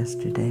died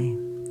yesterday,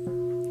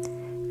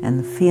 and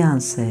the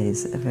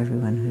fiancés of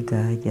everyone who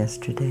died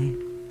yesterday,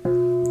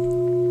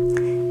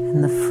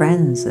 and the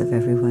friends of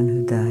everyone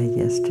who died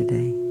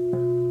yesterday,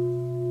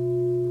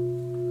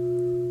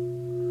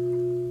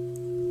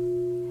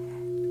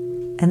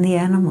 and the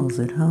animals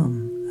at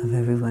home of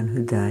everyone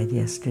who died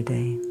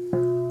yesterday,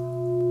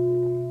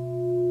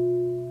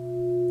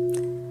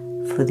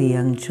 for the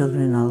young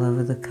children all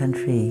over the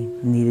country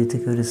who needed to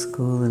go to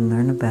school and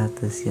learn about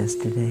this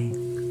yesterday,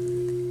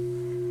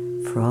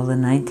 for all the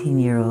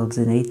 19-year-olds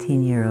and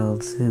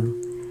 18-year-olds who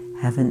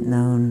haven't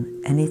known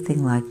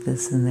anything like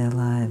this in their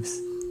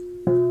lives,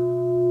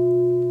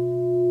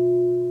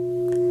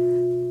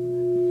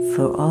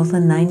 for all the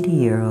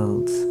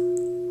 90-year-olds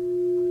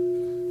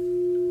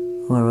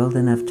who are old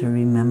enough to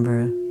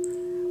remember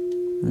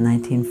the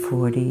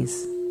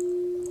 1940s,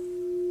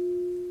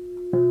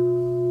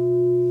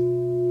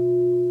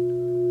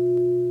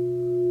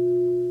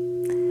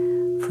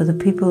 for the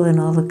people in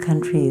all the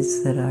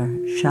countries that are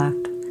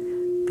shocked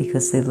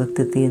because they looked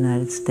at the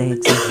United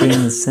States as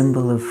being a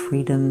symbol of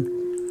freedom,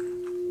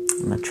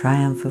 a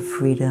triumph of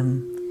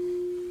freedom,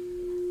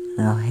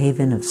 a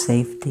haven of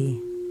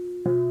safety.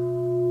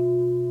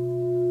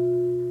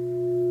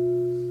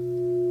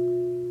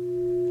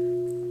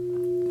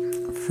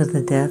 For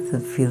the death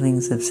of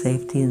feelings of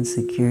safety and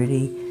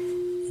security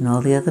in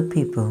all the other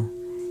people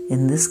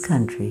in this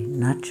country,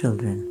 not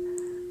children,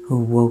 who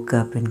woke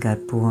up and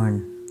got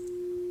born.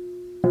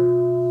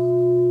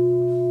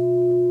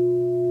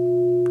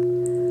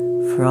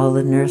 For all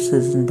the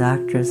nurses and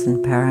doctors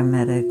and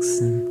paramedics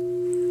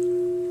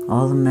and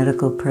all the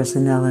medical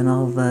personnel in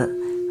all the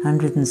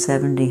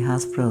 170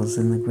 hospitals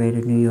in the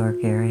greater New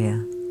York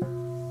area.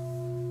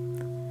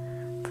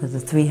 For the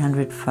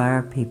 300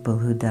 fire people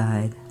who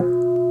died.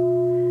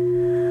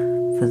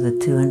 For the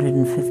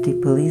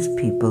 250 police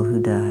people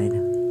who died.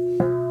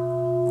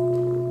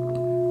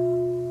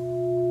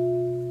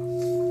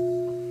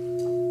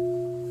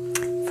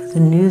 For the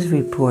news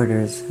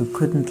reporters who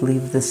couldn't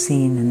leave the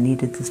scene and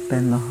needed to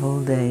spend the whole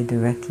day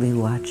directly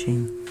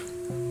watching.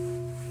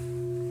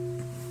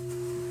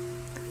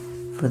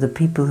 For the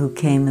people who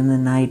came in the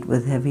night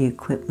with heavy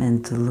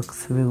equipment to look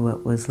through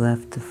what was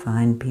left to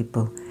find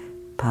people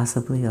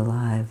possibly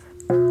alive.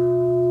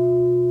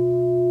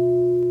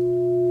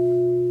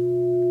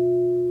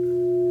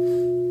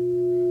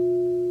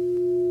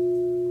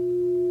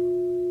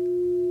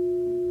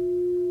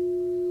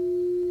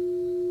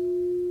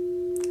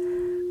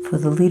 For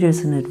the leaders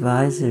and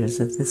advisors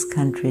of this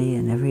country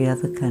and every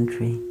other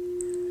country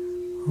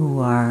who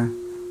are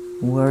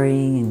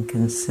worrying and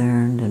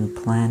concerned and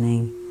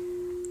planning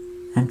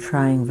and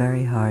trying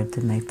very hard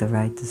to make the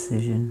right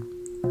decision.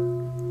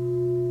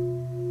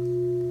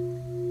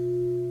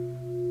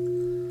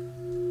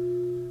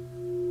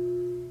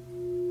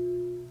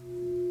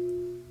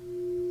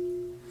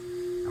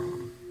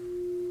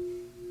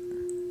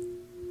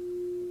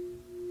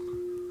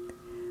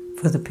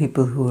 For the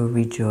people who are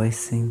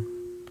rejoicing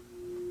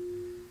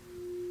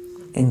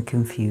in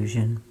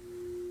confusion.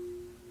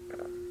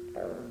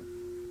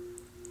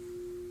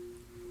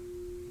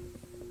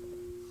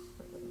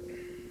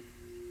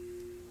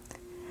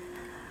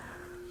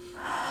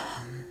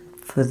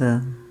 For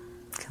the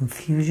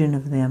confusion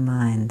of their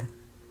mind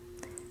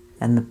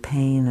and the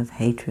pain of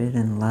hatred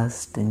and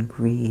lust and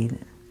greed.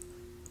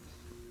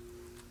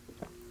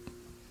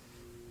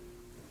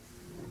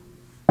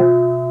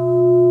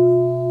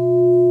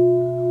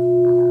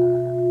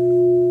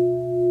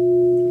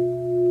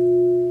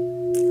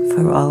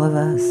 For all of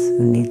us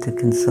who need to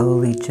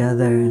console each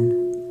other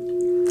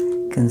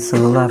and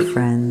console our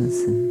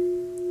friends and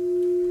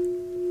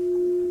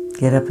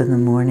get up in the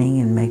morning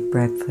and make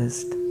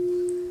breakfast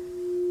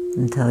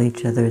and tell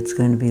each other it's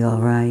going to be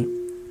all right.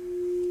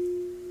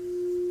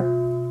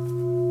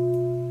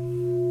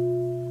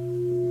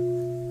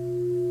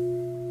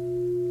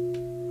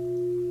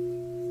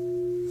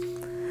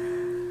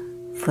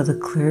 For the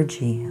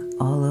clergy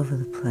all over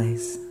the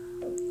place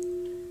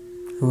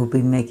who will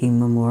be making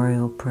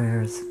memorial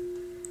prayers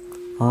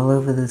all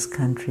over this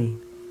country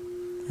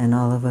and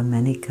all over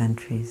many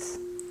countries,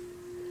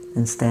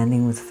 and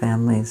standing with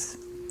families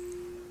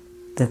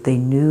that they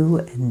knew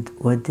and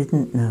or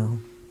didn't know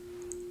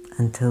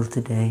until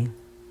today,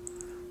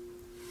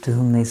 to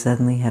whom they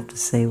suddenly have to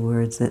say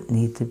words that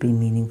need to be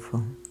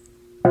meaningful.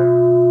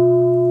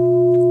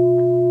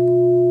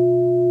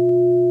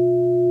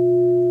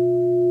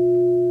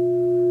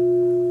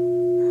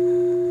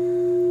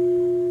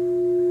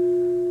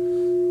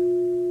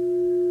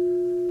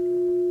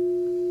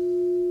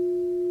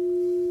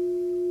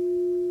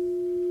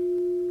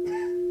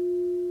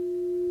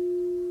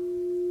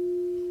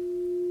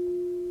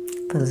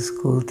 For the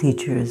school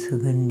teachers who are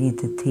going to need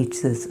to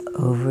teach this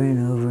over and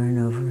over and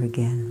over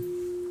again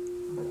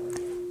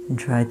and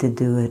try to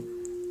do it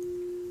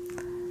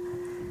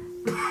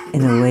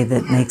in a way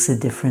that makes a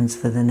difference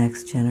for the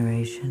next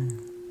generation.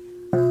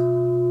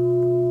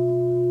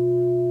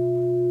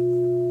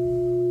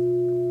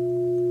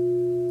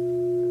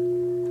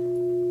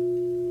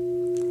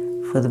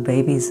 For the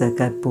babies that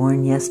got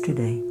born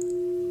yesterday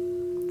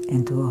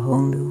into a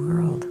whole new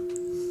world.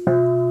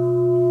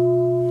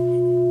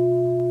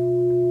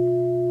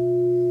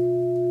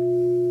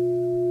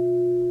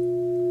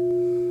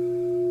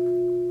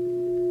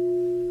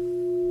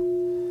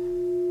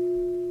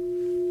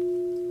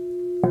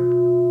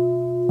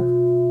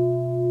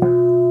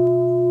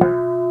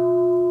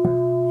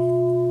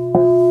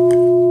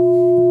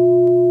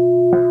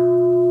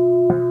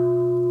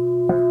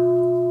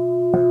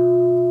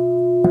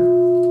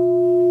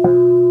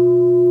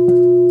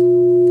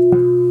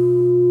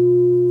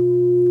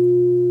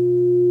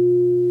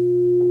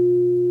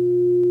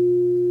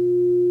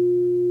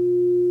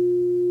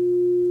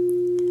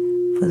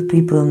 For the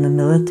people in the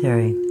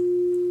military,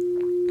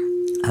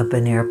 up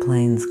in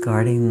airplanes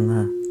guarding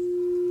the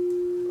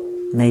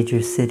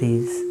major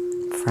cities,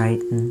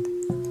 frightened.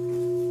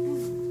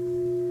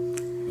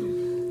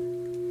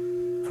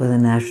 For the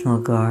National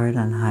Guard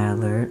on high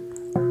alert.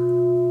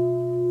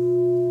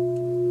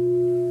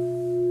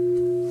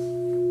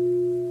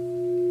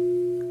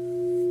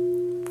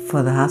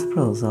 For the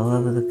hospitals all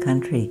over the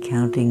country,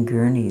 counting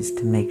gurneys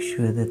to make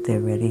sure that they're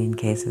ready in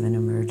case of an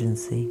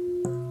emergency.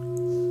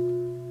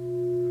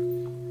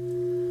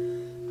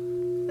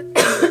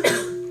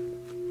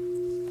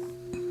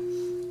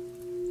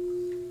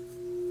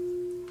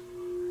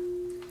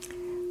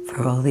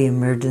 for all the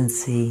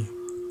emergency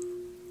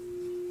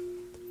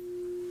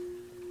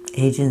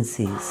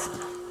agencies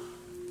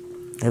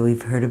that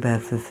we've heard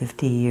about for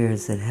 50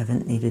 years that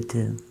haven't needed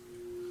to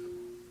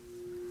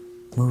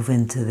move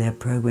into their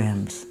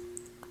programs,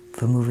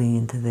 for moving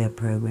into their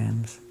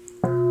programs.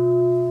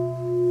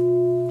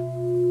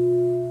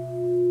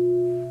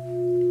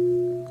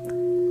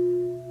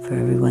 For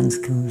everyone's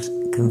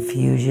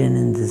confusion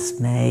and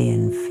dismay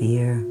and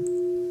fear.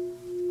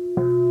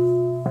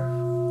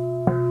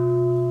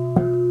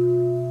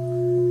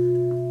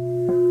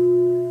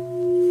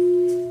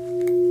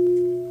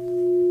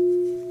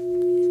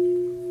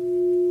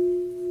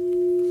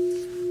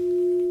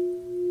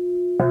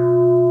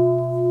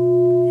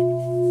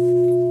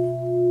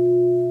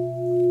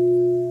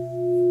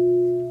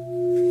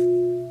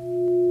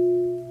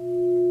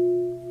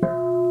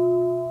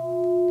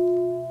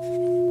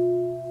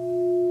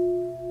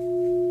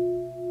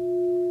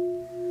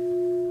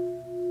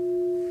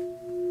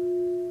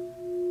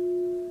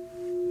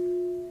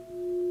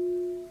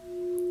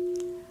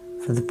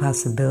 For the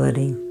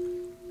possibility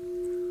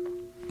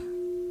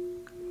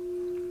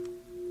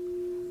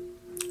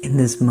in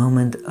this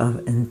moment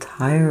of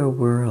entire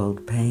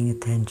world paying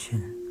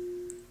attention,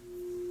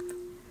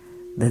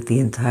 that the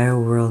entire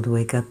world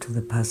wake up to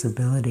the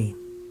possibility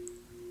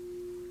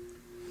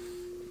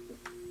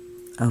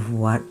of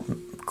what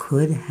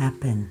could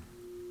happen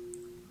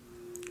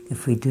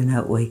if we do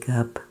not wake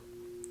up,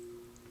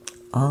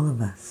 all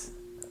of us,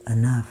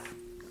 enough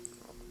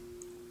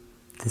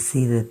to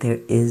see that there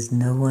is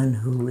no one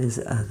who is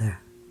other.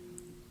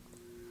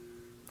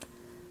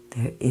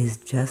 There is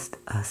just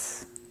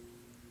us.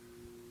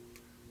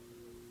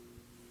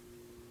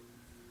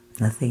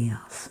 Nothing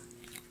else.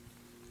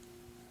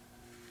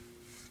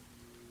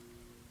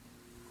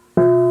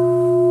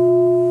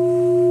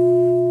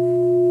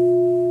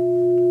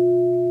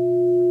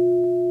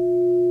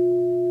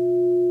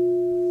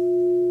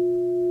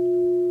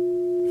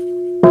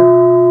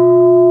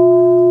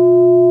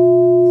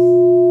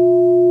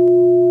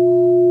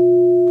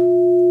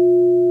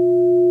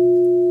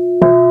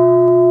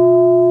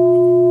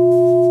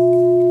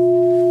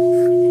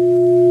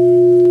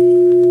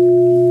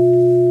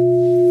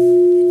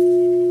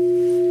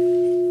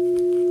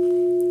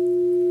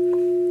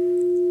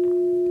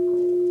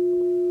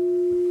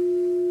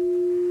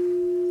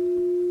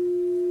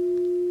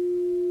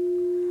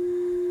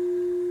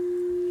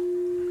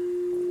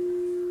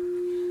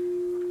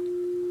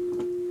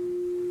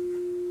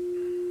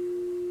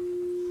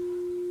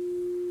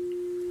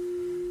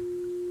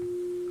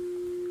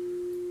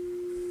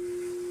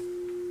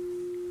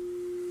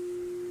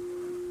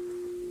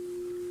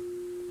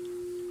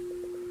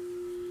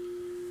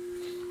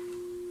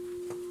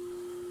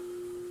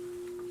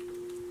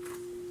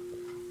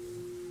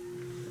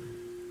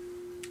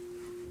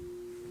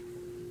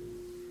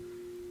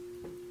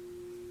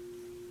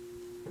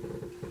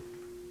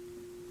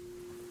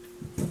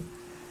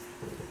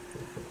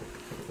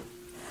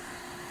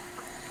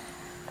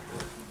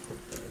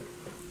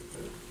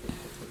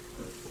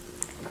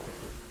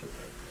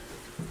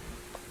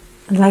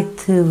 I'd like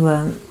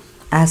to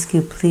ask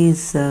you,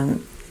 please, to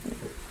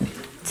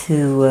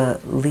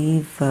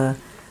leave the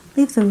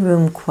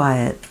room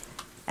quiet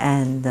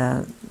and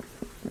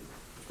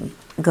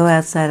go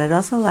outside. I'd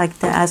also like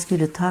to ask you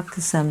to talk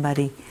to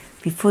somebody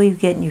before you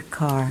get in your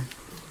car.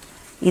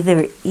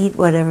 Either eat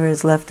whatever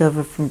is left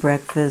over from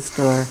breakfast,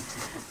 or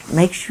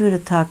make sure to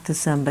talk to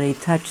somebody,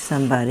 touch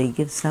somebody,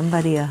 give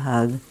somebody a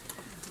hug.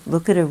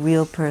 Look at a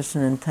real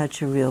person and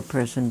touch a real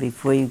person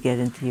before you get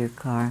into your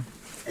car.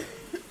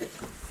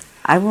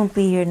 I won't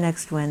be here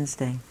next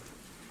Wednesday.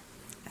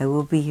 I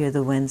will be here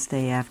the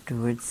Wednesday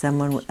afterwards.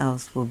 Someone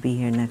else will be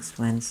here next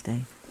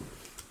Wednesday.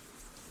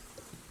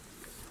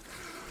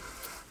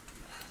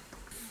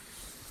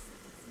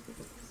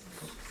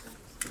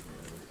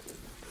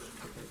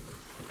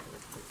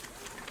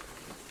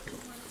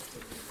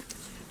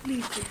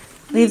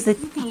 Leave the.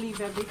 You can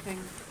leave everything.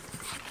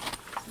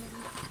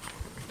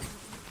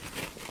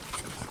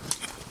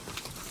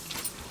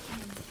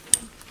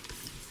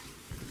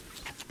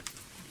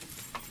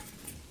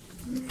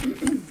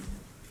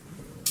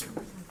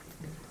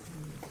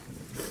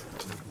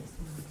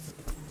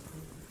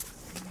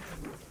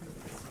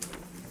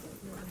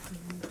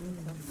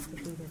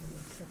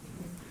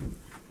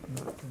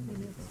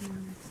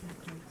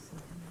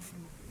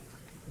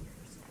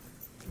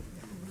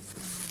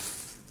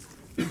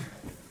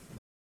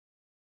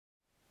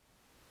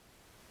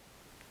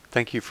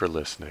 Thank you for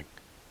listening.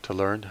 To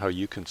learn how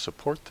you can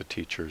support the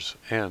teachers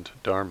and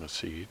Dharma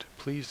Seed,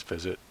 please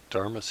visit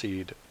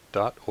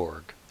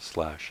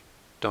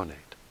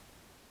dharmaseed.org/donate.